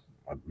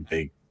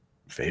big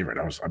favorite.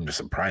 I'm just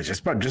surprised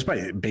just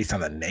by based on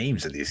the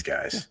names of these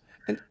guys.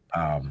 And,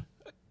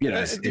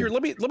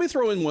 let me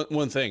throw in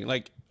one thing.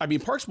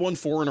 Park's won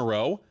 4 in a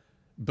row,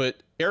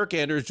 but Eric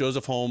Anders,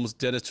 Joseph Holmes,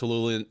 Dennis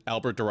Tululin,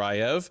 Albert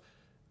Duraev.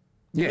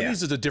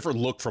 Muniz is a different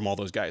look from all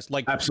those guys.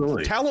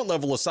 Absolutely, talent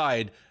level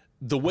aside,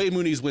 the way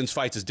Muniz wins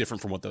fights is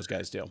different from what those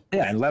guys do.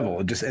 Yeah,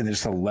 and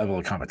just a level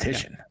of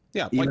competition.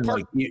 Yeah.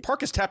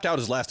 Park has tapped out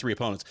his last 3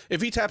 opponents.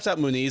 If he taps out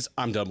Muniz,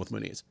 I'm done with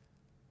Muniz.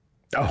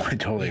 Oh, I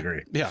totally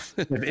agree. Yeah.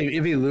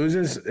 if he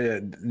loses,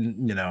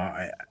 depending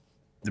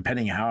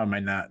on how, I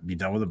might not be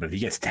done with it. But if he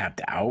gets tapped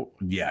out,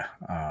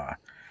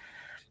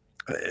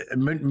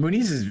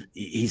 Muniz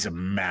he's a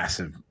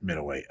massive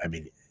middleweight. I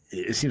mean,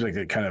 it seems like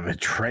a kind of a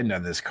trend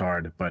on this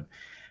card, but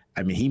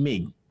I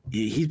mean,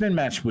 he's been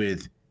matched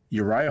with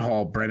Uriah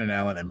Hall, Brendan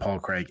Allen, and Paul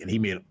Craig, and he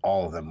made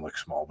all of them look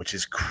small, which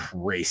is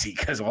crazy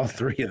because all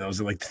 3 of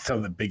those are some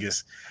of the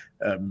biggest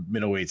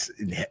middleweights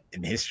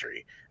in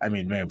history. I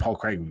mean, man, Paul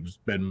Craig's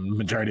been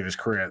majority of his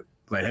career at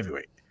light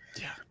heavyweight.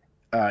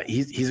 Yeah,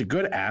 he's a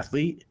good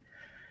athlete.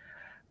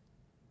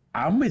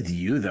 I'm with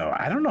you though.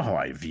 I don't know how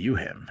I view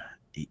him.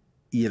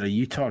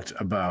 You talked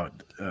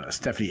about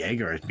Stephanie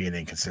Egger as being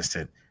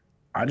inconsistent.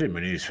 Andre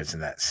Muniz fits in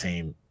that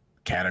same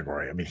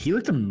category. I mean, he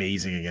looked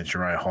amazing against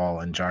Uriah Hall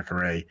and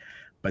Jacare,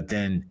 but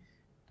then,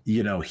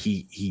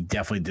 he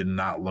definitely did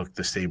not look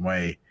the same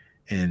way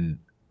in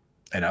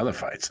other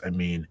fights. I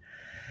mean,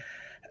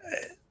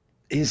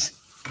 his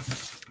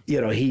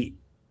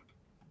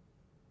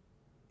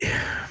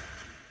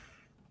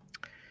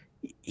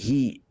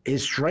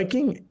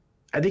striking.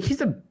 I think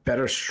he's a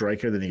better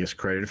striker than he gets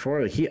credited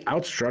for. Like, he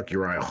outstruck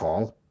Uriah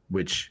Hall,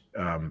 which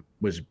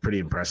was pretty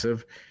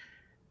impressive.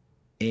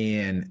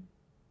 And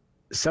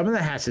some of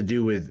that has to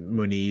do with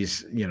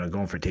Muniz,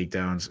 going for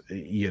takedowns,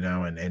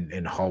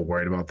 and Hall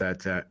worried about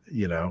that.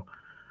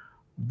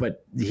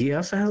 But he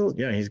also has,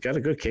 he's got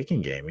a good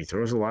kicking game. He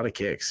throws a lot of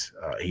kicks.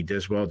 He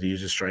does well to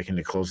use his striking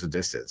to close the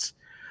distance.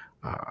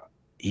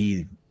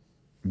 He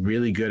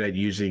really good at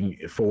using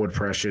forward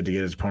pressure to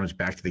get his opponents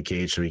back to the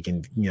cage so he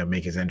can,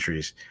 make his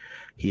entries.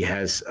 He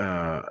has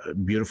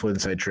beautiful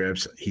inside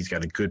trips. He's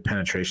got a good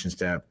penetration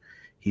step.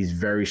 He's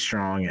very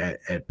strong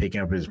at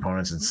picking up his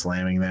opponents and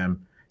slamming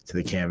them to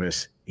the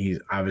canvas. He's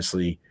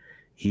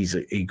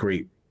a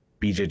great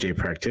BJJ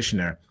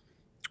practitioner,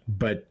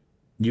 but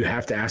you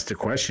have to ask the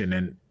question,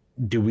 and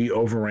do we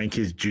overrank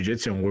his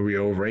jiu-jitsu, and were we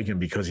overrank him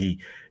because he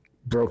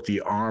broke the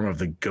arm of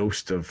the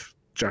ghost of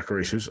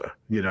Jacare Souza,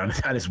 on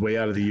his way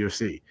out of the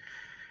UFC?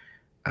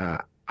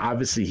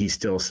 Obviously, he's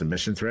still a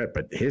submission threat,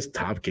 but his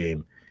top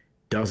game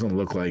doesn't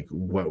look like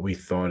what we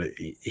thought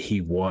he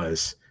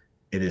was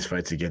in his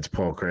fights against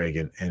Paul Craig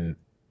and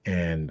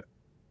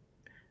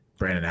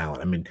Brandon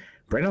Allen. I mean,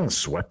 Brandon Allen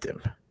swept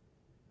him.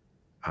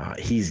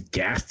 He's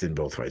gassed in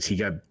both fights. He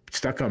got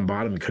stuck on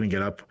bottom and couldn't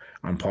get up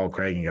on Paul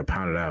Craig and got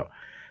pounded out.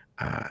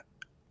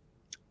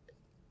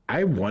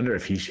 I wonder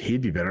if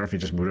he'd be better if he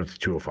just moved up to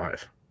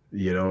 205.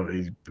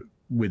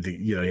 With the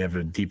you have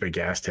a deeper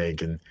gas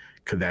tank, and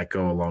could that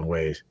go a long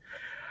ways?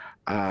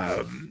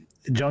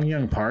 Jun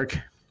Yong Park.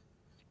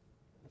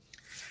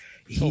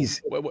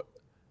 He's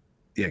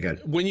yeah,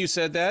 good. When you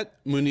said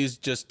that, Muniz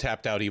just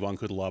tapped out Ivan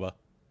Kudalaba.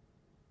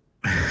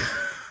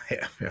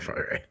 yeah,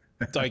 probably right.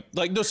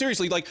 like no,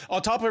 seriously, like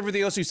on top of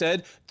everything else you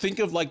said, think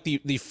of like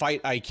the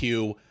fight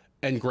IQ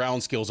and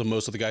ground skills of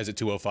most of the guys at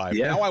 205.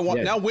 Yeah,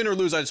 now win or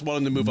lose, I just want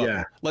him to move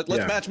up. Let's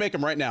match make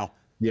him right now.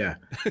 Yeah,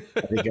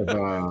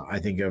 I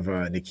think of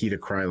Nikita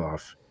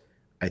Krylov.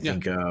 I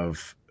think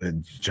of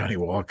Johnny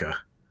Walker.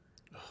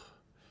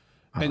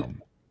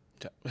 And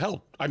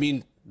hell, I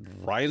mean,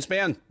 Ryan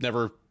Spann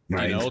never,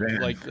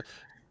 like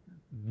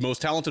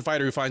most talented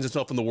fighter who finds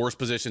himself in the worst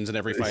positions in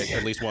every fight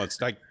at least once.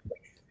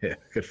 Yeah,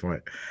 good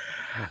point.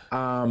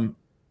 Jun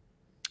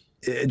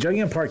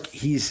Yong Park,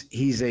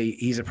 he's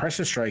a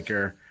pressure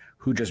striker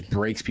who just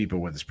breaks people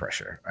with his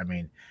pressure. I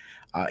mean,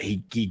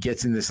 he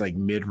gets in this like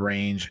mid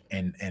range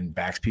and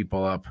backs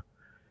people up,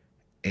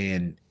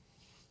 and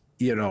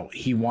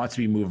he wants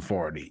to be moving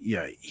forward.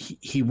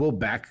 He will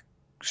back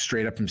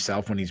straight up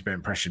himself when he's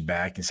been pressured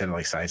back instead of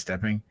like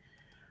sidestepping.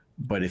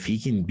 But if he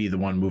can be the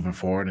one moving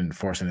forward and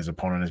forcing his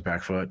opponent on his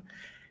back foot,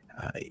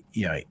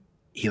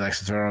 he likes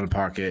to throw it on the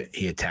pocket.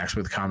 He attacks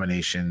with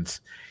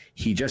combinations.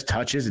 He just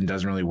touches and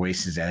doesn't really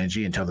waste his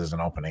energy until there's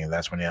an opening, and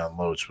that's when he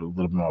unloads with a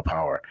little bit more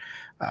power.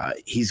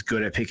 He's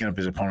good at picking up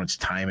his opponent's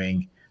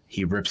timing.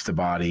 He rips the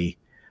body,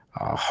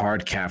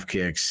 hard calf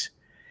kicks.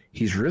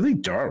 He's really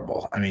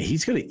durable. I mean,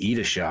 he's going to eat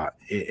a shot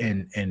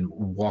and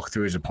walk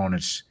through his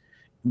opponents.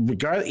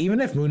 Regardless, even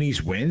if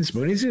Muniz wins,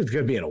 Muniz is going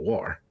to be in a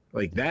war.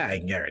 Like that, I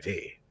can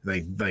guarantee.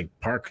 Like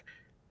Park,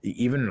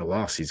 even in a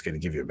loss, he's going to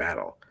give you a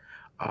battle.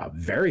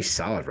 Very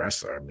solid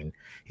wrestler. I mean,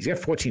 he's got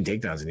 14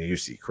 takedowns in the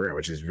UFC career,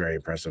 which is very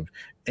impressive.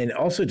 And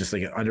also just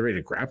like an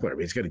underrated grappler. I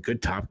mean, he's got a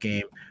good top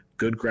game,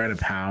 good ground and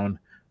pound,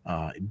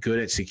 good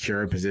at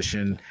secure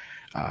position.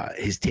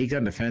 His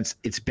takedown defense,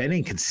 it's been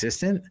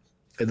inconsistent.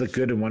 It looked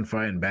good in one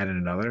fight and bad in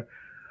another.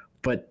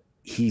 But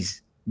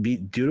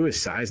due to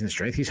his size and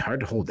strength, he's hard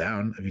to hold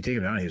down. If you take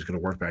him down, he's going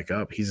to work back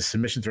up. He's a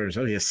submission threat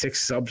himself. He has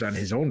 6 subs on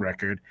his own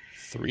record.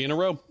 3 in a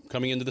row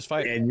coming into this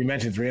fight. And you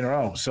mentioned 3 in a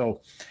row.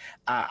 So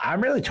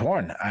I'm really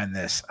torn on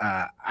this.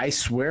 I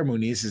swear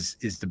Muniz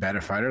is the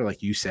better fighter,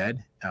 like you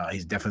said.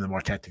 He's definitely the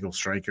more technical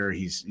striker.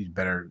 He's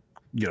better,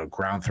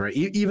 ground threat.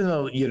 Even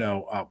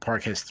though,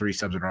 Park has 3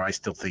 subs in a row, I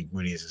still think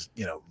Muniz is,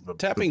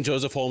 tapping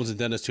Joseph Holmes and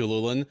Dennis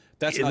Tululin.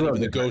 That's not even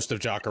the ghost of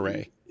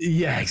Jacare.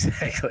 Yeah,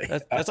 exactly.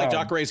 That's like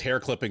Jacare's hair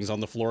clippings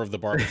on the floor of the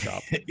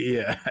barbershop.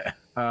 Yeah.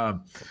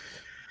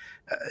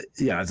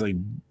 It's like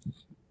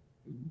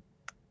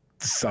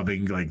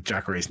subbing like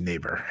Jacare's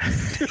neighbor.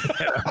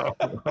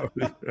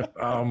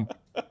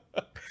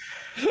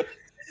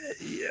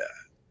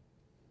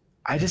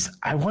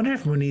 I wonder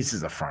if Muniz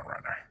is a front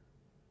runner.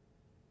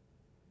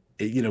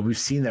 We've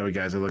seen that with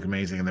guys that look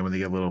amazing, and then when they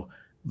get a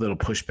little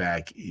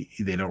pushback,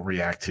 they don't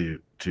react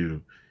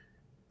to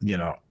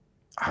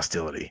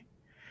hostility.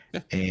 Yeah.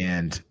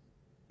 And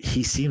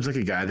he seems like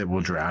a guy that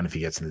will drown if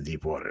he gets in the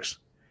deep waters.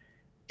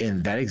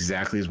 And that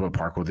exactly is what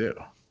Park will do.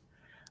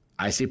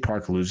 I say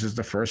Park loses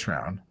the first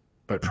round,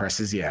 but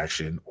presses the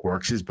action,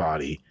 works his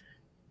body,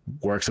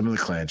 works him in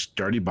the clinch,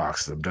 dirty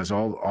boxes him, does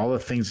all the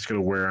things that's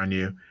going to wear on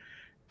you.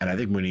 And I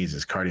think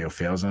Muniz's cardio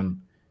fails him,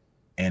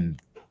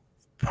 and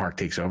Park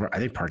takes over. I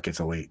think Park gets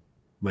a late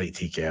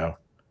TKO.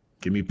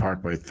 Give me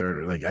Park by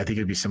third. Like, I think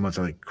it'd be similar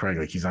to like Craig.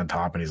 Like, he's on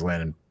top and he's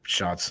landing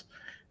shots.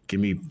 Give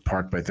me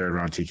Park by third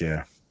round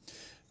TKO.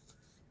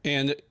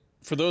 And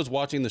for those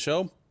watching the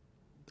show,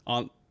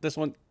 on this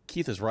one,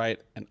 Keith is right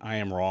and I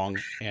am wrong.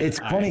 And it's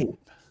funny.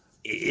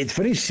 It's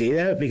funny you say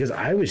that because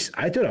I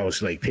thought I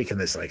was like picking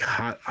this like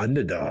hot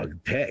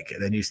underdog pick,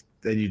 and then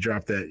you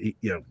drop that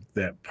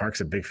that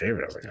Park's a big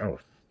favorite. I was like, oh,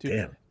 dude,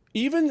 damn.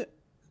 Even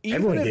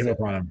everyone gave up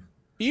on him.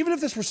 Even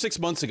if this were 6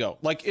 months ago,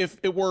 like if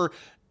it were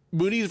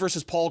Muniz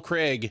versus Paul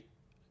Craig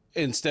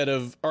instead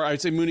of, or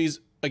I'd say Muniz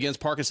against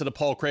Park instead of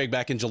Paul Craig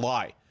back in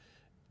July,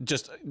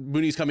 just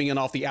Muniz coming in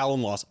off the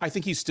Allan loss, I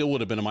think he still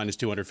would have been a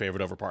 -200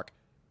 favorite over Park.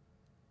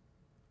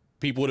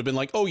 People would have been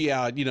like, oh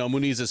yeah,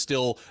 Muniz is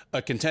still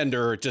a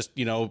contender. Just,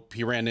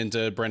 he ran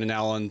into Brendan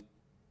Allen.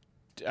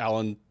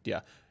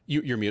 Yeah,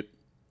 you're mute.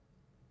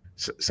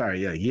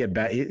 Sorry, yeah, he had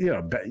bad, he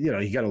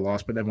got a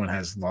loss, but everyone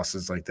has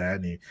losses like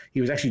that. And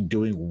he was actually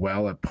doing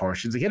well at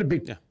Parsons. He had a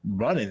big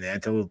run in there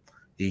until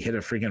he hit a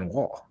freaking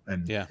wall.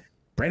 And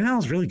Brendan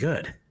Allen's really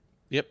good.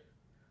 Yep.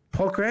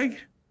 Paul Craig?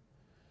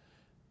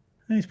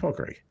 He's Paul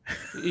Craig.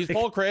 He's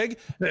Paul Craig,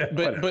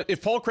 but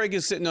if Paul Craig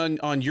is sitting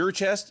on your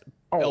chest,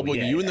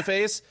 elbowing you in the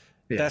face,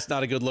 that's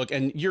not a good look.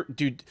 And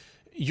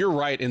you're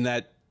right in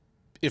that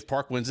if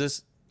Park wins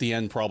this, the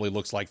end probably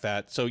looks like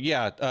that. So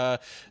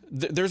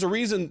there's a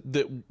reason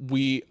that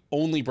we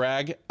only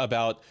brag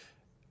about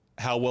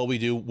how well we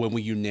do when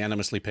we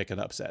unanimously pick an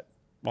upset.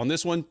 On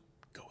this one,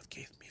 go with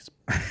Keith. He's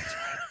right.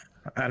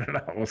 I don't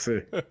know. We'll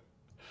see.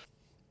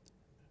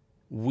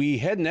 We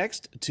head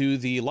next to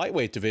the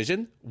lightweight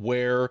division,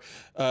 where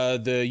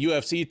the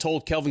UFC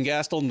told Kelvin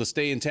Gastelum to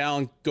stay in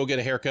town, go get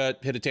a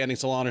haircut, hit a tanning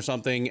salon or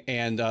something,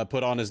 and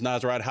put on his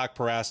Nasrat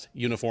Haqparast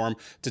uniform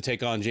to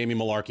take on Jamie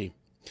Mullarkey.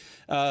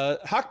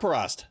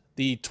 Haqparast,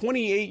 the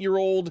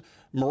 28-year-old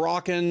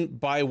Moroccan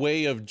by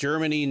way of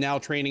Germany, now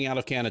training out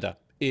of Canada,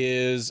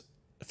 is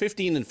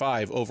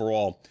 15-5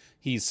 overall.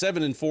 He's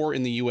 7-4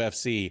 in the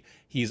UFC.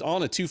 He's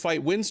on a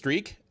 2-fight win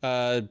streak.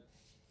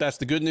 That's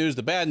the good news.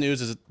 The bad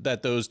news is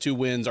that those 2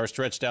 wins are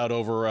stretched out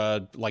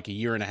over like a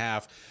year and a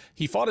half.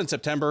 He fought in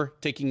September,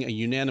 taking a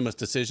unanimous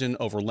decision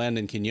over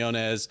Landon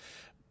Quinones.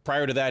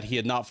 Prior to that, he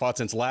had not fought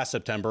since last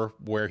September,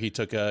 where he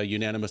took a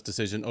unanimous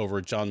decision over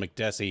John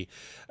McDessie.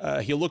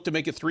 He'll look to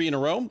make it 3 in a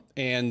row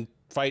and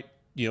fight,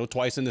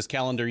 twice in this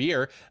calendar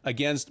year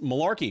against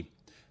Mullarkey,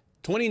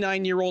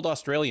 29-year-old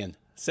Australian,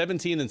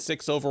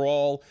 17-6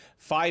 overall,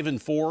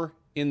 5-4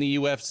 in the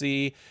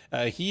UFC.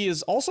 He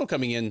is also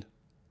coming in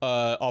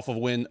off of a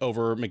win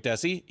over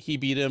McDessie. He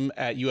beat him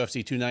at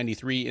UFC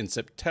 293 in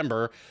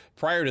September.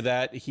 Prior to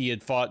that, he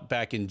had fought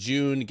back in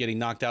June, getting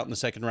knocked out in the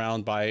second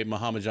round by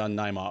Muhammadjan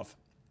Naimov.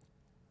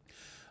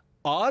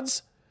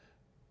 Odds,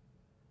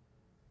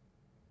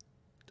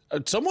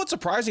 somewhat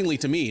surprisingly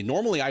to me,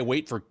 normally I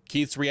wait for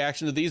Keith's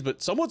reaction to these,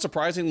 but somewhat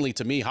surprisingly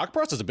to me,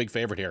 Haqparast is a big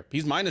favorite here.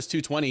 He's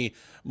 -220,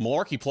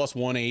 Mullarkey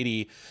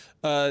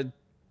 +180.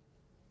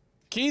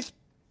 Keith,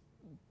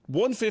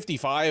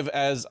 155,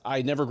 as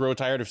I never grow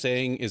tired of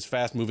saying, is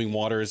fast-moving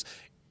waters.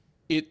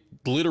 It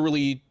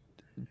literally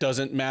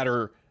doesn't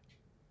matter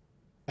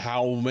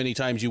how many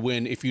times you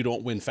win if you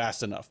don't win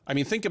fast enough. I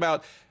mean, think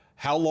about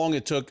how long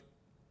it took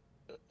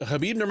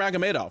Khabib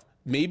Nurmagomedov,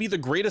 maybe the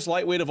greatest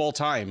lightweight of all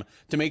time,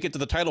 to make it to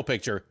the title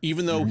picture,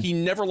 even though he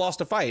never lost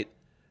a fight.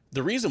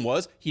 The reason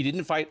was he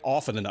didn't fight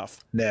often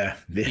enough. Yeah.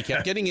 He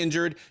kept getting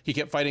injured. He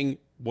kept fighting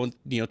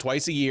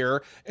twice a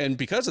year, and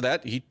because of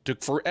that, he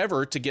took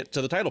forever to get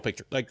to the title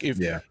picture. Like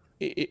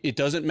it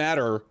doesn't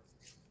matter.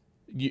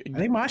 I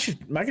think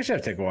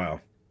Makhachev take a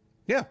while.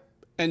 Yeah,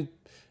 and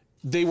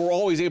they were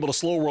always able to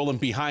slow roll him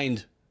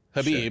behind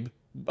Khabib.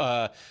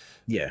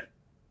 Sure.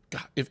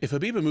 God, if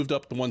Khabib had moved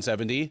up to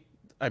 170,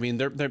 I mean,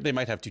 they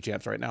might have 2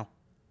 champs right now.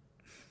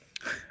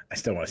 I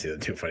still want to see the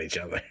 2 fight each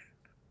other.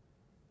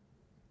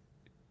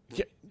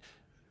 Yeah,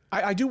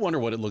 I do wonder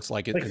what it looks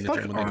like in the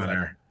fuck gym.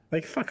 Honor.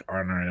 Like, fuck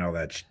Honor and all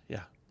that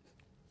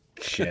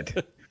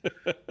shit.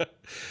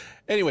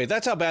 Anyway,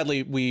 that's how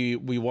badly we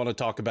want to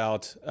talk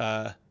about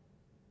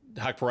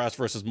Haqparast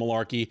versus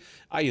Mullarkey.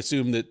 I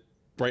assume that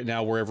right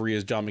now, wherever he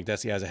is, John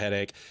McDessie has a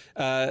headache.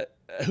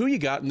 Who you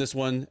got in this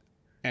one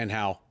and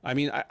how? I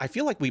mean, I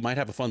feel like we might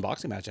have a fun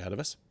boxing match ahead of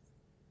us.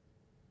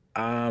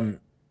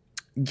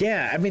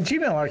 Yeah, I mean,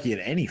 Jamie Mullarkey in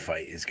any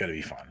fight is going to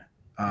be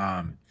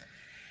fun.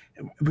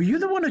 Were you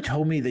the one who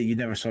told me that you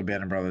never saw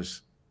Band of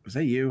Brothers? Was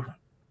that you?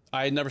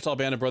 I never saw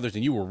Band of Brothers,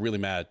 and you were really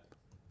mad.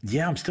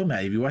 Yeah, I'm still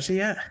mad. Have you watched it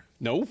yet?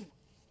 No.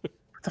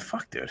 What the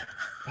fuck, dude?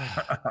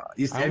 Have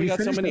you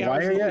finished The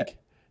Wire yet?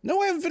 No,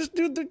 I haven't finished.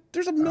 Dude,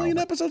 there's a million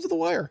episodes of The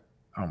Wire.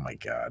 Oh, my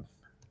God.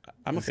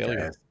 I'm a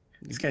failure.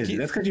 These guys,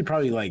 that's because you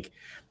probably,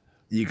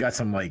 you got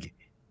some,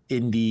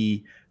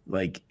 indie,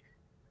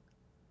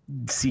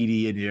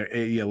 CD and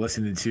you're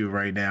listening to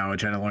right now and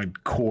trying to learn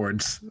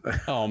chords.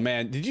 Oh,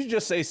 man. Did you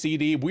just say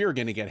CD? We are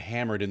going to get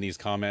hammered in these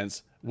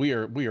comments. We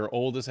are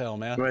old as hell,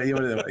 man.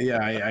 Yeah,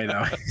 I know.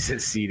 I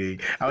said CD.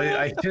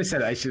 I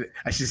should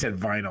have said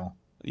vinyl.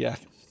 Yeah.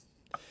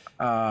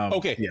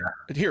 Okay. Yeah.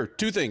 Here,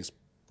 2 things.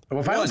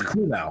 Well, vinyl's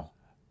cool now.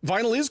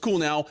 Vinyl is cool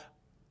now.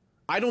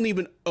 I don't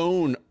even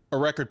own a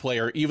record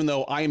player, even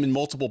though I am in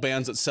multiple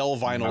bands that sell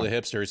vinyl to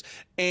hipsters.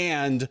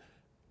 And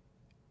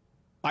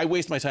I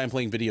waste my time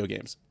playing video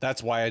games.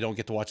 That's why I don't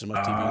get to watch as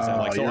much TV as I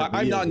like. So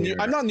I'm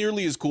not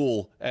nearly as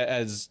cool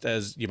as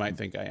you might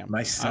think I am.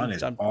 My son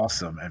is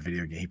awesome at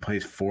video games. He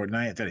plays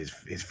Fortnite. I thought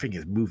his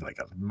fingers move like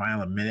a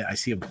mile a minute. I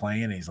see him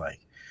playing, and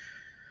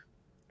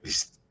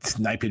he's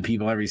sniping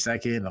people every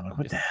second. I'm like,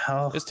 what the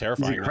hell? It's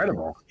terrifying. He's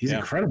incredible. He's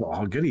incredible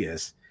how good he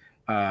is.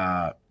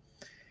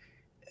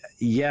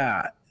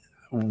 Yeah.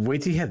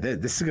 Wait till you hear this.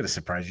 This is gonna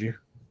surprise you.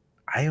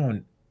 I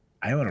own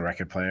a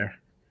record player,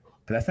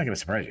 but that's not gonna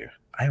surprise you.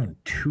 I own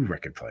 2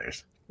 record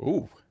players.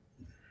 Ooh.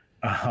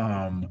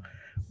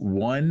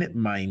 One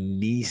my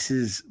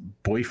niece's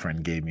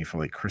boyfriend gave me for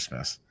like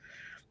Christmas,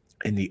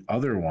 and the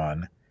other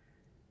one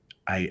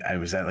I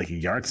was at like a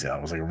yard sale.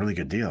 It was like a really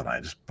good deal, and I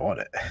just bought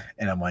it.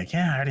 And I'm like,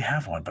 yeah, I already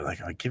have one, but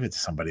like I'll give it to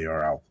somebody,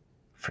 or I'll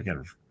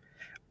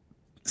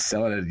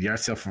sell it at a yard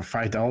sale for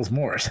 $5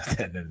 more or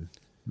something. And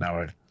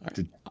now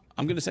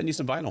I'm going to send you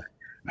some vinyl.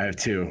 I have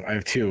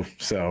two.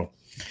 So,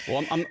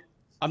 well, I'm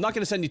not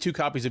going to send you 2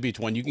 copies of each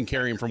one. You can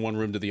carry them from one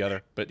room to the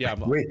other. But yeah,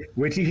 wait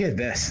till you hear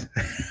this.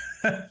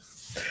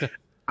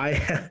 I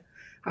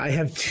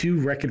have 2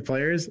 record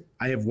players.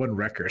 I have 1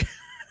 record.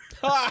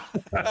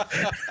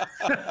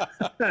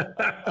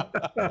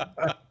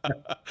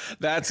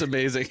 That's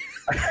amazing.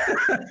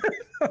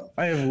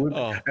 I have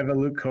a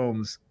Luke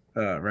Combs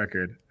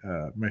record,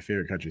 my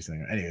favorite country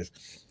singer. Anyways,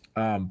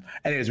 the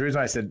reason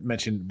I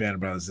mentioned Band of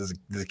Brothers is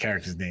the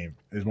character's name.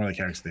 Is one of the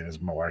characters' name is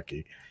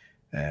Mullarkey,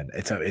 and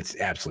it's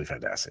absolutely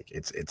fantastic.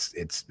 It's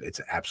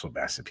an absolute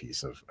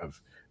masterpiece of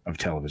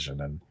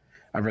television, and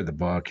I've read the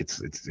book. It's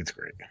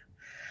great.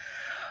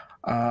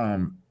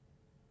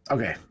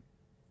 Okay.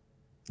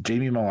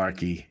 Jamie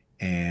Mullarkey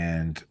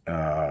and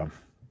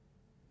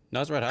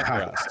Nasrat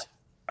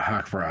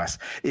Haqparast.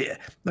 Yeah,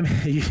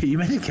 you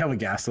mentioned Kelvin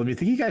Gastelum. You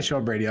think you guys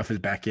Sean Brady off his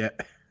back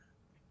yet?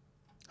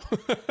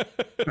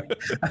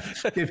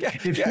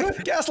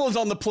 Gastelum's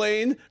on the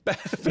plane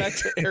back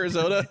to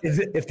Arizona.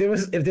 If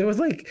there was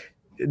like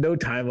no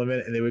time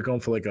limit and they were going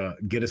for like a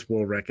Guinness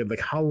World Record, like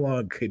how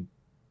long could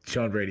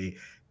Sean Brady?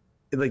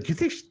 Like, do you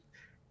think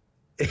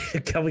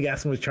Kelvin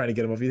Gastelum was trying to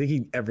get him off? Do you think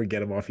he'd ever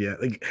get him off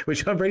yet? Like, would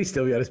Sean Brady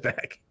still be on his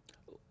back?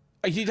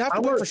 He'd have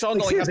to wait for Sean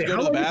to have to go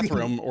to the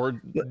bathroom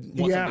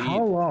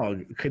how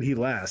long could he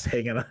last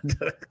hanging on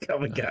to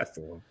Kelvin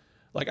Gastelum?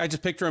 Like, I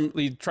just picture him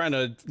trying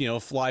to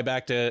fly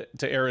back to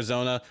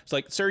Arizona. It's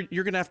like, sir,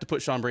 you're gonna have to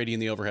put Sean Brady in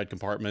the overhead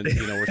compartment,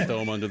 or throw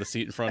him under the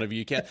seat in front of you.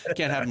 You can't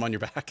have him on your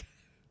back.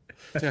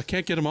 I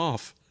can't get him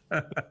off.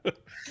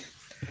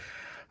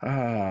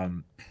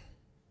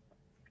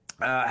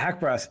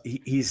 Haqparast,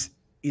 he's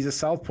a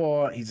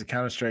southpaw. He's a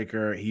counter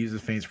striker. He uses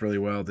feints really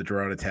well to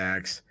draw out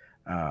attacks.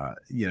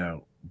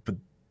 But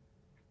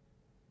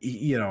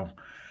he's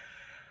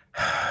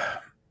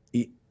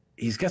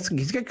got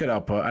good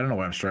output. I don't know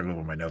why I'm struggling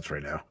with my notes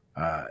right now.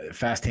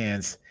 Fast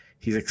hands.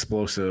 He's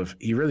explosive.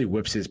 He really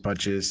whips his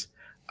punches.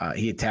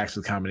 He attacks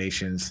with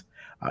combinations.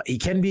 He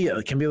can be a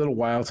little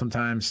wild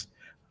sometimes.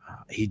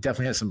 He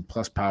definitely has some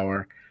plus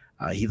power.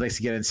 He likes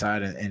to get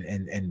inside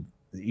and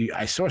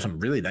I saw some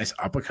really nice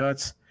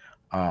uppercuts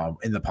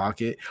in the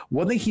pocket.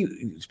 One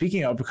thing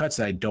speaking of uppercuts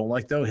that I don't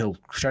like though, he'll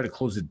try to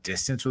close the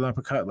distance with an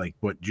uppercut, like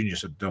what Junior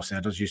Dos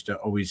Santos used to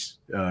always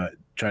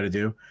try to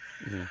do.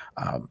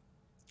 Mm-hmm.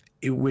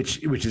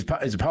 Which is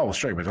a powerful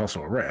strike, but it's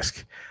also a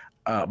risk.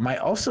 My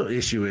also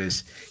issue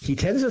is he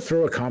tends to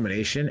throw a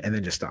combination and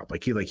then just stop.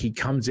 Like he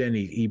comes in,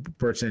 he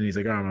bursts in, he's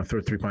like, oh, I'm gonna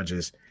throw 3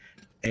 punches,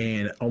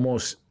 and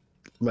almost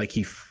like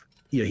he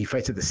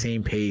fights at the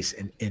same pace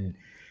and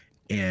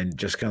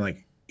just kind of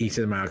like he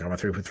says, I'm gonna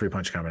throw a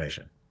 3-punch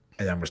combination.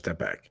 And then I'm going to step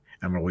back.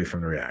 I'm going to wait for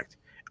him to react.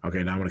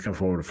 Okay, now I'm going to come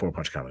forward with a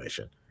 4-punch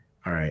combination.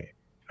 All right,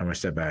 I'm going to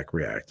step back,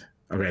 react.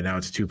 Okay, now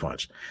it's a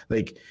 2-punch.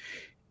 Like,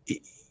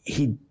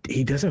 he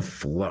doesn't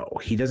flow.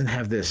 He doesn't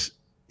have this,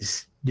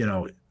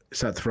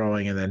 start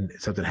throwing and then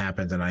something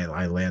happens and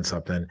I land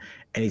something.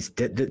 And he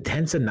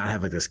tends to not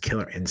have like this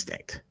killer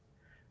instinct.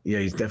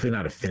 He's definitely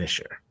not a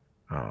finisher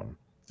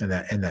in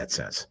that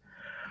sense.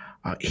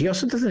 He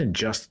also doesn't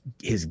adjust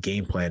his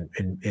game plan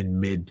in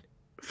mid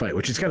fight,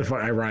 which is kind of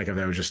ironic if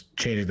I was just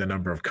changing the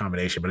number of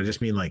combination, but I just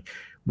mean like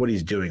what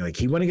he's doing. Like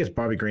he went against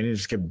Bobby Green and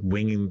just kept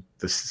winging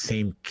the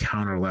same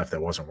counter left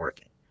that wasn't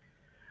working.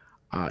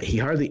 He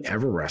hardly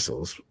ever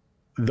wrestles,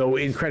 though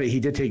in credit, he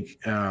did take,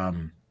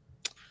 I'm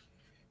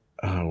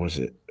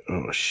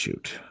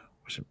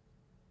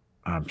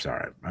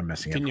sorry. I'm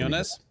messing up.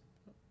 Quinones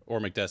or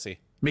McDessie?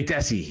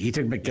 McDessie. He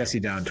took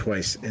McDessie down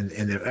twice. And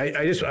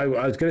I was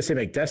going to say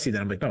McDessie,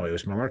 then I'm like, no, it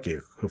was Mullarkey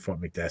who fought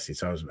McDessie.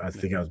 So I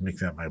think I was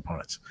mixing up my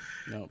opponents.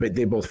 No. But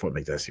they both fought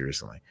McDessie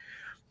recently.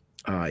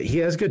 He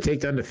has good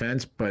takedown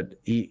defense, but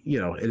it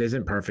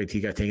isn't perfect.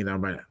 He got taken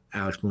down by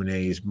Alex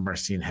Muniz,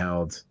 Marcin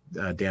Held.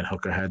 Dan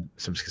Hooker had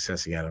some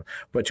success against him.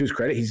 But to his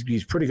credit,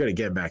 he's pretty good at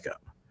getting back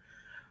up.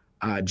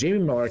 Jamie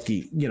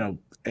Mullarkey,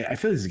 I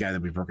feel he's a guy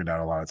that we've broken down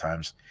a lot of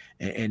times,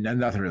 and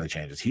nothing really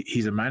changes.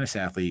 He's a minus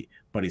athlete,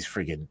 but he's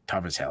freaking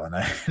tough as hell. And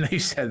I know you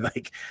said,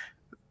 like,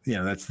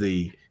 that's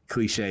the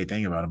cliche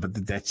thing about him,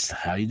 but that's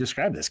how you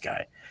describe this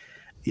guy.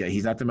 Yeah,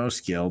 he's not the most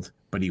skilled,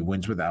 but he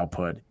wins with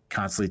output.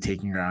 constantly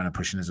taking ground and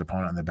pushing his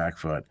opponent on the back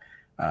foot.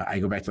 I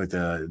go back to like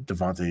the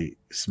Devontae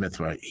Smith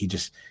fight.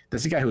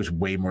 That's a guy who was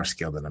way more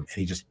skilled than him, and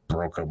he just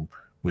broke him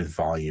with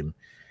volume.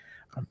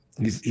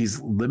 He's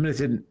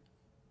limited.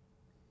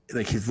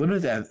 Like his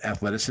limited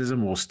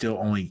athleticism will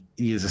still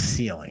he has a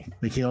ceiling.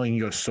 Like he only can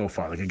go so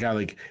far. Like a guy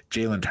like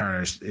Jalen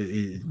Turner,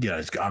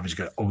 it's obviously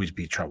going to always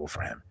be trouble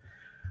for him.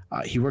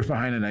 He works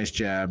behind a nice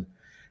jab,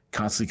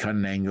 constantly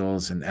cutting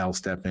angles and L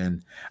step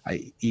in.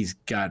 He's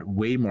got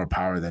way more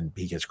power than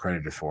he gets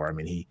credited for. I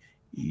mean, he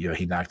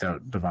knocked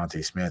out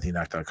Devontae Smith. He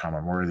knocked out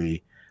Conor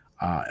Worthy.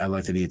 I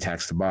like that he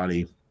attacks the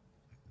body.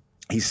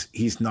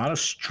 He's not a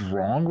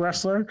strong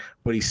wrestler,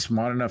 but he's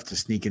smart enough to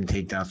sneak in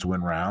takedowns to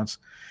win rounds.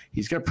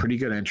 He's got pretty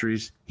good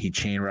entries. He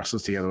chain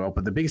wrestles together well.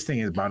 But the biggest thing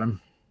is about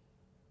him,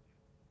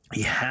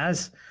 he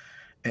has,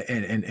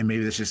 and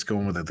maybe that's just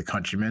going with the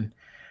countryman,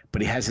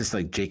 but he has this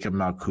like Jacob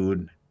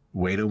Malkood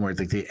way to him where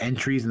like the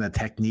entries and the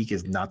technique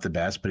is not the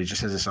best, but he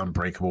just has this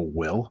unbreakable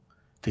will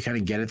to kind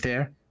of get it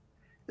there.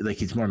 Like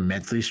he's more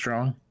mentally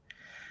strong.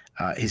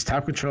 His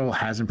top control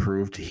has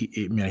improved.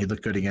 He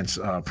looked good against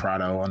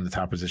Prado on the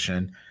top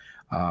position.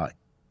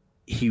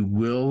 He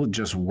will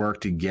just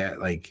work to get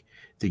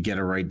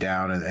it right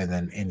down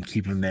and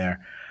keep him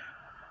there.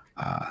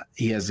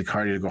 He has the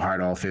cardio to go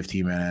hard all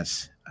 15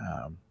 minutes.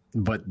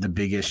 But the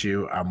big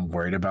issue I'm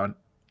worried about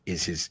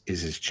is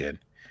his chin.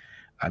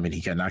 I mean,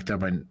 he got knocked out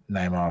by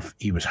Naimov.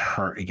 He was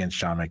hurt against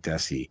John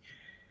McDessie.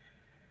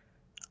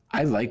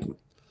 I like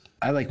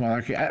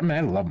Mullarkey. I mean,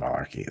 I love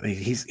Mullarkey. Like,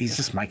 he's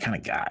just my kind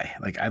of guy.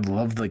 Like, I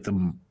love like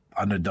the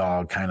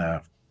underdog kind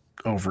of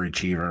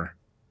overachiever.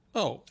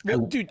 Oh, well,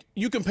 dude,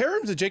 you compare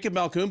him to Jacob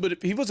Malkoon, but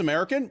if he was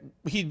American,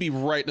 he'd be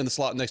right in the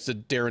slot next to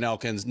Darren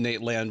Elkins,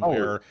 Nate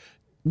Landwehr.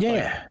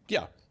 Yeah.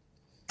 Yeah.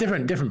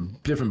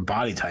 Different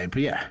body type,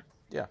 but yeah.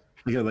 Yeah.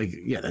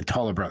 The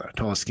taller brother,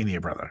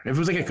 skinnier brother. If it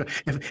was like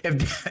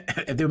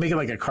if they were making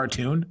like a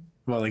cartoon,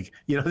 well, like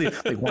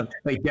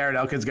Darren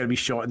Elkins gonna be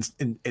short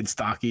and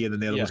stocky, and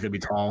then the other one's gonna be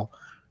tall.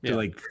 Yeah.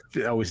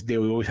 They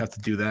would always have to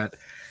do that.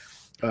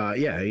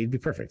 He'd be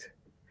perfect.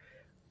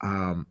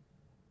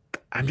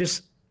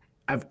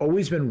 I've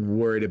always been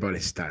worried about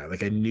his style.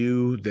 Like I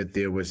knew that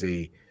there was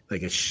a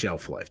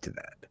shelf life to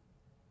that,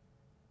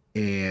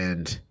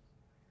 and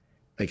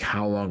like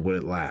how long would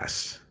it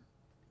last?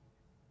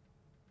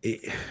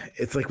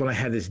 It's like when I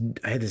had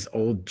this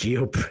old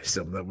Geo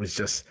Prism that was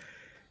just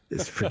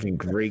this freaking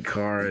great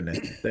car, and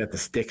they had the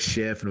stick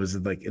shift, and it was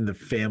like in the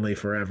family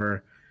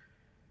forever.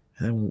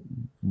 And then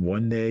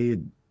one day,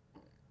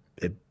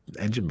 it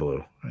engine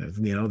blew.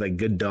 That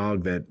good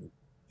dog that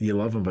you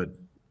love him, but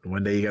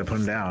one day you got to put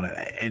him down,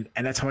 and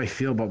that's how I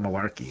feel about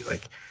Mullarkey.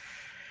 Like,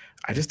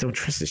 I just don't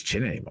trust his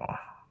chin anymore.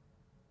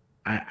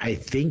 I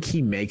think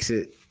he makes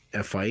it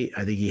a fight.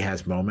 I think he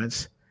has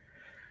moments.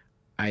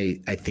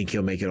 I think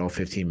he'll make it all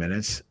 15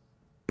 minutes,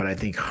 but I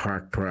think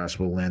Haqparast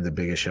will land the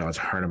biggest shots,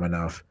 hurt him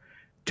enough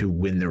to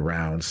win the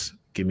rounds.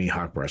 Give me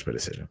Haqparast by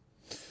decision.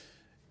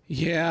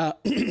 Yeah,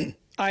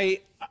 I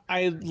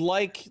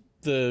like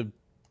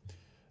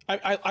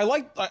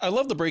I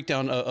love the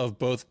breakdown of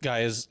both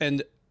guys,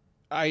 and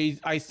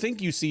I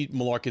think you see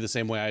Mullarkey the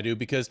same way I do,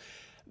 because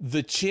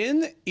the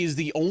chin is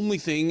the only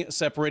thing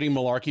separating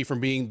Mullarkey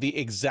from being the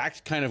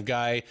exact kind of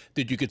guy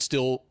that you could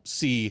still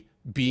see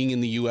being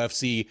in the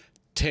UFC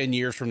 10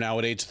 years from now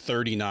at age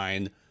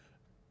 39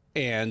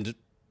 and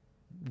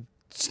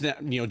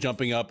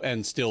jumping up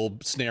and still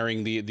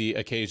snaring the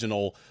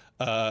occasional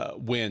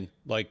win.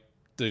 Like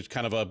there's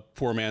kind of a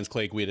poor man's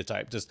Clay Guida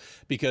type, just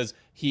because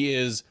he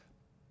is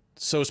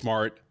so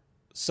smart,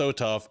 so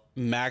tough,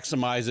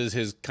 maximizes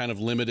his kind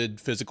of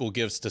limited physical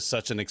gifts to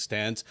such an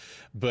extent.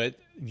 But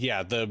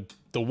yeah, the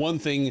one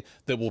thing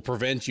that will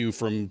prevent you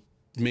from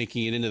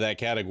making it into that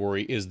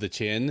category is the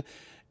chin,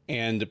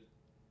 and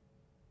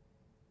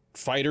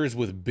fighters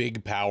with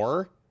big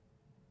power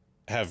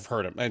have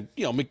hurt him. And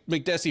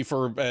McDessie,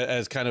 for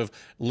as kind of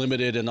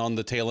limited and on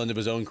the tail end of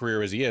his own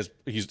career as he is,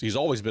 he's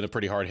always been a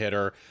pretty hard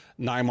hitter.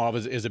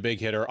 Naimov is a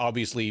big hitter.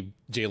 Obviously,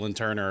 Jalen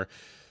Turner.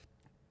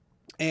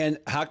 And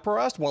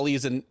Haqparast, while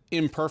he's an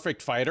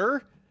imperfect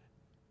fighter,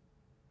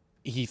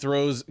 he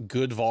throws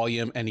good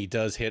volume and he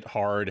does hit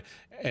hard.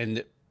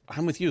 And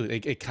I'm with you.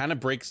 It kind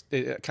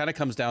of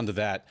comes down to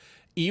that.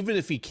 Even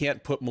if he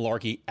can't put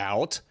Mullarkey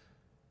out,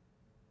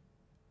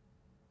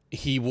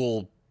 he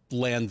will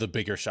land the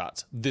bigger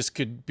shots. This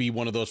could be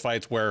one of those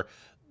fights where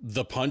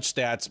the punch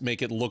stats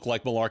make it look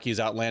like Mullarkey is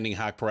outlanding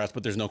Haqparast,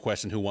 but there's no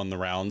question who won the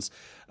rounds.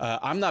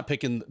 I'm not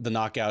picking the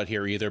knockout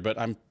here either, but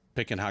I'm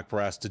picking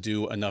Haqparast to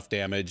do enough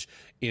damage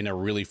in a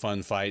really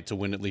fun fight to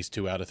win at least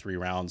 2 out of 3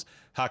 rounds.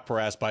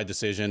 Haqparast by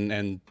decision,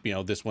 and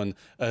this one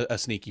a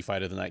sneaky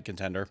fight of the night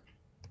contender.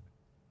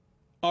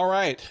 All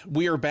right,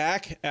 we are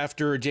back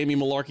after Jamie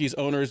Mullarkey's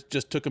owners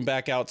just took him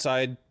back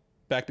outside,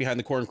 back behind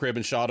the corn crib,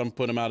 and shot him,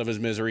 put him out of his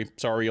misery.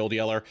 Sorry, old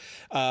Yeller.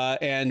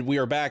 And we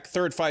are back.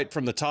 Third fight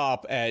from the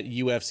top at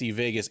UFC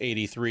Vegas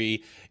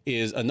 83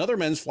 is another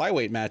men's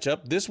flyweight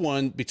matchup. This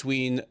one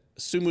between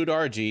Su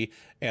Mudaerji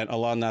and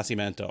Allan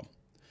Nascimento.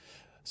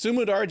 Su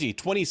Mudaerji,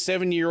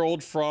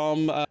 27-year-old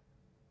from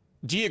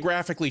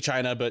geographically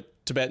China, but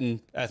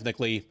Tibetan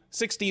ethnically.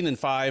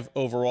 16-5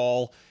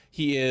 overall.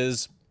 He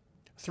is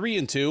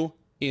 3-2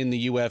 in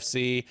the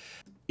UFC.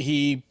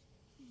 He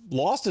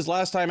lost his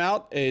last time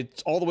out.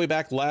 It's all the way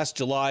back last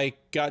July.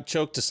 Got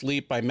choked to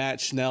sleep by Matt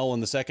Schnell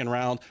in the second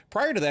round.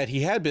 Prior to that,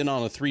 he had been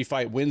on a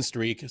 3-fight win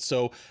streak,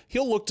 so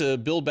he'll look to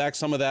build back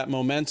some of that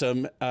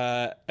momentum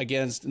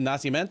against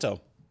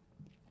Nascimento.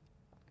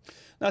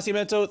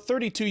 Nascimento,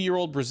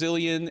 32-year-old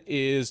Brazilian,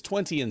 is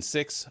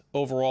 20-6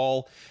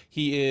 overall.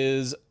 He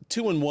is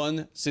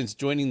 2-1 since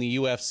joining the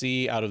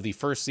UFC out of the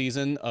first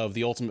season of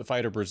The Ultimate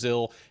Fighter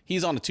Brazil.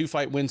 He's on a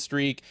 2-fight win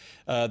streak.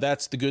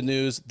 That's the good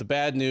news. The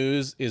bad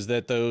news is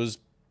that those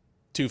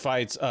 2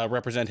 fights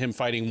represent him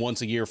fighting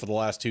once a year for the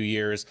last 2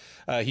 years.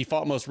 He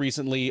fought most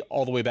recently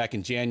all the way back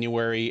in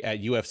January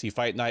at UFC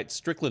Fight Night,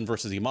 Strickland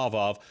versus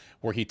Imavov,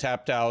 where he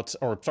choked out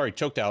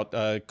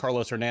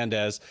Carlos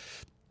Hernandez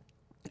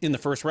in the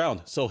first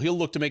round. So he'll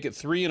look to make it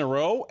 3 in a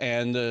row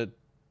and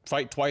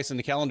fight twice in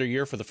the calendar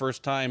year for the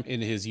first time in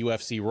his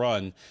UFC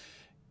run.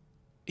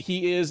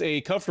 He is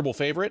a comfortable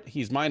favorite.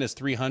 He's minus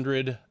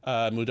 300,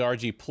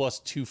 Mudaerji plus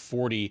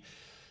 240.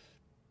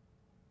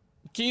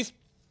 Keith,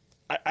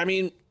 I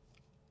mean,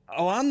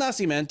 Allan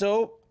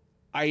Nascimento,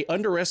 I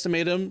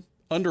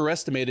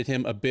underestimated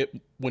him a bit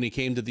when he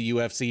came to the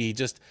UFC. He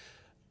just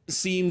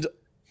seemed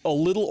a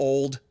little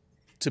old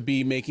to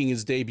be making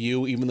his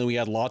debut, even though he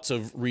had lots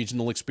of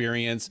regional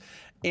experience.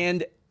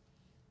 And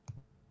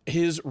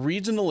his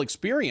regional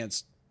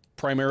experience,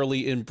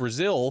 primarily in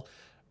Brazil,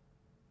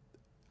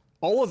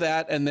 all of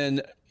that, and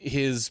then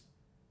his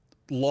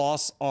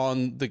loss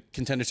on the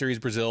Contender Series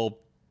Brazil,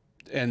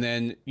 and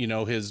then,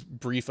 his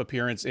brief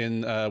appearance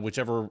in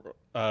whichever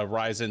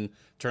Ryzen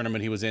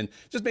tournament he was in,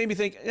 just made me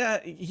think, yeah,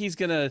 he's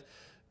going to,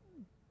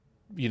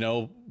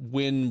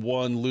 win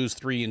 1, lose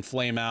 3, and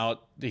flame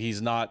out.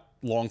 He's not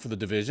long for the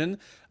division.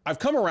 I've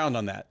come around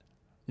on that.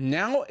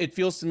 Now it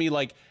feels to me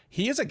like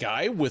he is a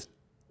guy with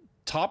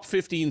top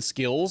 15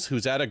 skills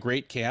who's at a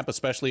great camp,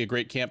 especially a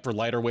great camp for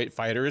lighter weight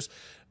fighters,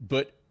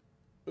 but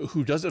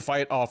who doesn't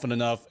fight often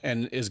enough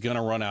and is going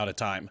to run out of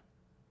time.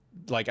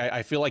 Like,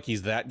 I feel like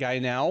he's that guy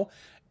now.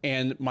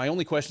 And my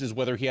only question is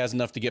whether he has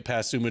enough to get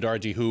past Su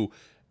Mudaerji, who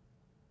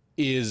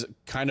is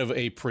kind of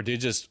a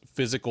prodigious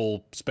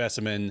physical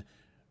specimen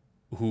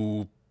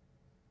who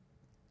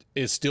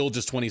is still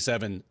just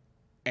 27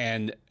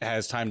 and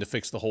has time to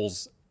fix the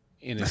holes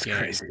in his game.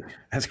 Crazy.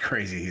 That's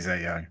crazy. He's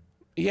that young.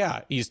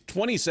 Yeah, he's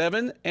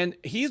 27 and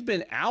he's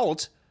been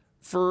out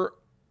for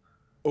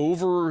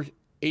over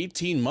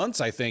 18 months,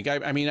 I think.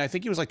 I mean, I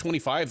think he was like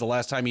 25 the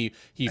last time he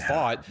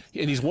fought.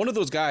 And he's one of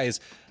those guys,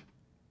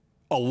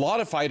 a lot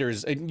of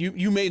fighters, and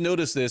you may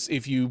notice this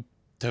if you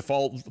have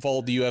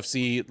followed the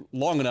UFC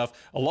long enough,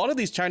 a lot of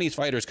these Chinese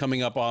fighters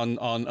coming up on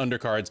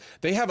undercards,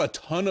 they have a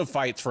ton of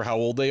fights for how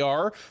old they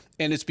are.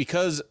 And it's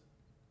because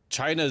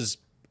China's,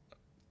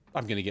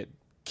 I'm going to get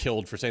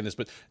killed for saying this,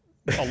 but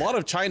a lot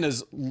of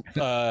China's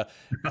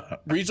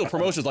regional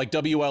promotions like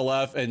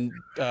WLF and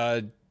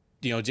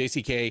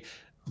JCK,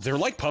 they're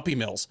like puppy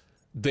mills.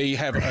 They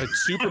have a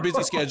super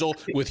busy schedule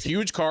with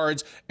huge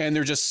cards, and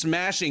they're just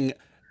smashing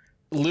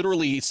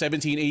literally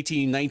 17,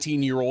 18,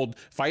 19-year-old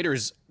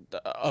fighters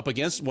up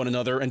against one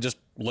another and just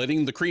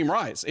letting the cream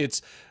rise.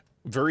 It's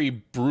very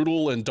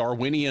brutal and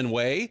Darwinian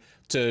way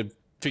to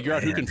figure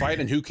out who can fight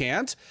and who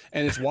can't.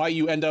 And it's why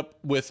you end up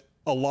with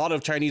a lot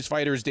of Chinese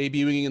fighters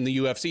debuting in the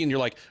UFC, and you're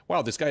like,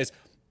 wow, this guy's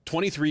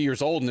 23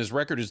 years old and his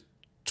record is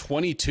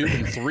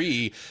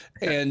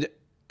 22-3.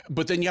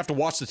 But then you have to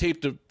watch the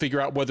tape to figure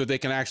out whether they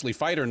can actually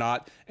fight or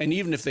not. And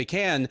even if they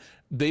can,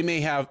 they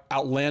may have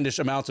outlandish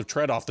amounts of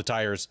tread off the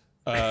tires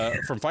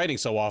from fighting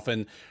so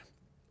often.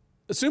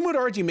 Su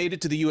Mudaerji made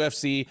it to the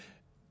UFC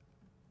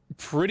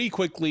pretty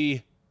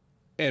quickly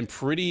and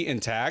pretty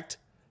intact.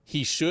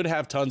 He should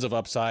have tons of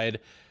upside.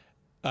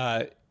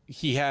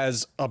 He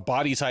has a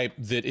body type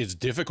that is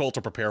difficult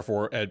to prepare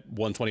for at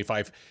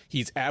 125.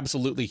 He's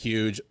absolutely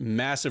huge,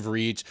 massive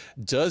reach,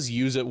 does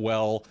use it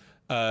well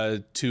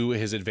to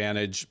his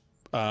advantage.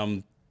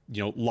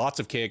 Lots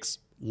of kicks,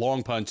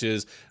 long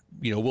punches.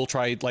 We'll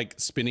try like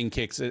spinning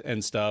kicks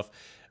and stuff.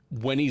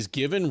 When he's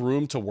given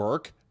room to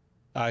work,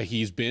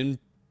 he's been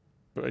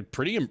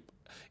pretty,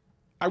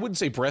 I wouldn't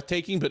say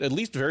breathtaking, but at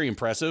least very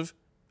impressive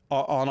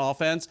on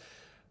offense.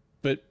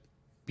 But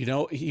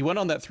he went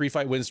on that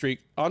 3-fight win streak.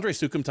 Andre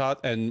Sukumtat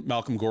and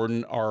Malcolm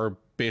Gordon are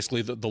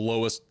basically the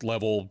lowest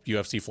level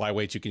UFC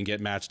flyweights you can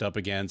get matched up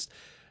against.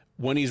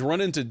 When he's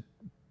run into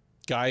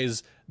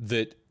guys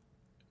that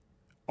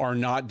are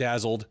not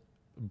dazzled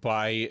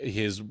by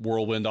his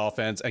whirlwind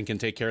offense and can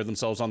take care of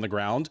themselves on the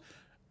ground,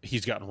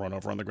 he's gotten run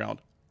over on the ground.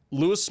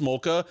 Louis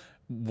Smolka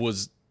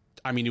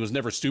he was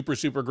never super,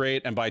 super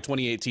great. And by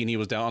 2018, he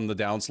was down on the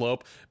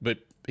downslope, but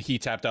he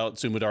tapped out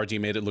Su Mudaerji,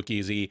 made it look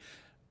easy.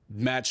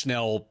 Matt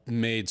Schnell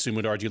made Su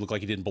Mudaerji look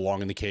like he didn't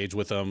belong in the cage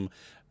with him.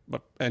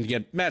 And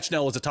again, Matt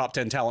Schnell is a top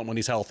 10 talent when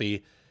he's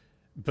healthy.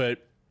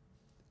 But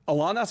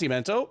Allan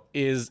Nascimento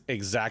is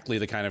exactly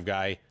the kind of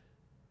guy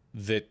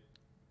that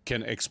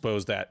can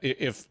expose that.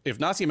 If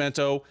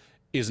Nascimento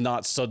is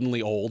not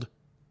suddenly old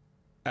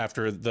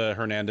after the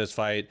Hernandez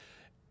fight.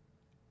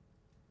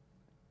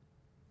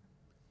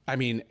 I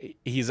mean,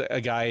 he's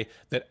a guy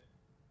that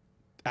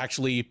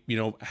actually,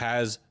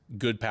 has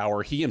good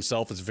power. He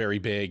himself is very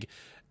big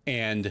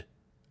and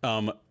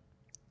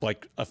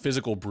like a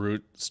physical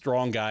brute,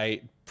 strong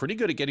guy, pretty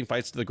good at getting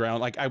fights to the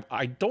ground. Like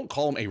I don't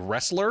call him a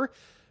wrestler,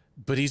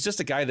 but he's just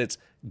a guy that's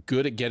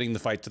good at getting the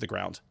fight to the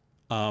ground.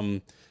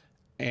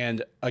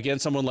 And again,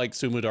 someone like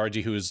Su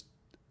Mudaerji, who's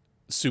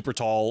super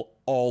tall,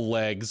 all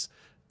legs,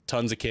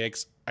 tons of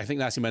kicks. I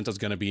think Nascimento's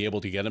going to be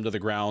able to get him to the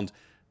ground.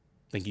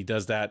 I think he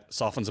does that,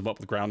 softens him up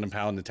with ground and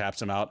pound and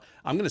taps him out.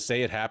 I'm going to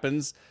say it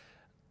happens.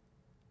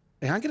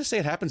 And I'm going to say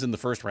it happens in the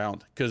first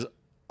round because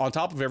on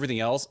top of everything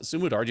else, Su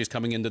Mudaerji is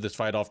coming into this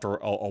fight after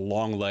a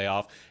long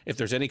layoff. If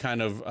there's any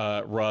kind of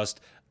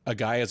rust, a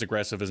guy as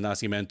aggressive as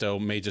Nascimento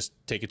may just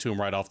take it to him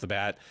right off the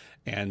bat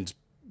and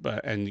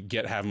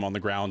have him on the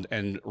ground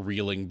and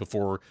reeling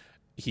before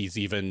he's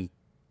even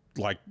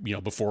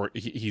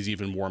he's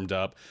even warmed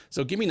up.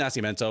 So give me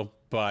Nascimento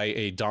by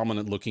a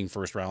dominant looking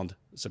first round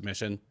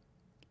submission.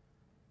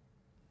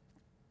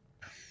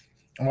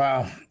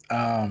 Wow.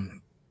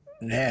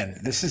 Man,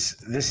 this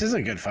is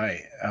a good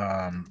fight.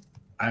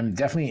 I'm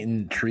definitely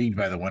intrigued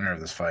by the winner of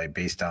this fight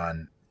based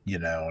on,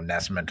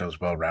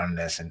 Nascimento's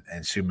well-roundedness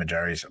and Su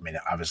Mudaerji's. I mean,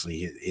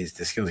 obviously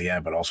the skills he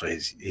had, but also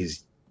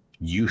his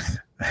youth,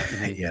 I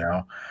think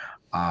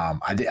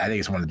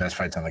it's one of the best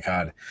fights on the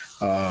card.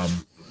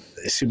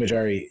 Su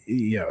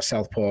Mudaerji,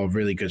 southpaw,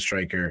 really good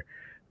striker,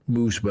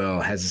 moves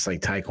well, has this like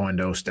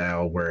Taekwondo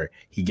style where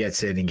he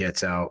gets in and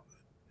gets out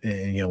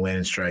and,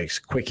 landing strikes,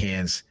 quick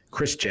hands,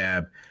 crisp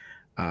jab.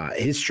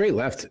 His straight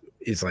left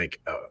is like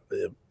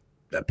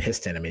a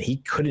piston. I mean, he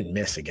couldn't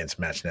miss against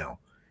Machnell,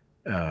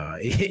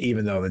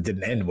 even though it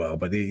didn't end well,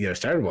 but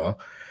started well.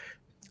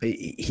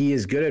 He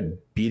is good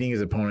at beating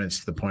his opponents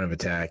to the point of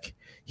attack.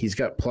 He's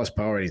got plus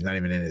power. He's not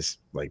even in his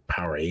like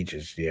power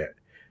ages yet.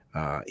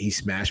 He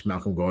smashed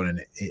Malcolm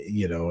Gordon,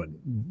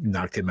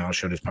 knocked him out,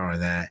 showed his power in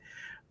that.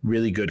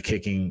 Really good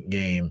kicking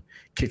game.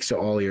 Kicks to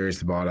all areas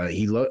of the body.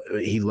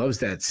 He loves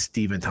that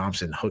Stephen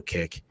Thompson hook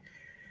kick.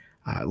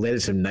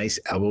 Landed some nice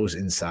elbows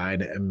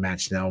inside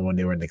Machnell when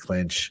they were in the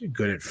clinch.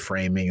 Good at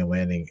framing and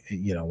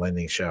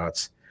landing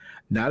shots.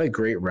 Not a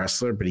great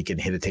wrestler, but he can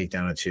hit a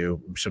takedown or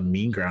two. Some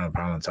mean ground and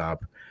pound on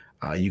top.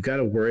 You got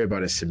to worry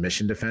about his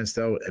submission defense,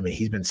 though. I mean,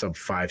 he's been subbed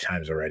 5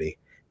 times already,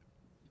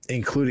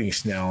 including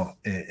Snell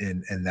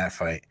in that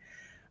fight.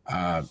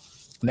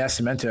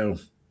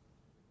 Nascimento,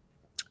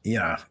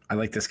 I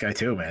like this guy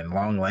too, man.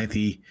 Long,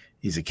 lengthy.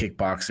 He's a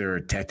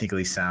kickboxer,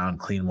 technically sound,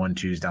 clean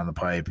 1-2s down the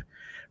pipe.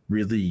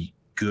 Really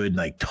good,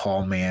 like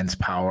tall man's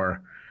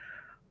power.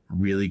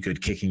 Really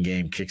good kicking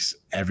game, kicks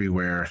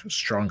everywhere.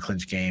 Strong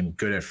clinch game,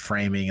 good at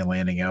framing and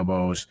landing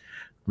elbows.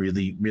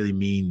 Really, really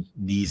mean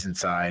knees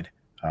inside.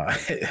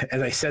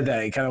 As I said that,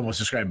 I kind of almost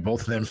described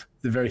both of them.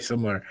 They're very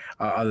similar,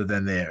 other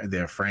than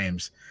their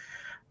frames.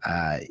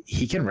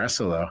 He can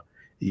wrestle, though.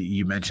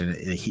 You mentioned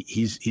it.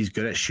 He's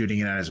good at shooting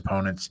it at his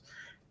opponents.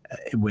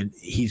 When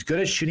he's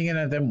good at shooting it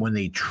at them when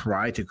they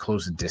try to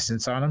close the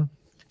distance on him.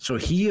 So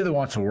he either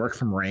wants to work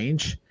from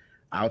range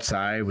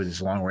outside with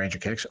his long ranger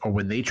kicks, or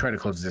when they try to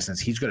close the distance,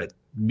 he's good at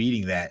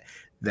meeting that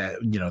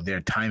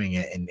they're timing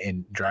it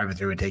and driving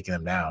through and taking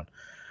them down.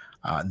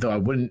 Though I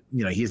wouldn't,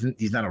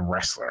 he's not a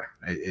wrestler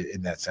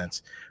in that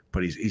sense,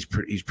 but he's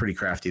pretty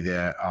crafty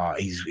there.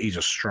 He's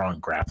a strong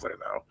grappler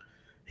though.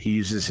 He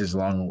uses his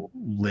long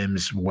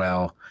limbs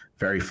well,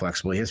 very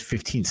flexible. He has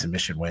 15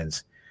 submission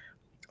wins.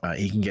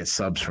 He can get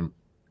subs from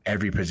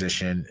every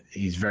position.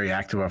 He's very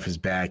active off his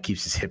back,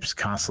 keeps his hips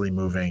constantly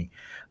moving,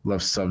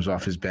 loves subs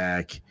off his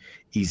back,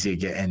 easy to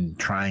get in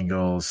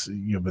triangles,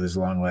 with his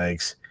long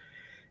legs.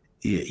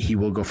 He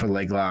will go for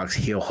leg locks,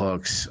 heel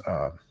hooks.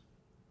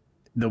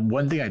 The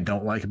one thing I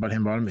don't like about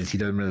him is he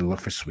doesn't really look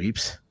for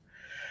sweeps.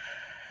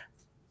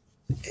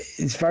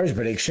 As far as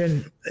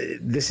prediction,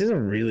 this is a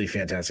really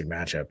fantastic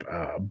matchup.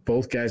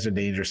 Both guys are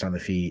dangerous on the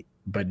feet,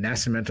 but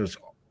Nascimento's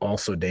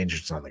also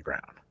dangerous on the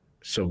ground.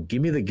 So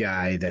give me the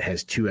guy that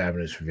has 2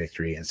 avenues for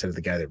victory instead of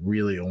the guy that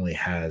really only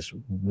has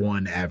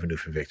 1 avenue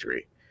for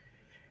victory.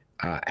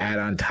 Add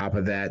on top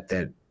of that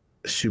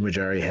Su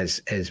Mudaerji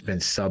has been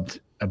subbed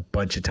a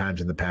bunch of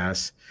times in the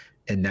past,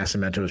 and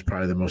Nascimento is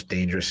probably the most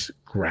dangerous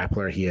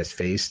grappler he has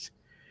faced.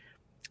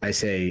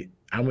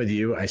 I'm with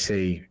you. I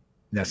say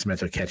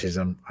Nascimento catches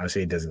him. I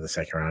say he does in the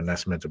second round.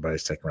 Nascimento by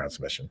his second round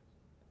submission.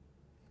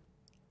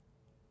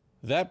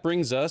 That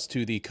brings us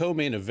to the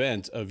co-main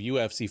event of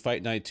UFC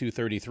Fight Night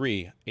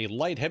 233, a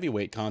light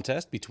heavyweight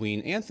contest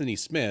between Anthony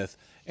Smith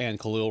and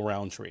Khalil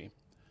Rountree.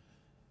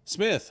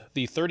 Smith,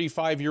 the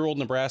 35-year-old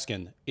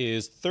Nebraskan,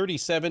 is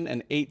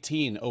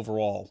 37-18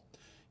 overall.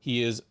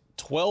 He is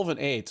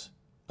 12-8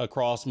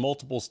 across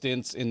multiple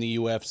stints in the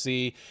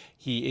UFC.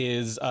 He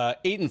is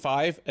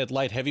 8-5 at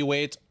light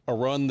heavyweight, a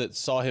run that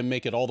saw him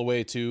make it all the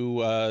way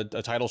to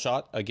a title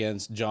shot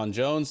against John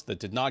Jones that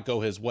did not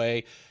go his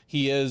way.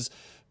 He is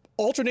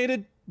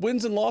alternated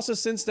wins and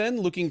losses since then,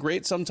 looking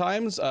great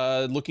sometimes,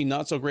 looking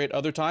not so great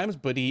other times,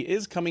 but he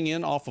is coming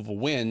in off of a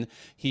win.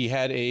 He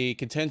had a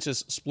contentious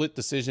split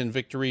decision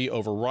victory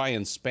over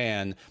Ryan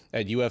Spann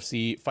at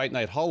UFC Fight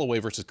Night Holloway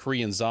versus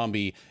Korean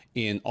Zombie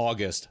in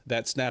August.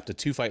 That snapped a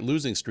 2-fight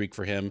losing streak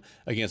for him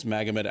against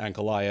Magomed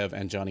Ankalaev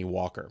and Johnny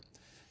Walker.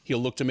 He'll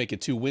look to make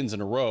it 2 wins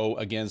in a row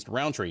against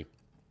Rountree.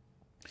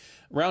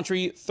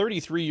 Rountree,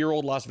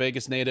 33-year-old Las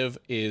Vegas native,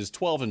 is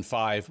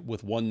 12-5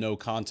 with 1 no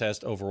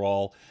contest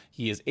overall.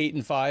 He is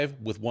 8-5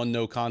 with 1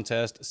 no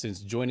contest since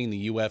joining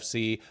the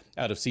UFC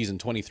out of season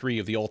 23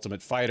 of The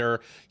Ultimate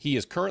Fighter. He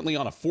is currently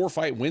on a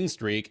 4-fight win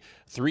streak,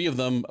 3 of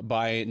them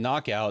by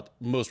knockout.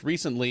 Most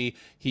recently,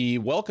 he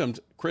welcomed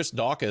Chris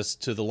Daukaus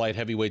to the light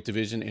heavyweight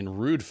division in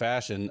rude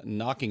fashion,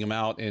 knocking him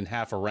out in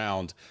half a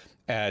round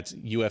at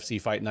UFC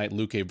Fight Night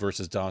Luque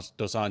versus Dos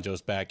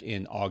Anjos back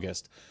in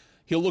August.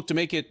 He'll look to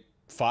make it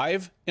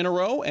 5 in a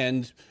row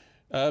and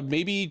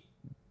maybe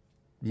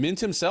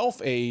mint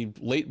himself a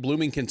late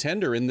blooming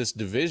contender in this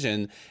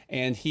division,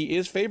 and he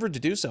is favored to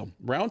do so.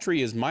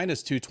 Rountree is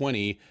minus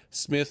 220,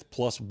 Smith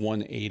plus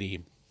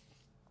 180.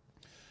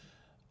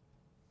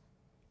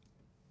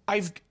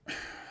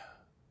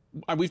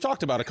 We've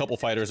talked about a couple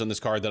fighters on this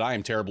card that I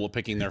am terrible at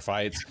picking their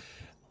fights.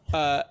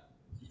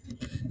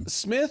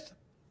 Smith,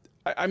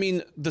 I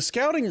mean, the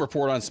scouting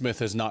report on Smith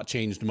has not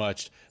changed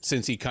much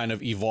since he kind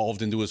of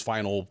evolved into his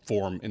final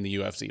form in the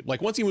UFC.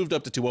 Like, once he moved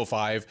up to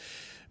 205,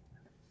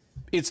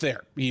 it's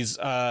there. He's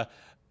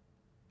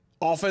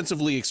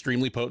offensively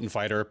extremely potent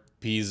fighter.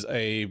 He's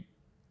a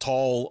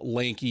tall,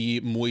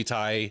 lanky Muay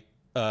Thai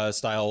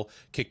style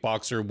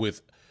kickboxer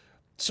with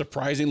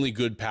surprisingly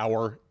good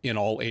power in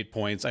all 8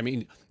 points. I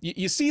mean,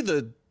 you see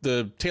the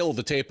tail of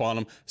the tape on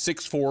him,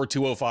 6'4",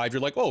 205.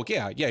 You're like, oh,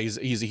 yeah, he's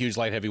a huge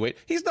light heavyweight.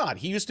 He's not.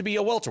 He used to be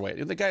a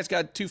welterweight. The guy's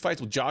got 2 fights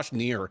with Josh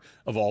Neer,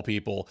 of all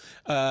people.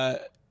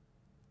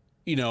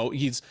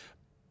 He's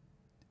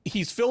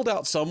filled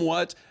out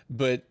somewhat,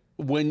 but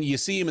when you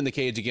see him in the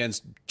cage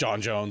against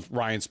John Jones,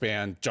 Ryan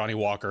Spann, Johnny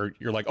Walker,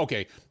 you're like,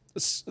 okay,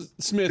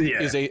 Smith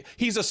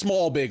he's a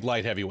small, big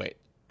light heavyweight.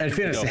 And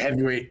Finn is the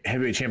heavyweight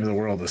champion of the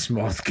world, the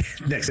small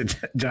next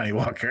to Johnny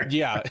Walker.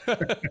 Yeah.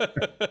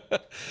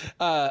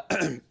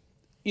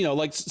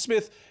 Like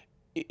Smith,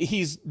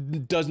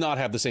 does not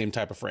have the same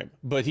type of frame,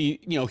 but he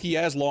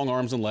has long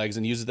arms and legs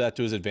and uses that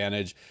to his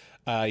advantage.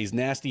 He's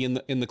nasty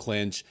in the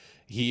clinch.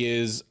 He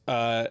is,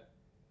 for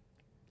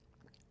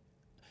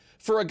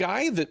a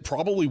guy that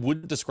probably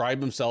wouldn't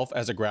describe himself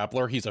as a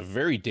grappler, he's a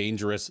very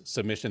dangerous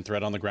submission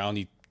threat on the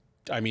ground.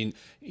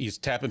 He's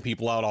tapping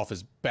people out off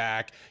his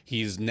back.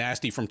 He's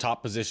nasty from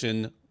top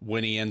position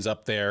when he ends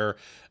up there,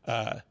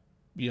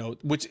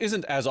 which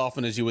isn't as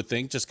often as you would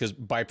think, just because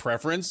by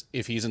preference,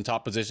 if he's in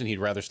top position, he'd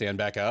rather stand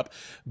back up.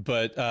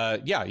 But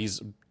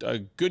he's a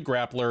good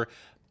grappler,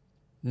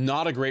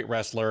 not a great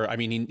wrestler. I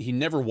mean, he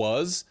never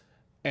was.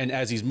 And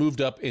as he's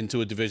moved up into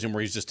a division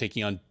where he's just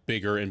taking on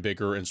bigger and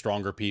bigger and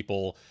stronger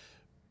people,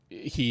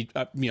 he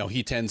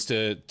tends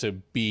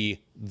to be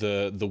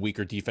the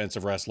weaker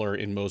defensive wrestler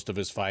in most of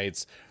his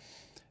fights.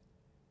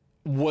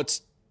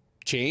 What's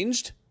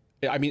changed?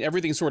 I mean,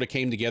 everything sort of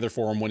came together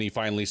for him when he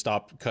finally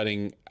stopped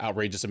cutting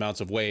outrageous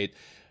amounts of weight.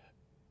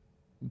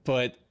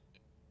 But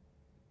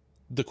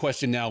the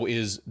question now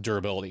is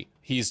durability.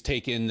 He's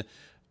taken,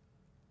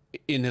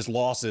 in his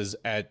losses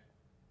at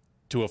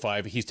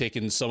 205, he's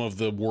taken some of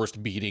the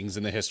worst beatings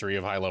in the history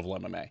of high-level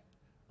MMA.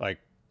 Like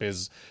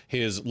his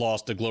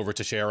loss to Glover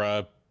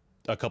Teixeira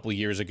a couple of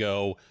years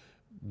ago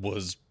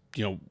was,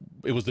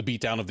 it was the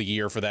beatdown of the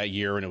year for that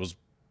year, and it was,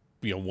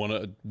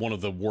 one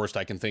of the worst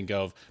I can think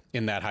of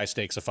in that high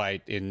stakes a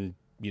fight in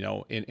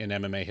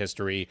MMA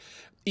history.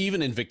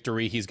 Even in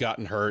victory, he's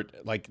gotten hurt.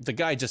 Like, the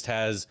guy just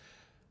has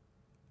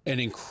an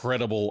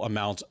incredible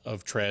amount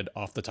of tread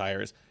off the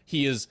tires.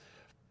 He is,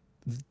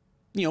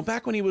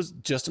 back when he was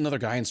just another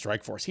guy in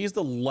Strikeforce, he's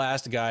the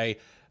last guy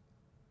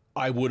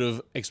I would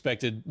have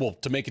expected,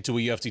 to make it to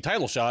a UFC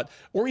title shot,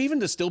 or even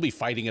to still be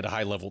fighting at a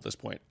high level at this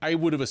point. I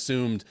would have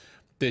assumed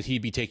that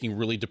he'd be taking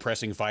really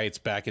depressing fights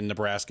back in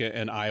Nebraska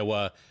and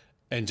Iowa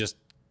and just,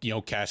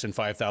 cashing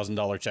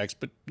 $5,000 checks.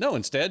 But no,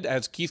 instead,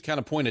 as Keith kind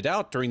of pointed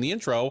out during the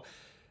intro,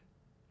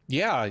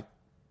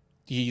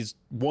 he's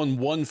won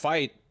 1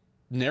 fight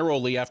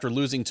narrowly after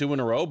losing 2 in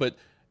a row, but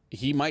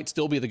he might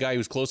still be the guy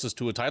who's closest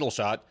to a title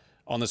shot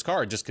on this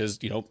card just because,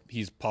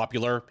 he's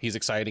popular, he's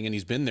exciting, and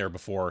he's been there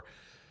before.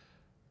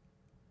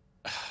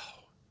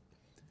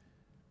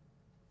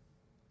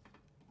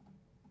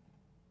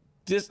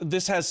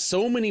 This has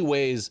so many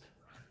ways,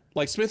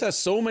 like Smith has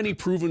so many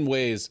proven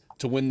ways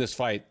to win this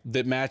fight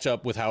that match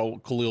up with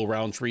how Khalil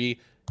Rountree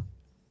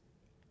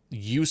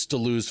used to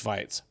lose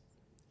fights.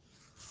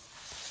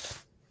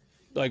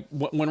 Like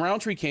when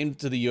Rountree came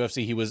to the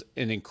UFC, he was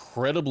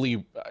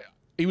incredibly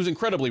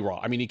raw.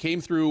 I mean, he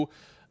came through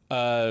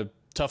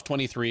Tough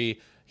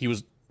 23. He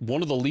was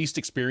one of the least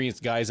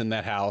experienced guys in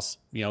that house.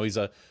 He's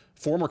a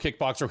former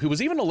kickboxer who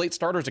was even a late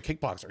starter as a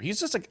kickboxer. He's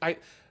just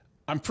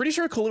I'm pretty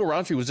sure Khalil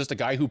Rountree was just a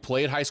guy who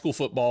played high school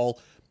football,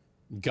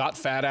 got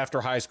fat after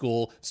high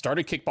school,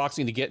 started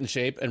kickboxing to get in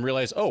shape, and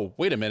realized, oh,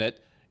 wait a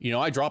minute,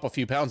 I drop a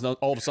few pounds, and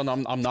all of a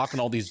sudden I'm knocking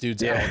all these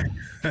dudes out.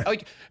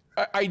 Like,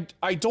 I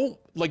don't,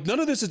 like, none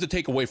of this is to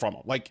take away from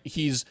him. Like,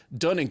 he's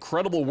done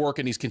incredible work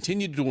and he's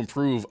continued to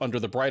improve under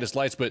the brightest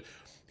lights, but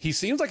he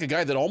seems like a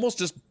guy that almost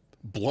just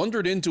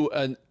blundered into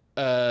an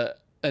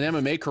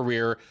MMA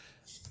career,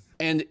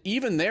 and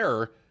even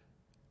there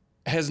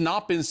has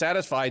not been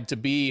satisfied to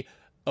be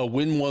a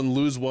win one,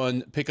 lose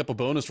one, pick up a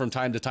bonus from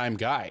time to time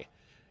guy.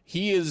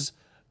 He is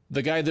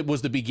the guy that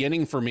was the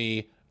beginning for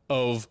me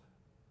of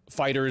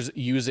fighters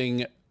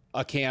using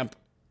a camp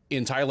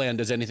in Thailand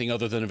as anything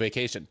other than a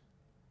vacation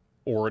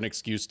or an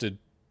excuse to,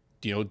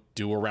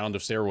 do a round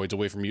of steroids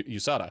away from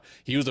USADA.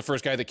 He was the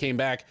first guy that came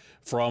back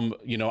from,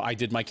 I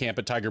did my camp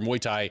at Tiger Muay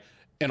Thai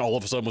and all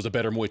of a sudden was a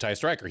better Muay Thai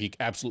striker. He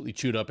absolutely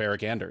chewed up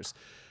Eric Anders.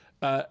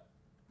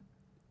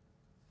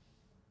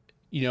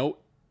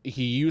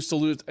 He used to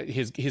lose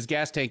his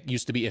gas tank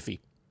used to be iffy.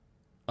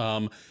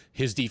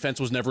 His defense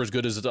was never as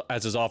good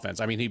as his offense.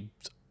 I mean, he's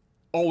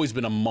always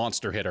been a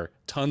monster hitter,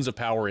 tons of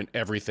power in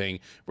everything.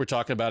 We're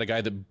talking about a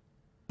guy that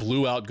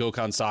blew out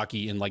Gokhan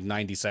Saki in like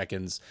 90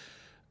 seconds,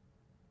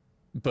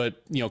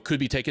 but could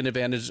be taken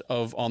advantage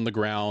of on the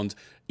ground,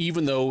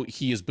 even though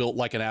he is built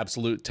like an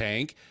absolute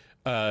tank.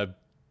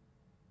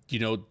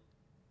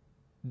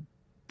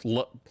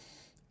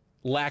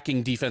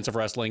 Lacking defensive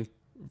wrestling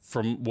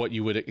from what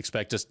you would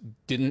expect, just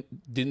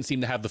didn't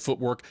seem to have the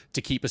footwork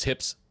to keep his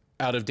hips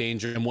out of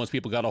danger, and once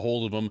people got a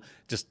hold of him,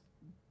 just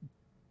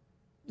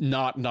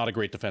not a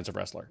great defensive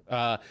wrestler.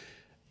 A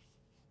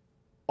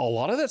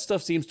lot of that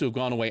stuff seems to have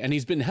gone away, and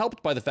he's been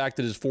helped by the fact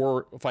that his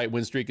 4-fight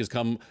win streak has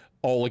come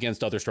all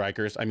against other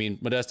strikers. I mean,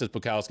 Modestas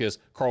Bukauskas,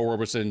 Carl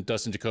Roberson,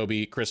 Dustin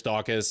Jacoby, Chris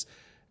Dawkins.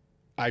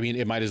 I mean,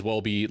 it might as well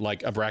be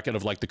like a bracket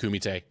of like the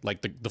Kumite,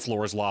 like the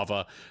floor is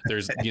lava.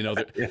 There's,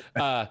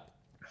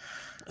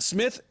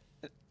 Smith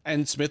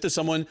is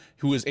someone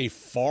who is a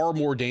far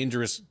more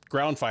dangerous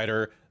ground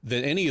fighter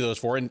than any of those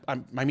four. And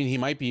I mean, he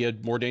might be a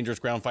more dangerous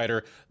ground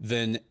fighter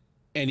than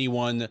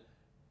anyone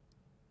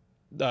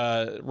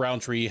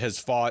Rountree has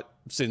fought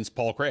since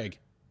Paul Craig,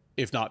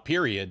 if not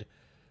period.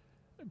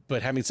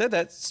 But having said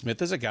that,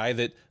 Smith is a guy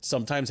that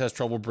sometimes has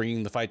trouble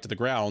bringing the fight to the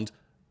ground,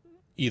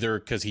 either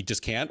because he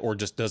just can't or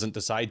just doesn't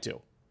decide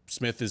to.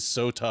 Smith is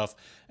so tough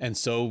and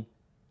so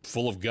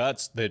full of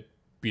guts that,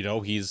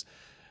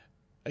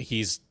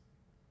 he's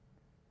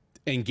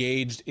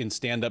engaged in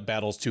stand-up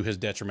battles to his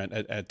detriment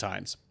at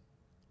times.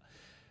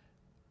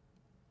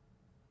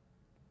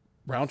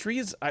 Rountree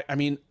is, I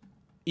mean,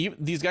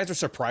 these guys are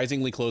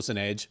surprisingly close in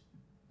age.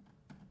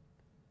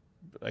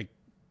 Like,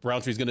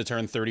 Rountree's going to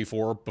turn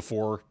 34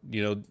 before,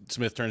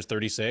 Smith turns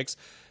 36.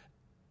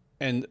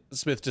 And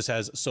Smith just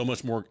has so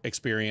much more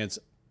experience,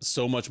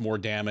 so much more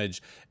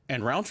damage.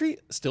 And Rountree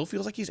still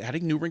feels like he's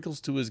adding new wrinkles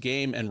to his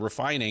game and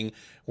refining,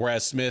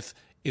 whereas Smith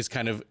is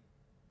kind of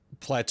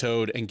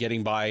plateaued and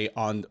getting by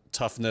on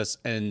toughness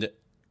and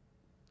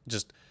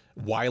just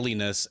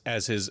wiliness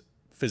as his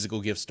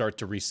physical gifts start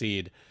to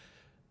recede.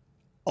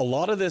 A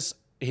lot of this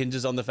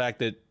hinges on the fact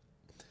that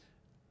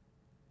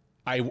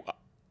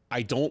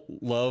I don't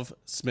love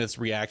Smith's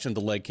reaction to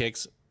leg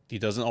kicks. He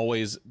doesn't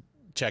always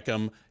check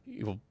them.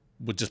 He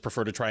would just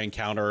prefer to try and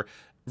counter,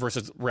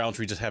 versus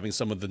Rountree just having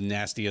some of the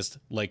nastiest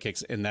leg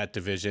kicks in that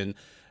division.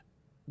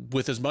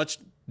 With as much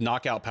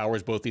knockout power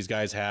as both these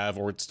guys have,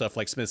 or stuff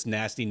like Smith's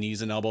nasty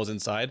knees and elbows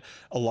inside,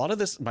 a lot of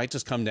this might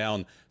just come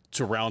down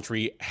to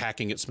Rountree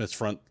hacking at Smith's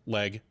front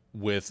leg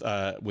with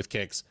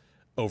kicks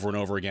over and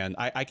over again.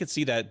 I could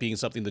see that being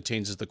something that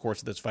changes the course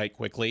of this fight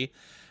quickly,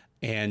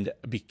 and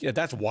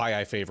that's why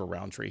I favor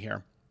Rountree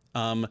here.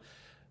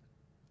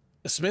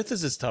 Smith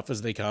is as tough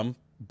as they come,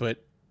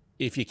 but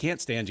if you can't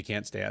stand, you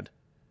can't stand.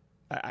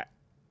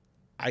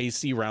 I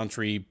see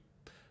Rountree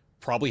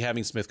probably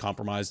having Smith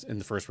compromised in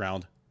the first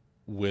round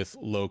with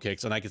low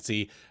kicks, and I could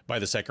see by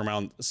the second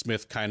round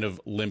Smith kind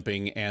of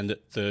limping and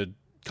the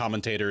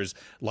commentators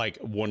like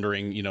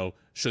wondering,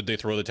 should they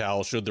throw the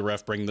towel? Should the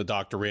ref bring the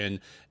doctor in?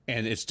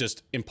 And it's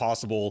just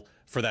impossible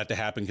for that to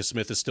happen because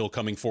Smith is still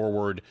coming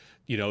forward,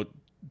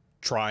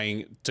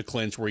 trying to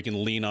clinch where he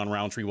can lean on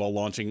Rountree while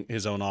launching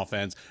his own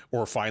offense,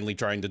 or finally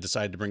trying to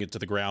decide to bring it to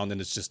the ground,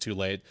 and it's just too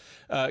late.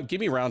 Give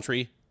me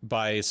Rountree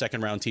by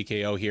second round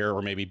TKO here,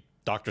 or maybe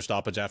doctor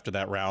stoppage after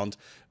that round.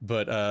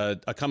 But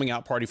a coming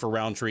out party for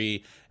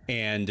Rountree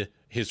and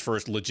his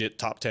first legit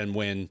top 10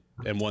 win,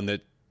 and one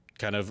that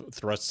kind of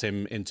thrusts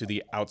him into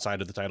the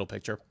outside of the title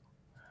picture.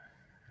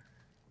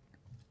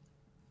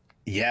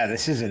 Yeah,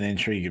 this is an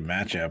intriguing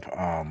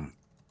matchup.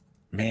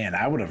 Man,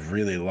 I would have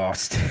really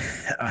lost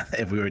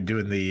if we were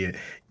doing the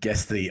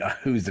guess the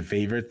who's the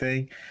favorite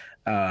thing.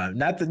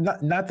 Not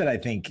that I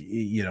think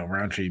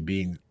Rountree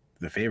being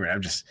the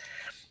favorite.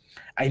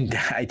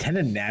 I tend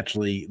to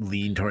naturally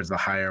lean towards the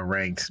higher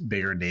ranked,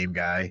 bigger name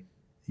guy.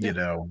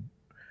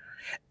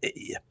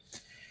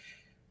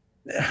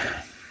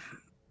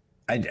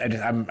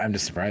 I'm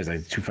just surprised.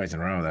 Like 2 fights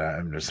in a row, that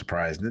I'm just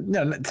surprised.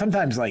 No,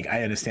 sometimes like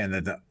I understand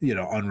that the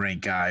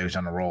unranked guy who's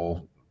on a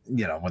roll,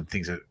 when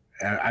things are.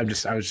 I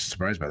was just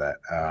surprised by that.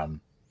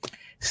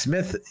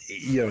 Smith,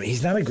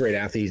 he's not a great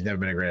athlete. He's never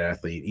been a great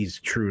athlete. He's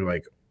true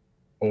like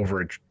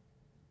overachiever,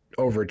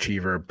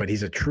 but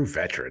he's a true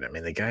veteran. I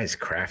mean, the guy's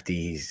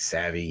crafty, he's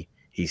savvy,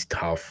 he's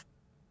tough.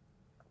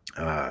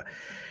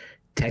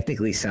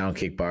 Technically sound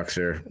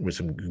kickboxer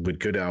with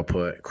good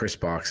output,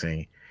 crisp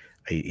boxing.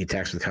 He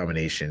attacks with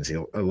combinations.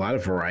 A lot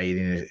of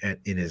variety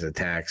in his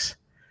attacks.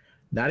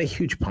 Not a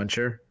huge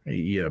puncher,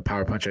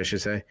 power puncher, I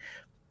should say.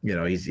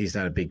 He's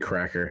not a big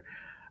cracker.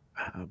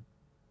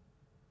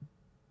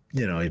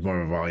 He's more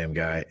of a volume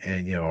guy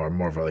and, or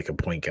more of a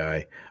point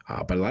guy.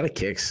 But a lot of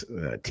kicks,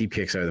 teep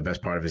kicks are the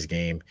best part of his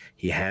game.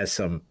 He has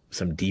some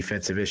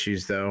defensive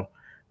issues, though,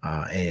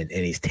 and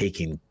he's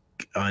taking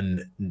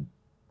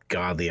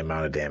ungodly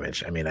amount of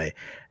damage. I mean,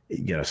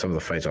 some of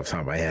the fights off the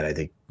top of my head, I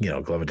think,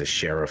 Glover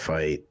Teixeira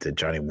fight, the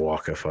Johnny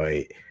Walker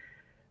fight,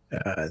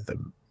 the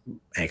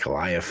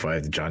Ankalaev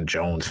fight, the John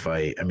Jones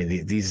fight. I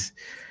mean, these,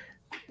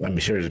 I'm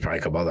sure there's probably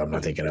a couple other I'm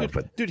not thinking of.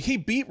 But dude, he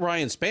beat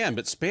Ryan Spann,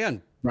 but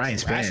Spann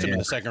thrashed him in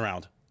the second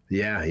round.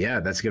 Yeah,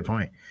 that's a good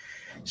point.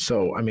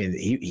 So, I mean,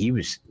 he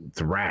was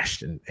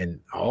thrashed in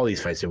all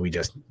these fights that we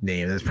just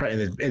named.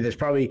 There's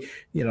probably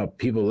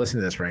people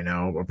listening to this right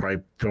now are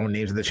probably throwing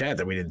names in the chat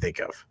that we didn't think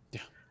of.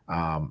 Yeah.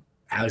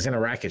 Alexander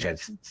Rakic had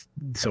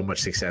so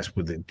much success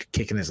with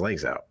kicking his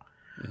legs out.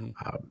 Mm-hmm.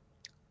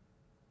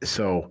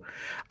 So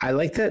I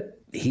like that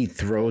he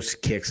throws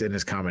kicks in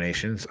his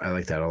combinations. I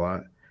like that a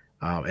lot.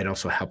 It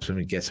also helps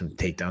him get some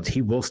takedowns.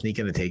 He will sneak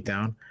in a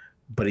takedown,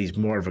 but he's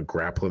more of a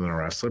grappler than a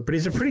wrestler. But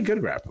he's a pretty good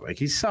grappler. Like,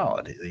 he's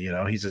solid.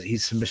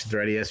 He's submission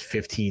threat. He has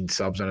 15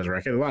 subs on his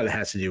record. A lot of it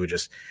has to do with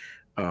just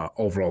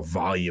overall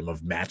volume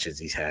of matches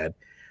he's had.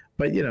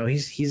 But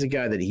he's a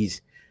guy that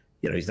he's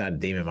not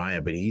Damon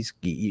Maia, but he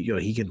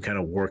can kind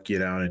of work you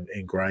down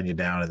and grind you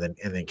down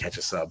and then catch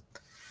a sub.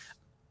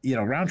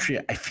 Rountree,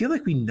 I feel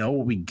like we know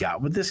what we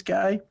got with this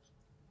guy,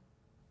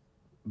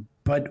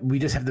 but we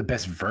just have the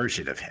best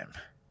version of him.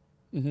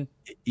 Mm-hmm.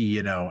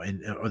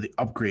 Or the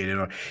upgraded,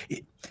 or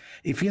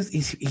it feels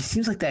he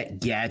seems like that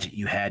gadget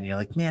you had, and you're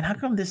like, man, how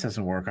come this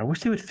doesn't work? I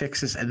wish they would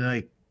fix this, and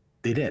then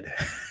they did,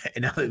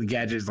 and now the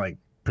gadget is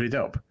pretty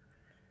dope,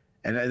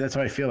 and that's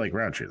how I feel like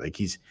Rountree. Like,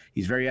 he's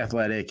very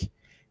athletic,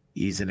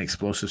 he's an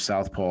explosive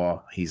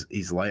southpaw,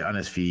 he's light on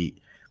his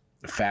feet,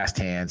 fast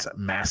hands,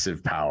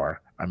 massive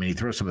power. I mean, he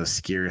throws some of the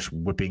scariest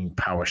whipping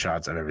power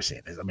shots I've ever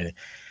seen. I mean,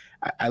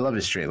 I love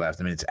his straight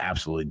left. I mean, it's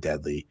absolutely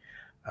deadly.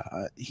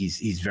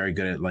 He's very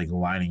good at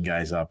lining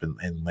guys up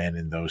and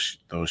landing those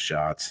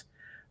shots.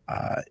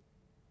 A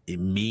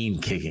mean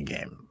kicking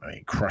game. I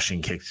mean,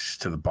 crushing kicks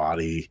to the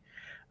body.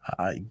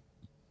 I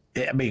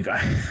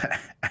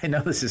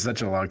know this is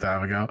such a long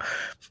time ago,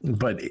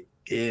 but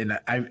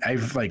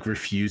I've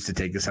refused to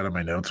take this out of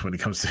my notes when it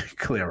comes to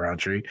Khalil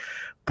Rountree,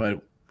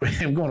 but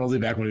I'm going all the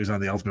way back when he was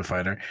on The Ultimate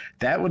Fighter.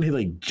 That when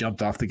he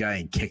jumped off the guy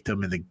and kicked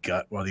him in the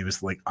gut while he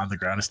was on the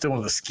ground is still one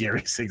of the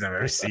scariest things I've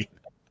ever seen.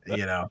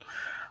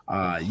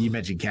 You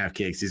mentioned calf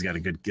kicks. He's got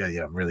a good,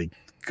 really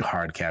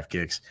hard calf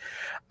kicks.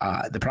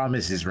 The problem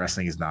is his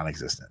wrestling is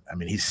non-existent. I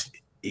mean,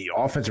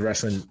 offensive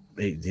wrestling.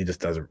 He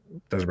just doesn't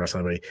wrestle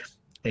anybody.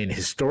 And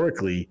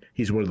historically,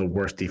 he's one of the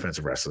worst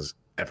defensive wrestlers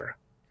ever.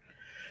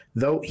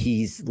 Though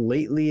he's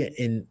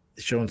lately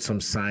shown some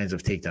signs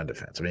of takedown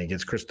defense. I mean,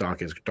 against Chris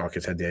Dawkins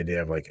had the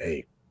idea of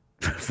hey,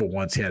 for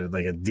once he had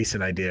a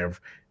decent idea of,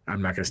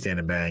 I'm not going to stand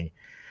and bang.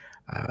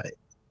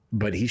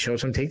 But he showed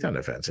some takedown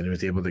defense, and he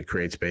was able to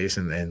create space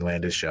and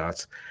land his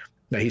shots.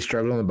 Now, he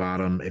struggled on the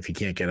bottom. If he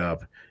can't get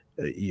up,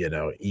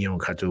 Ion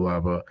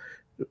Katulaba,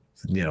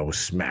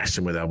 smashed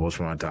him with elbows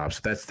from on top.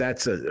 So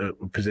that's a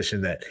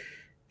position that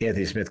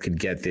Anthony Smith could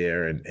get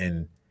there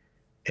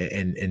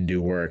and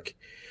do work.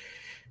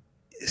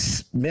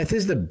 Smith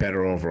is the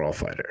better overall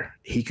fighter.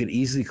 He could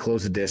easily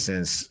close the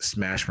distance,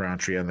 smash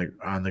Rountree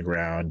on the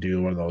ground,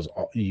 do one of those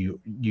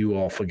you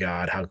all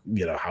forgot how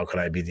could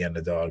I be the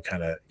underdog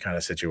kind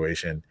of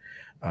situation.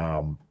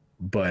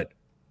 But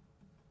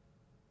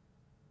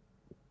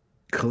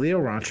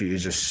Khalil Rountree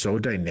is just so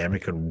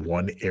dynamic in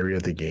one area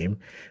of the game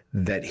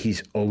that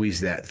he's always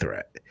that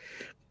threat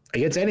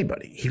against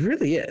anybody. He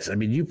really is. I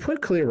mean, you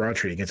put Khalil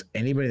Rountree against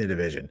anybody in the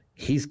division,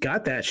 he's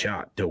got that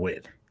shot to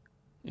win.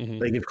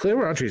 Mm-hmm. If Khalil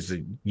Rountree is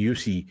the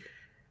UFC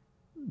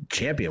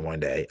champion one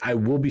day, I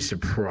will be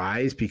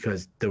surprised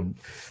because the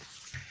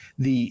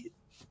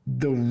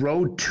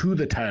road to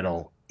the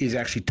title is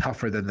actually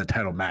tougher than the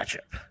title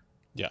matchup.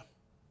 Yeah.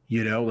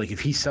 If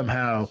he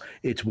somehow,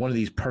 it's one of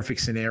these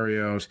perfect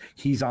scenarios,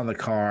 he's on the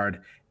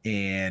card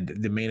and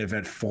the main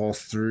event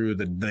falls through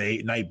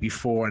the night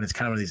before, and it's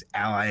kind of one of these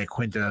Ally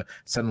Quinta,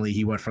 suddenly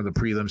he went from the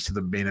prelims to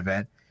the main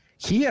event.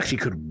 He actually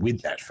could win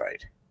that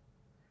fight.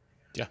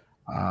 Yeah.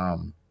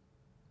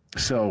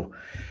 So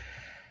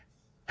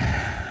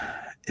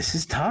this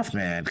is tough,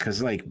 man,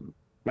 because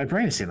my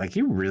brain is saying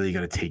you really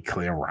got to take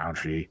Khalil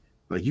Rountree.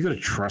 You got to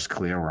trust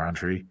Khalil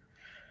Rountree.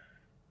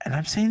 And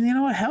I'm saying, you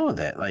know what, hell with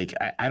it.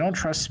 I don't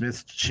trust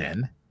Smith's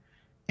chin,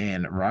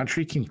 and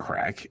Rountree can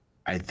crack.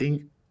 I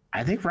think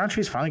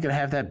Rountree's finally going to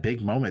have that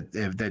big moment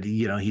that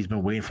he's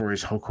been waiting for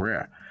his whole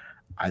career.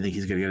 I think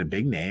he's going to get a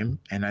big name,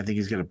 and I think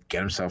he's going to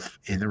get himself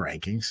in the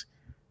rankings.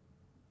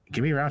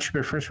 Give me Rountree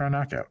by first round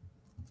knockout.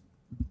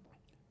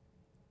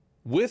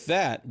 With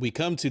that, we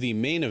come to the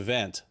main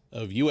event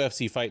of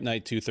UFC Fight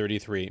Night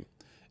 233,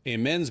 a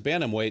men's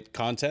bantamweight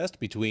contest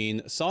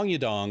between Song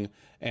Yadong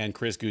and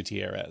Chris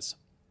Gutierrez.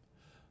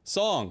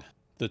 Song,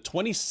 the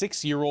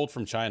 26-year-old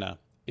from China,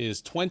 is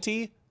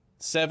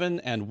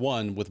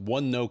 20-7-1 with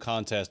one no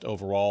contest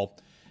overall.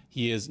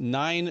 He is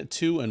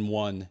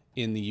 9-2-1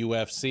 in the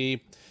UFC.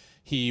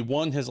 He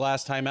won his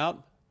last time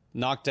out,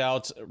 knocked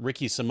out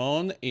Ricky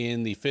Simon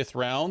in the 5th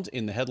round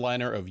in the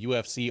headliner of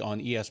UFC on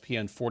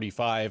ESPN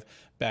 45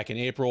 back in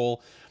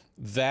April.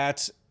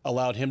 That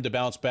allowed him to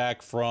bounce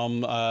back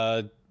from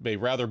a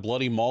rather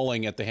bloody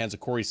mauling at the hands of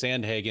Corey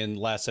Sandhagen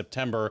last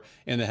September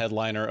in the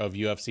headliner of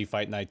UFC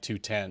Fight Night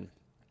 210.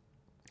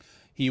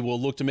 He will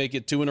look to make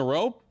it 2 in a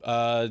row,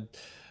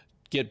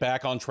 get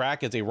back on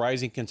track as a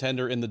rising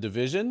contender in the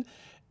division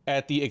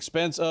at the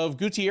expense of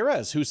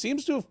Gutierrez, who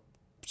seems to have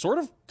sort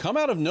of come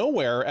out of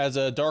nowhere as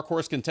a dark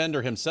horse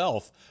contender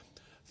himself.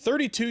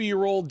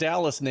 32-year-old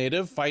Dallas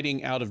native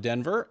fighting out of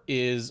Denver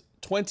is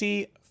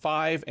 25-2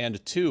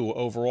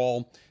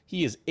 overall.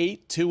 He is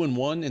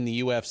 8-2-1 in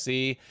the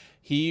UFC.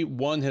 He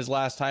won his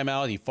last time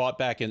out. He fought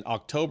back in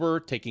October,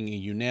 taking a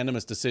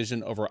unanimous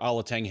decision over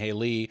Allan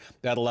Nascimento.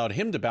 That allowed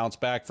him to bounce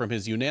back from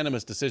his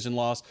unanimous decision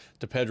loss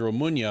to Pedro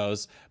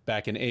Muniz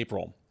back in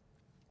April.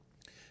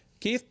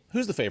 Keith,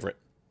 who's the favorite?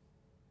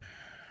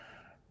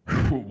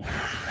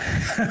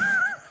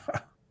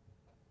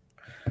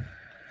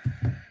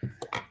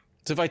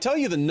 So if I tell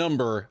you the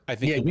number, I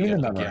think you'll be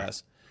able to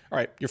guess. All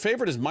right, your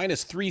favorite is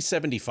minus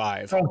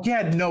 375. Oh,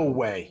 yeah, no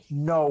way.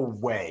 No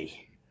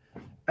way.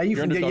 Are you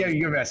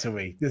you're messing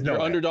with me. There's no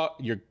way.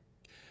 Underdog.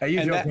 Are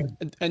you joking?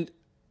 And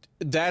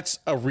that's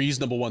a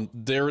reasonable one.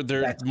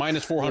 They're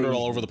minus 400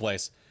 all over the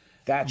place.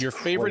 That's your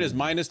favorite crazy. is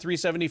minus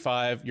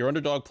 375. Your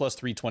underdog plus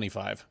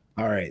 325.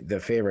 All right, the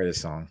favorite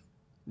is Song.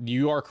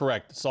 You are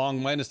correct.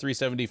 Song minus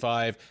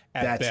 375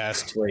 at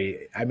best. That's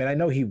great. I mean, I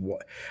know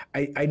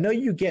I know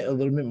you get a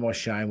little bit more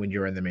shine when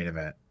you're in the main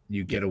event.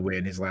 You get a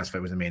win. His last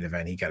fight was the main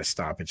event. He got a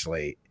stoppage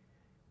late.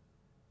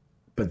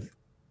 But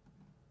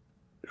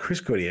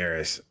Chris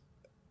Gutierrez,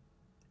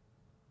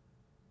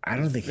 I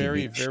don't think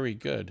very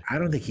good. I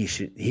don't think he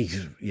should.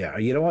 Yeah.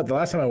 You know what? The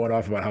last time I went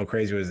off about how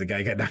crazy it was, the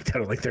guy got knocked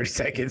out in like 30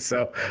 seconds.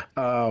 So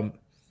I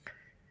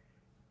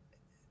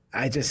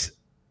just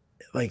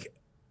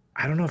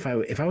I don't know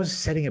if I was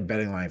setting a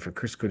betting line for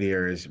Chris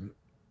Gutierrez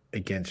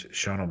against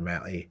Sean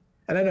O'Malley,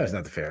 and I know it's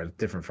not fair,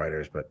 different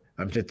fighters, but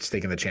I'm just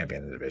taking the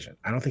champion in the division.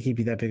 I don't think he'd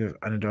be that big of an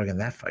underdog in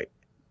that fight.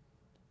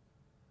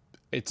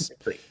 It's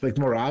like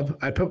Merab.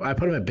 I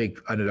put him a big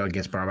underdog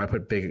against Merab. I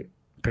put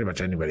pretty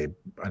much anybody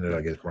underdog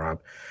against Merab.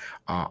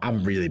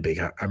 I'm really big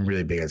on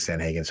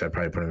Sandhagen, so I'd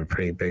probably put him a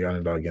pretty big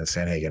underdog against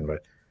Sandhagen,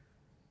 but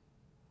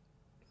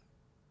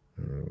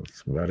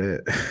that's about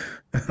it.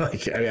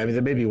 I mean,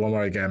 there may be one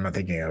more guy I'm not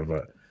thinking of,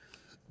 but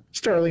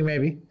Sterling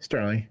maybe.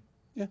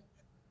 Yeah.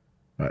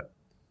 But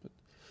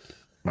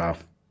wow.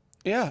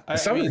 Yeah.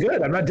 Song's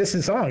good. I'm not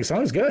dissing Song.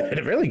 Song's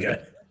good. Really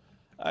good.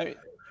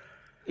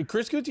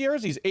 Chris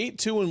Gutierrez, he's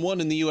 8-2-1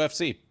 in the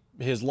UFC.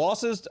 His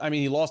losses,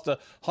 he lost to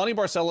Hani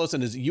Barcelos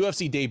in his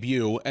UFC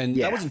debut, and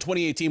that was in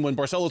 2018 when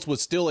Barcelos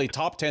was still a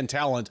top 10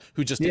 talent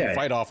who just didn't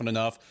fight often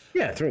enough.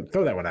 Yeah,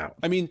 throw that one out.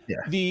 Then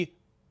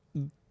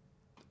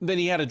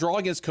he had a draw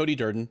against Cody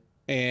Durden,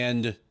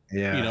 and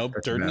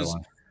Durden's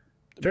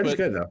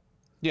good though.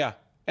 Yeah,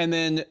 and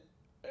then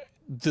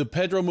the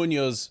Pedro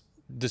Munoz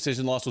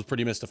decision loss was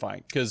pretty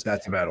mystifying because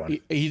that's a bad one.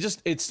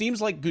 It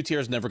seems like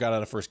Gutierrez never got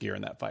out of first gear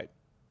in that fight.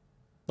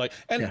 I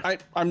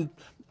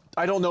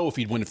don't know if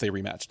he'd win if they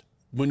rematched.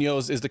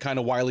 Munoz is the kind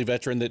of wily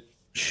veteran that,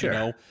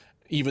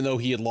 even though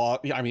he had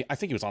lost, I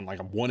think he was on like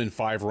a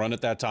 1-5 run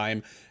at that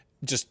time.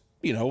 Just,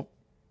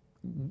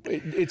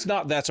 it's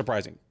not that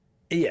surprising.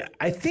 Yeah,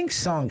 I think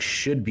Song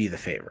should be the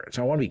favorite.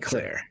 So I want to be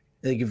clear.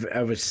 Like if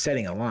I was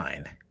setting a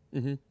line,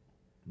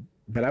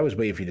 but I was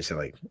waiting for you to say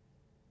like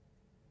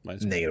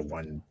negative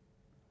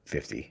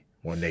 150,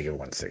 negative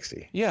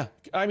 160. Yeah,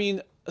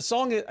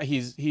 Song,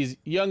 he's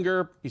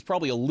younger. He's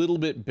probably a little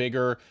bit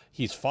bigger.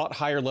 He's fought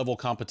higher level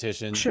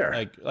competition. Sure.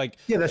 Yeah, that's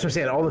what I'm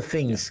saying. All the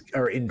things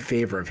are in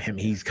favor of him.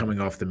 He's coming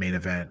off the main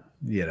event.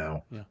 Yeah.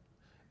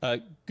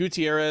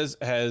 Gutierrez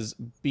has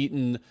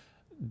beaten,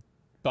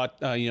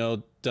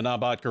 Dana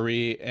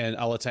Batkari and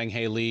Allan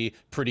Nascimento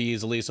pretty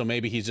easily. So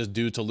maybe he's just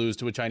due to lose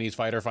to a Chinese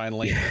fighter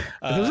finally. Yeah.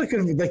 Those are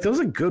good. Those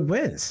are good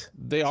wins.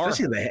 They are.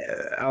 Especially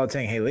Allan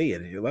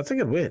Nascimento. That's a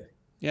good win.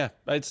 Yeah,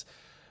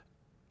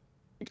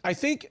 I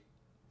think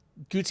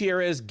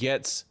Gutierrez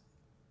gets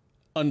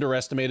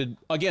underestimated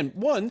again.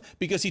 One,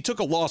 because he took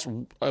a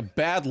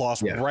bad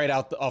loss right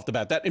off the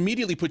bat. That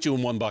immediately puts you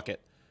in one bucket.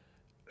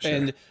 Sure.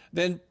 And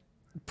then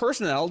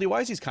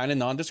personality-wise, he's kind of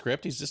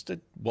nondescript. He's just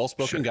a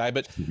well-spoken guy.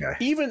 But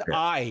even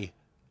I,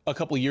 a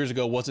couple of years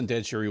ago, wasn't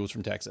dead sure he was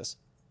from Texas.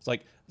 It's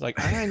like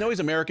I know he's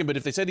American, but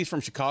if they said he's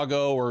from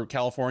Chicago or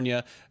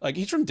California,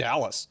 he's from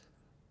Dallas.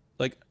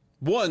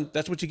 One,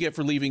 that's what you get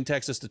for leaving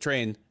Texas to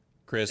train.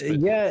 Chris.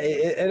 But Yeah,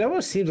 it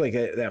almost seems like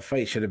that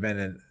fight should have been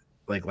in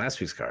like last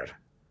week's card.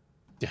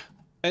 yeah,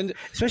 and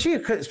Especially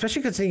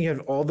considering you had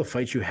all the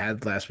fights you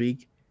had last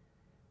week.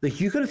 Like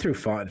you could have threw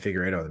Font and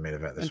Figueiredo in the main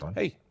event this one.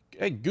 Hey,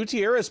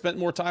 Gutierrez spent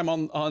more time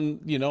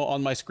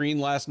on my screen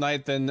last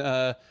night than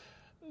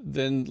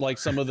like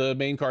some of the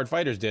main card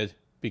fighters did,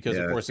 because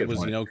of course it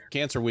was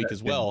cancer week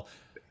as well.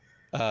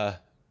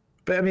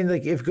 But I mean,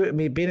 like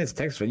being it's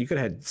Texas fight, you could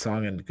have had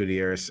Song and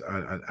Gutierrez. I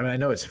mean, I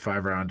know it's a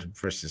 5 round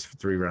versus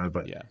 3 rounds,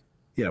 but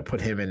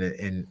put him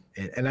in.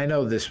 And I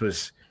know this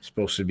was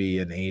supposed to be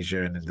in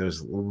Asia, and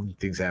those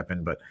things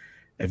happened, but.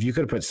 If you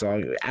could have put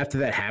Song after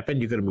that happened,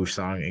 you could have moved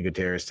Song and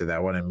Gutierrez to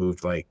that one and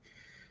moved I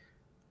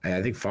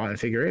think Font and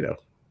Figueiredo.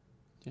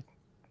 Yeah.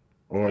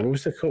 Or what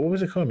was the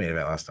co-main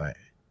event last night?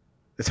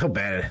 That's how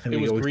bad it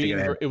was.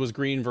 It was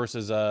Green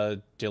versus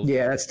Jalen.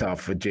 Yeah, that's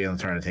tough with Jalen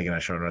trying to take it on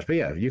short notice. But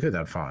yeah, you could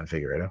have done Font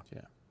and Figueiredo.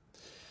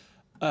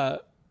 Yeah.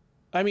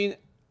 I mean,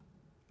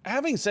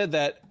 having said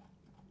that,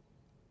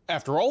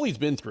 after all he's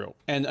been through,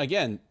 and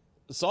again,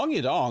 Song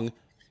Yadong,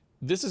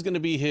 this is going to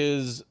be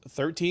his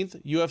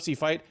 13th UFC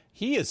fight.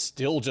 He is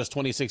still just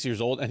 26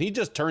 years old, and he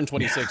just turned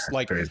 26.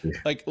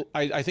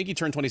 I think he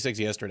turned 26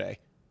 yesterday.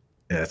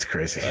 Yeah, that's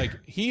crazy. Like,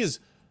 he is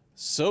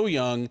so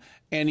young,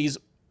 and he's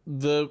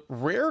the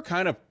rare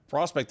kind of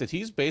prospect that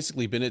he's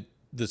basically been at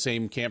the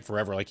same camp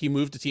forever. Like, he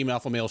moved to Team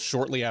Alpha Male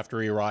shortly after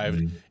he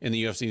arrived in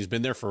the UFC. He's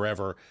been there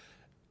forever.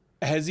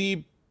 Has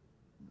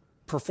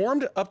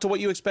performed up to what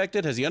you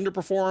expected? Has he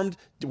underperformed?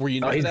 Were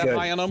you not that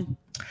high on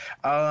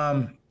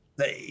him?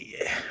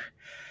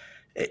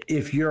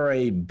 If you're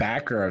a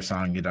backer of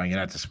Song Yadong, you're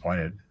not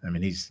disappointed. I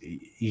mean,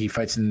 he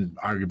fights in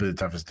arguably the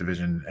toughest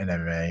division in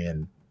MMA,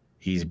 and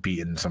he's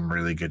beaten some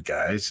really good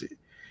guys,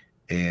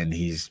 and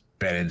he's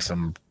been in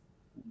some,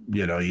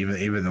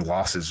 even the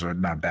losses are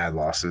not bad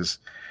losses.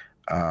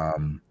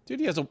 Dude,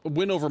 he has a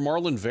win over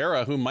Marlon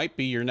Vera, who might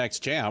be your next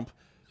champ.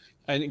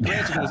 And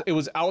granted, it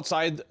was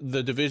outside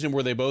the division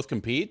where they both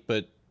compete,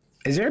 but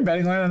is there a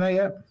betting line on that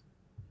yet?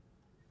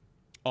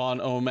 On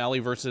O'Malley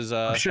versus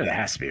I'm sure there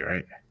has to be,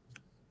 right?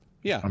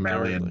 Yeah,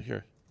 O'Malley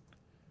here.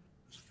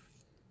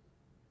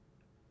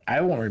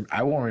 I won't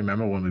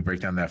remember when we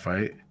break down that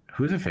fight.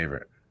 Who's the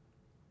favorite?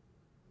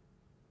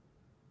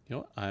 You know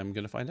what? I'm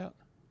gonna find out.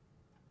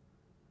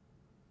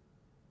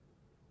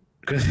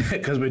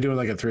 Because we're doing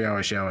like a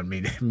 3-hour show, and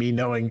me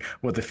knowing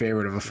what the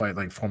favorite of a fight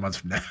like 4 months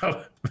from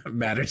now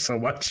matters so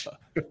much.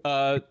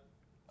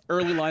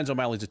 Early lines,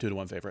 O'Malley's a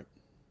 2-1 favorite.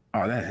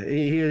 Oh, that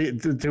he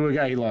to a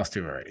guy he lost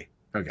to already.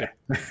 Okay,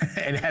 yeah.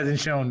 And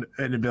hasn't shown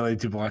an ability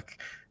to block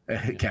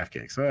calf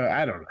kicks. So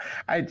I don't know.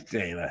 I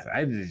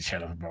didn't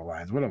shut up about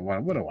lines. What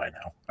do I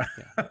know?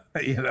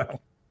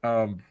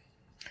 Yeah.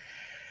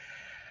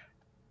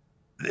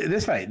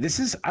 This fight. This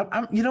is.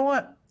 I'm. You know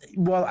what?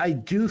 Well, I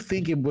do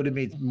think it would have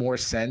made more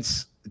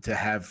sense to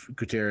have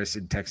Gutierrez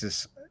in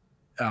Texas.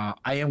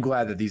 I am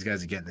glad that these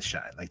guys are getting the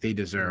shine. Like, they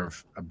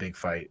deserve a big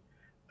fight.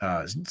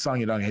 Song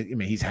Yadong, I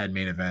mean, he's had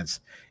main events.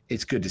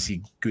 It's good to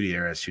see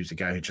Gutierrez, who's a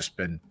guy who's just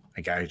been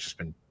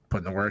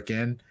putting the work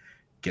in,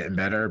 getting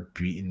better,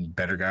 beating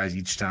better guys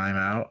each time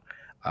out.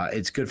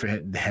 It's good for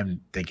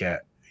him to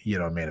get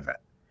a main event.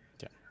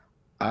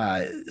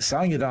 Yeah.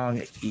 Song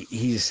Yadong,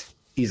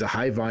 he's a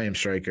high volume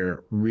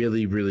striker,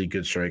 really really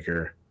good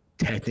striker,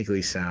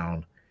 technically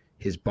sound.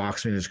 His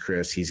boxing is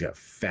crisp. He's got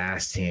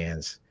fast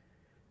hands,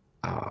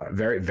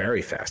 very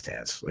very fast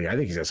hands. Like, I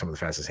think he's got some of the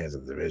fastest hands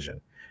in the division.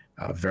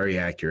 Very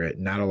accurate,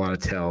 not a lot of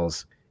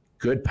tells,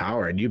 good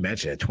power. And you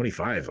mentioned at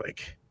 25,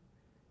 like,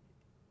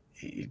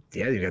 you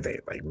got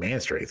that like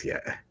man strength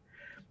yet.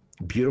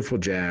 Beautiful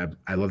jab.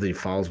 I love that he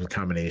follows with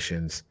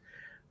combinations.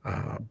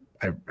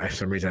 For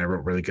some reason I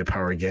wrote really good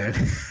power again.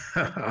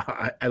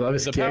 I love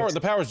his kicks.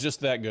 The power is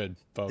just that good,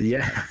 folks.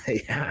 Yeah.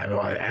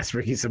 Well, ask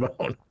Ricky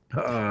Simone.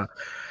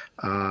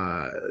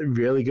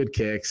 Really good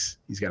kicks.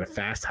 He's got a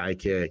fast high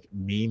kick,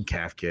 mean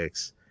calf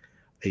kicks.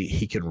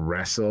 He can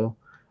wrestle.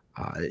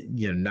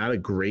 Not a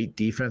great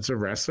defensive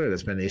wrestler.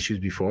 That's been issues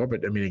before,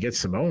 but I mean,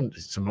 against Simone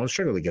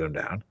struggled to get him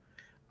down.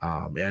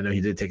 I know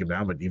he did take him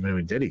down, but even when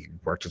he did, he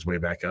worked his way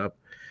back up.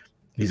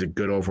 He's a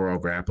good overall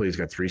grappler. He's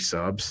got 3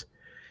 subs.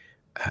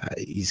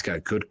 He's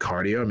got good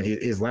cardio. I mean,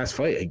 his last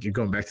fight, you're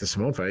going back to the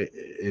Simone fight,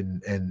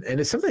 and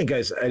it's something,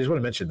 guys, I just want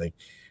to mention. Like,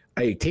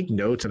 I take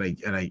notes and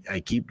I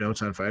keep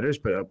notes on fighters,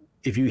 but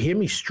if you hear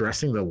me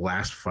stressing the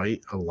last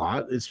fight a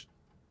lot, it's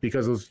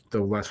because of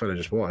the last fight I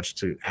just watched,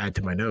 to add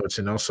to my notes,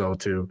 and also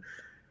to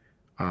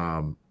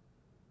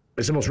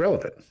it's the most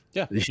relevant.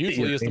 Yeah,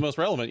 usually it's the most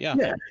relevant.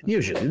 Yeah,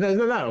 usually.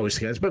 Not always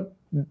the case, but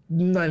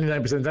 99%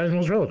 of the time it's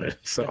most relevant.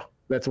 So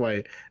that's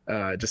why,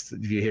 just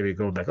if you hear me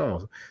going back,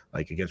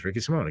 like against Ricky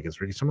Simone.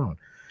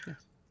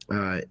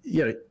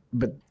 Yeah.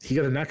 But he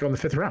got a knockout in the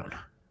 5th round.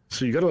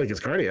 So you got to like his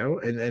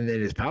cardio, and then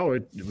his power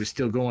was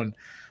still going.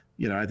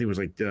 I think it was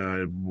like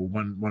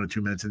 1 or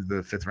 2 minutes into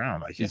the 5th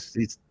round. Like,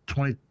 he's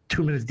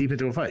 22 minutes deep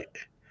into a fight.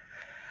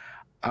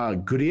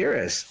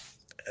 Gutierrez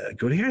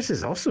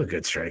is also a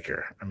good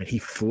striker. I mean, he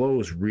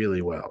flows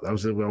really well. That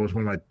was one of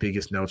my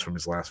biggest notes from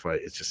his last fight.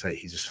 It's just that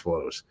he just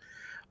flows.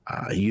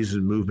 He uses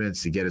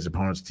movements to get his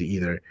opponents to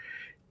either,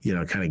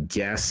 kind of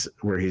guess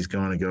where he's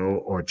going to go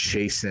or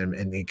chase him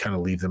and then kind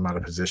of leave them out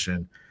of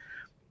position.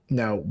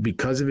 Now,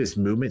 because of his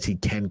movements, he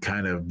can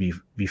kind of be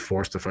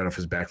forced to fight off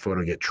his back foot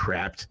or get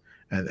trapped.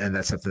 And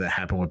that's something that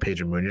happened with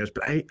Pedro Muniz.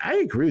 But I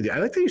agree with you. I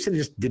like that you said he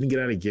just didn't get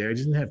out of gear. He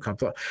didn't have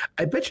comfort.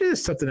 I bet you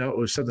there's something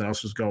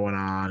else was going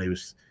on.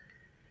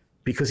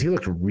 Because he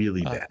looked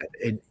really bad.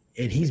 And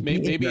he's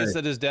maybe he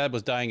said his dad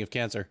was dying of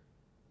cancer.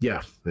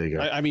 Yeah, there you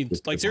go. I mean,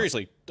 like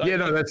seriously. Yeah,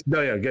 no, that's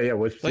no, yeah.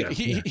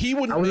 He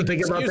wouldn't. I wasn't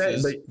thinking about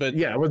that, but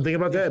yeah, I wasn't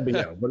thinking about that. But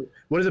yeah,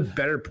 what is a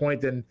better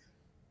point than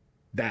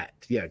that?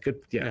 Yeah, good.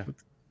 Yeah,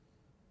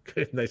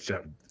 good. Nice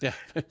job. Yeah,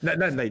 not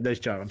nice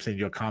job. I'm saying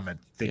your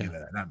comment thinking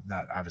that.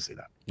 Not obviously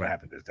not. What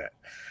happened is that.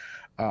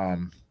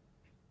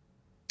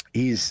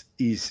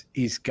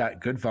 He's got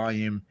good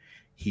volume.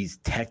 He's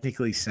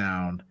technically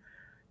sound.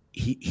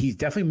 He's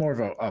definitely more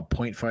of a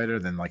point fighter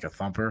than like a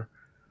thumper.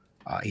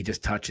 He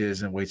just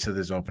touches and waits till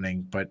there's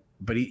opening, but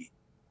he,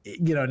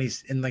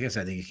 and like I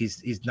said,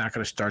 he's not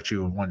going to start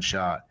you with one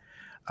shot,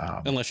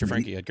 unless you're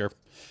Frankie Edgar.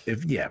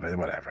 But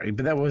whatever.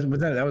 But that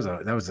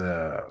was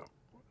a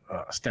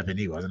step in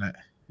knee, wasn't it?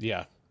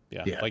 Yeah.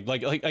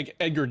 Like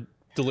Edgar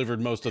delivered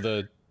most of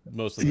the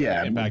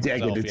impact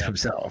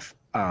himself.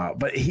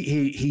 But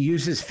he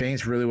uses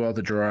feints really well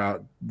to draw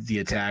out the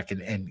attack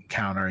and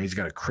counter. He's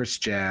got a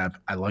crisp jab.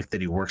 I like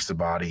that he works the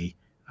body.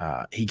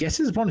 He gets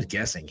his opponent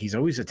guessing. He's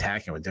always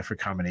attacking with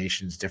different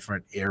combinations,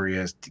 different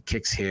areas,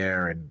 kicks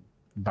here and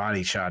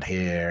body shot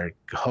here,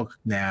 hook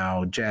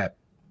now, jab.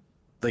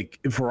 Like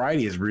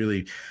variety has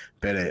really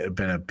been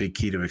a big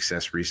key to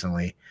success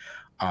recently.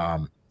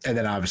 And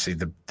then obviously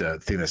the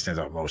thing that stands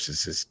out most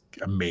is his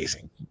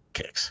amazing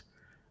kicks.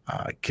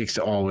 Kicks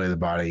to all the way to the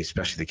body,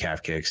 especially the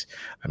calf kicks.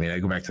 I mean, I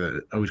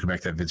always go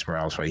back to that Vince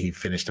Morales fight. He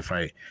finished the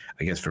fight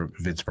against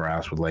Vince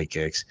Morales with leg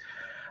kicks.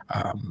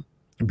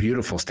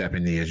 Beautiful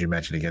stepping knee, as you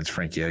mentioned, against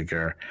Frankie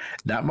Edgar.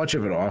 Not much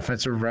of an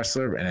offensive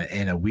wrestler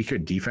and a weaker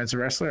defensive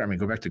wrestler. I mean,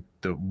 go back to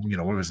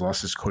one of his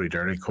losses, Cody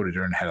Durden. Cody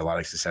Durden had a lot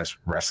of success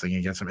wrestling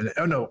against him. And,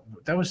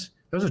 that was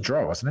a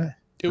draw, wasn't it?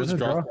 It was a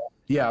draw.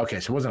 Yeah,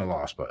 okay, so it wasn't a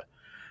loss, but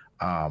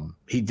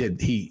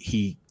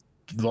he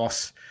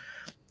lost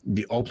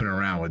the opening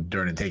round with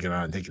Durden taking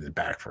it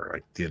back for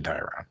like the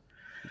entire round.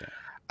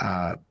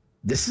 Yeah.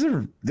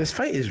 This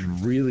fight is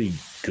really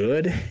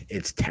good.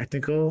 It's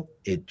technical.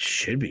 It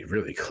should be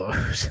really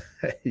close,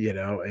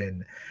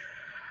 and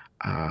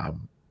I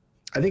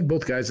think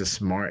both guys are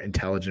smart,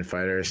 intelligent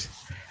fighters.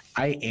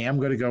 I am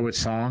going to go with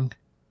Song,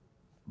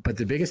 but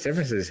the biggest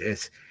difference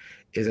is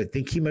I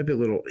think he might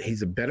be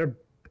he's a better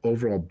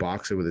overall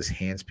boxer with his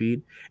hand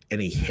speed,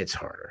 and he hits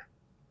harder.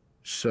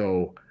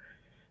 So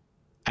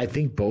I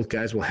think both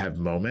guys will have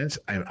moments.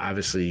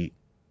 Obviously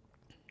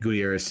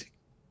Gutierrez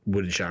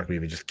wouldn't shock me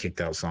if he just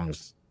kicked out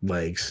Song's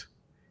legs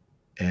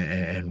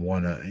and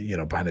won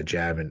behind a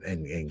jab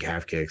and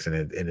calf kicks,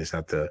 and it's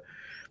not the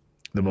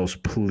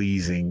most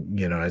pleasing,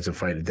 as a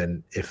fight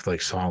than if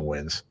like Song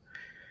wins.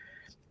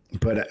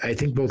 But I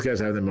think both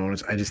guys have their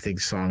moments. I just think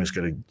Song it's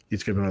gonna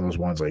be one of those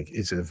ones like,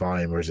 is it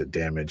volume or is it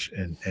damage?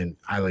 And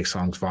I like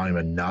Song's volume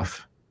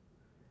enough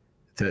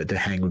to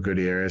hang with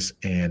Gutierrez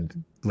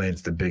and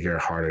lands the bigger,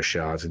 harder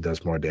shots and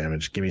does more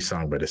damage. Give me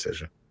Song by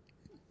decision.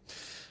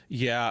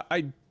 Yeah,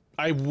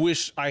 I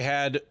wish I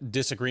had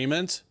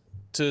disagreement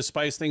to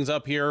spice things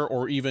up here,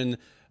 or even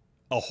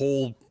a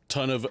whole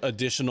ton of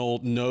additional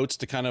notes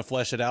to kind of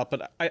flesh it out.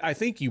 But I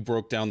think you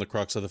broke down the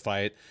crux of the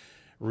fight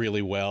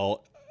really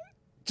well.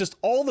 Just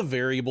all the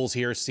variables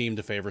here seem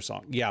to favor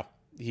Song. Yeah,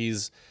 he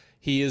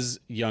is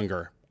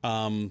younger,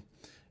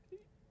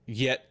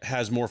 yet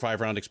has more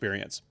 5-round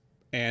experience.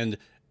 And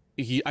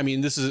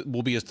this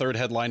will be his third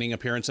headlining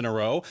appearance in a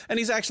row. And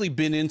he's actually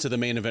been into the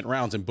main event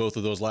rounds in both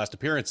of those last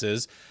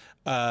appearances.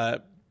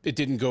 It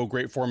didn't go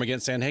great for him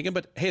against Sandhagen,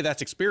 but hey,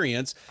 that's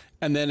experience.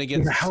 And then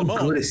against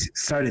Simone.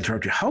 Sorry to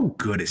interrupt you. How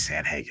good is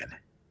Sandhagen?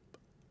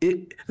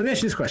 Let me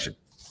ask you this question.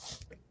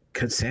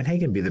 Could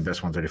Sandhagen be the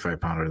best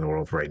 135-pounder in the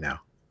world right now?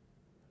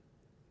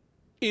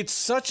 It's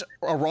such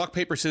a rock,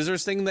 paper,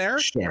 scissors thing there.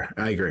 Sure,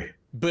 I agree.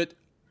 But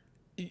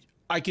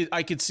I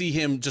could see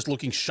him just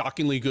looking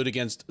shockingly good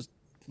against,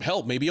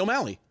 hell, maybe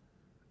O'Malley.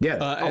 Yeah,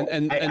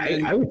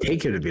 I would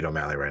take him to beat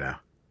O'Malley right now.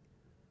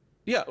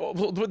 Yeah,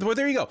 well,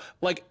 there you go.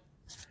 Like,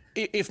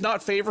 if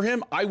not favor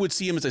him, I would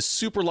see him as a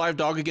super live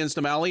dog against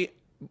O'Malley.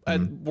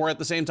 Or at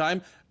the same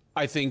time,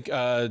 I think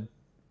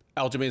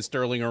Aljamain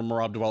Sterling or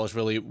Merab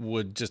Dvalishvili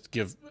would just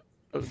give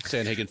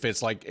Sandhagen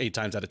fits like 8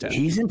 times out of 10.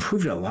 He's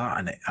improved a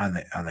lot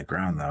on the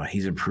ground, though.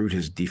 He's improved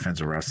his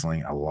defensive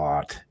wrestling a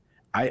lot.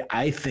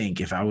 I think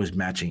if I was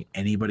matching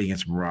anybody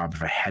against Merab,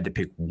 if I had to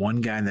pick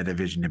one guy in that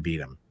division to beat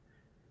him,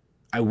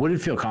 I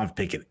wouldn't feel confident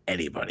picking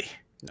anybody.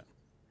 No.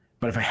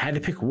 But if I had to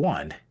pick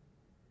one,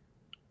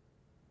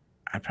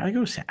 I'd probably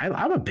go.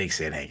 I'm a big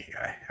Sandhagen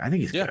guy. I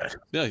think he's good.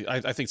 Yeah,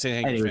 I think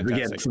Sandhagen. Anyway, we're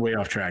getting way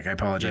off track. I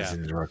apologize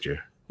to interrupt you.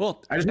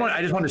 Well, I just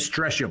want to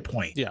stress your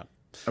point. Yeah,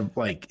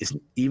 like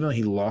even though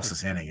he lost to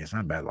Sandhagen, it's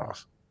not a bad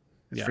loss.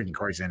 It's freaking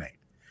Corey Sandhagen.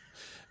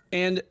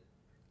 And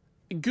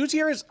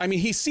Gutierrez, I mean,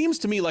 he seems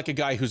to me like a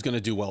guy who's going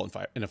to do well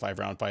in a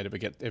 5-round fight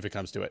if it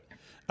comes to it.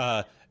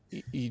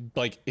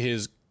 Like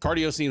his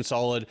cardio seems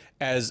solid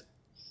as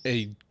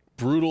a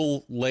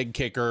brutal leg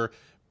kicker.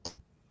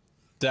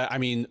 That, I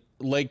mean,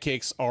 leg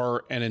kicks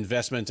are an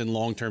investment in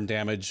long-term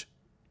damage,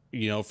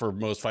 for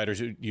most fighters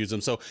who use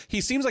them. So he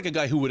seems like a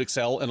guy who would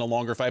excel in a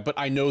longer fight, but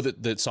I know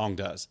that Song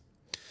does.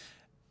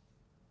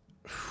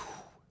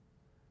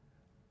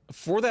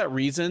 For that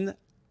reason,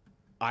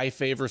 I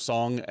favor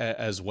Song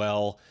as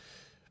well.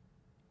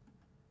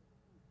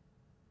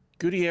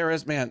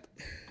 Gutierrez, man,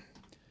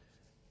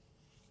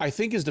 I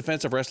think his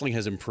defensive wrestling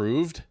has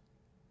improved.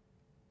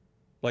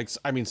 Like,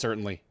 I mean,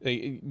 certainly.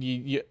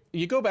 You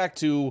go back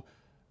to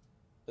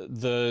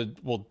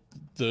the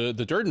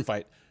Durden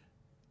fight.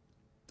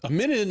 A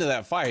minute into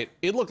that fight,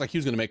 it looked like he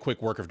was going to make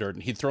quick work of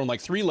Durden. He'd thrown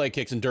like 3 leg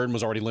kicks and Durden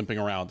was already limping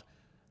around.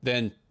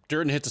 Then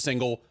Durden hits a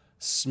single,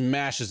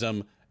 smashes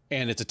him,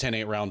 and it's a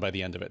 10-8 round by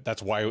the end of it.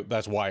 That's why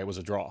it was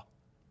a draw.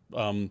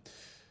 That's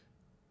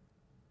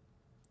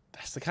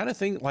the kind of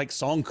thing like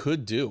Song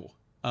could do.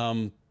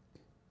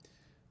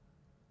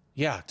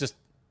 Yeah, just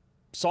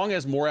Song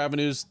has more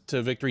avenues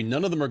to victory.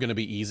 None of them are going to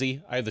be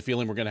easy. I have the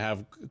feeling we're going to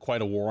have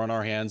quite a war on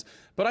our hands.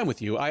 But I'm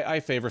with you.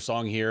 I favor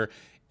Song here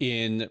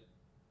in...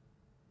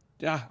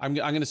 Yeah, I'm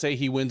going to say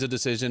he wins a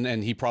decision,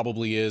 and he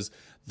probably is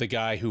the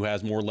guy who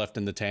has more left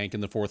in the tank in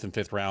the 4th and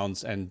 5th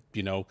rounds and,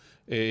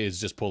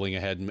 is just pulling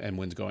ahead and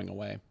wins going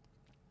away.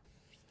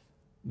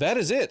 That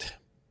is it.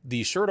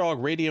 The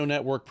Sherdog Radio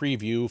Network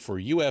preview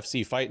for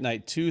UFC Fight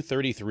Night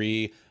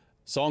 233,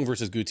 Song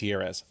versus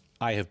Gutierrez.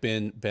 I have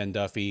been Ben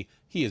Duffy.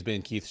 He has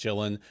been Keith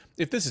Shillan.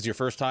 If this is your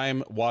first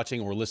time watching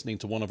or listening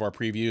to one of our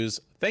previews,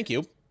 thank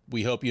you.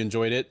 We hope you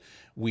enjoyed it.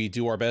 We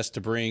do our best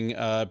to bring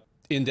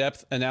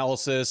in-depth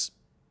analysis,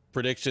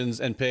 predictions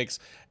and picks,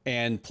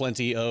 and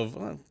plenty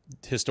of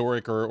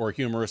historic or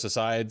humorous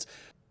asides.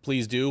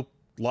 Please do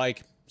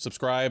like,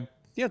 subscribe.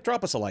 Yeah,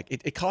 drop us a like.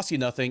 It costs you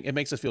nothing. It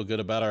makes us feel good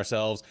about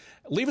ourselves.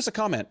 Leave us a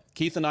comment.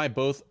 Keith and I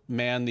both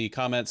man the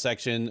comment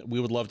section. We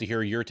would love to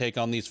hear your take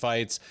on these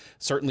fights.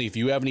 Certainly, if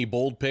you have any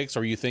bold picks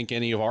or you think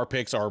any of our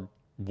picks are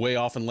way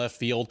off in left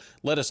field,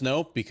 let us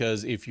know,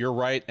 because if you're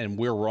right and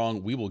we're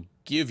wrong, we will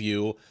give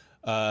you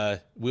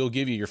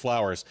your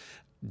flowers.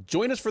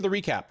 Join us for the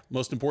recap,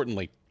 most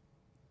importantly.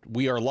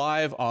 We are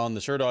live on the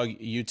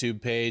Sherdog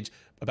YouTube page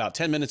about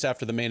 10 minutes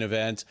after the main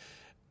event.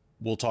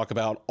 We'll talk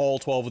about all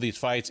 12 of these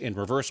fights in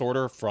reverse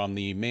order from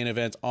the main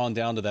event on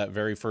down to that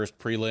very first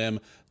prelim,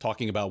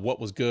 talking about what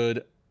was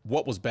good,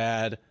 what was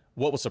bad,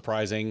 what was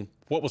surprising,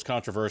 what was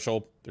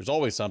controversial. There's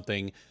always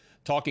something.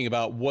 Talking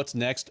about what's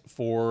next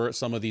for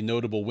some of the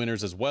notable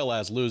winners as well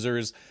as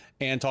losers,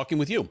 and talking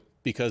with you,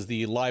 because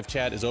the live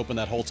chat is open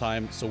that whole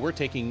time. So we're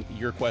taking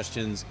your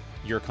questions,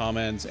 your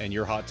comments, and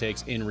your hot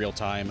takes in real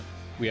time.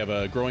 We have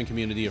a growing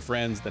community of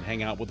friends that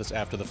hang out with us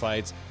after the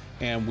fights,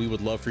 and we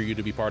would love for you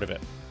to be part of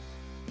it.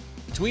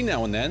 Between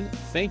now and then,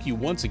 thank you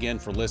once again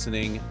for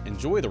listening.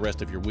 Enjoy the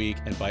rest of your week,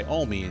 and by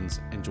all means,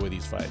 enjoy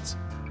these fights.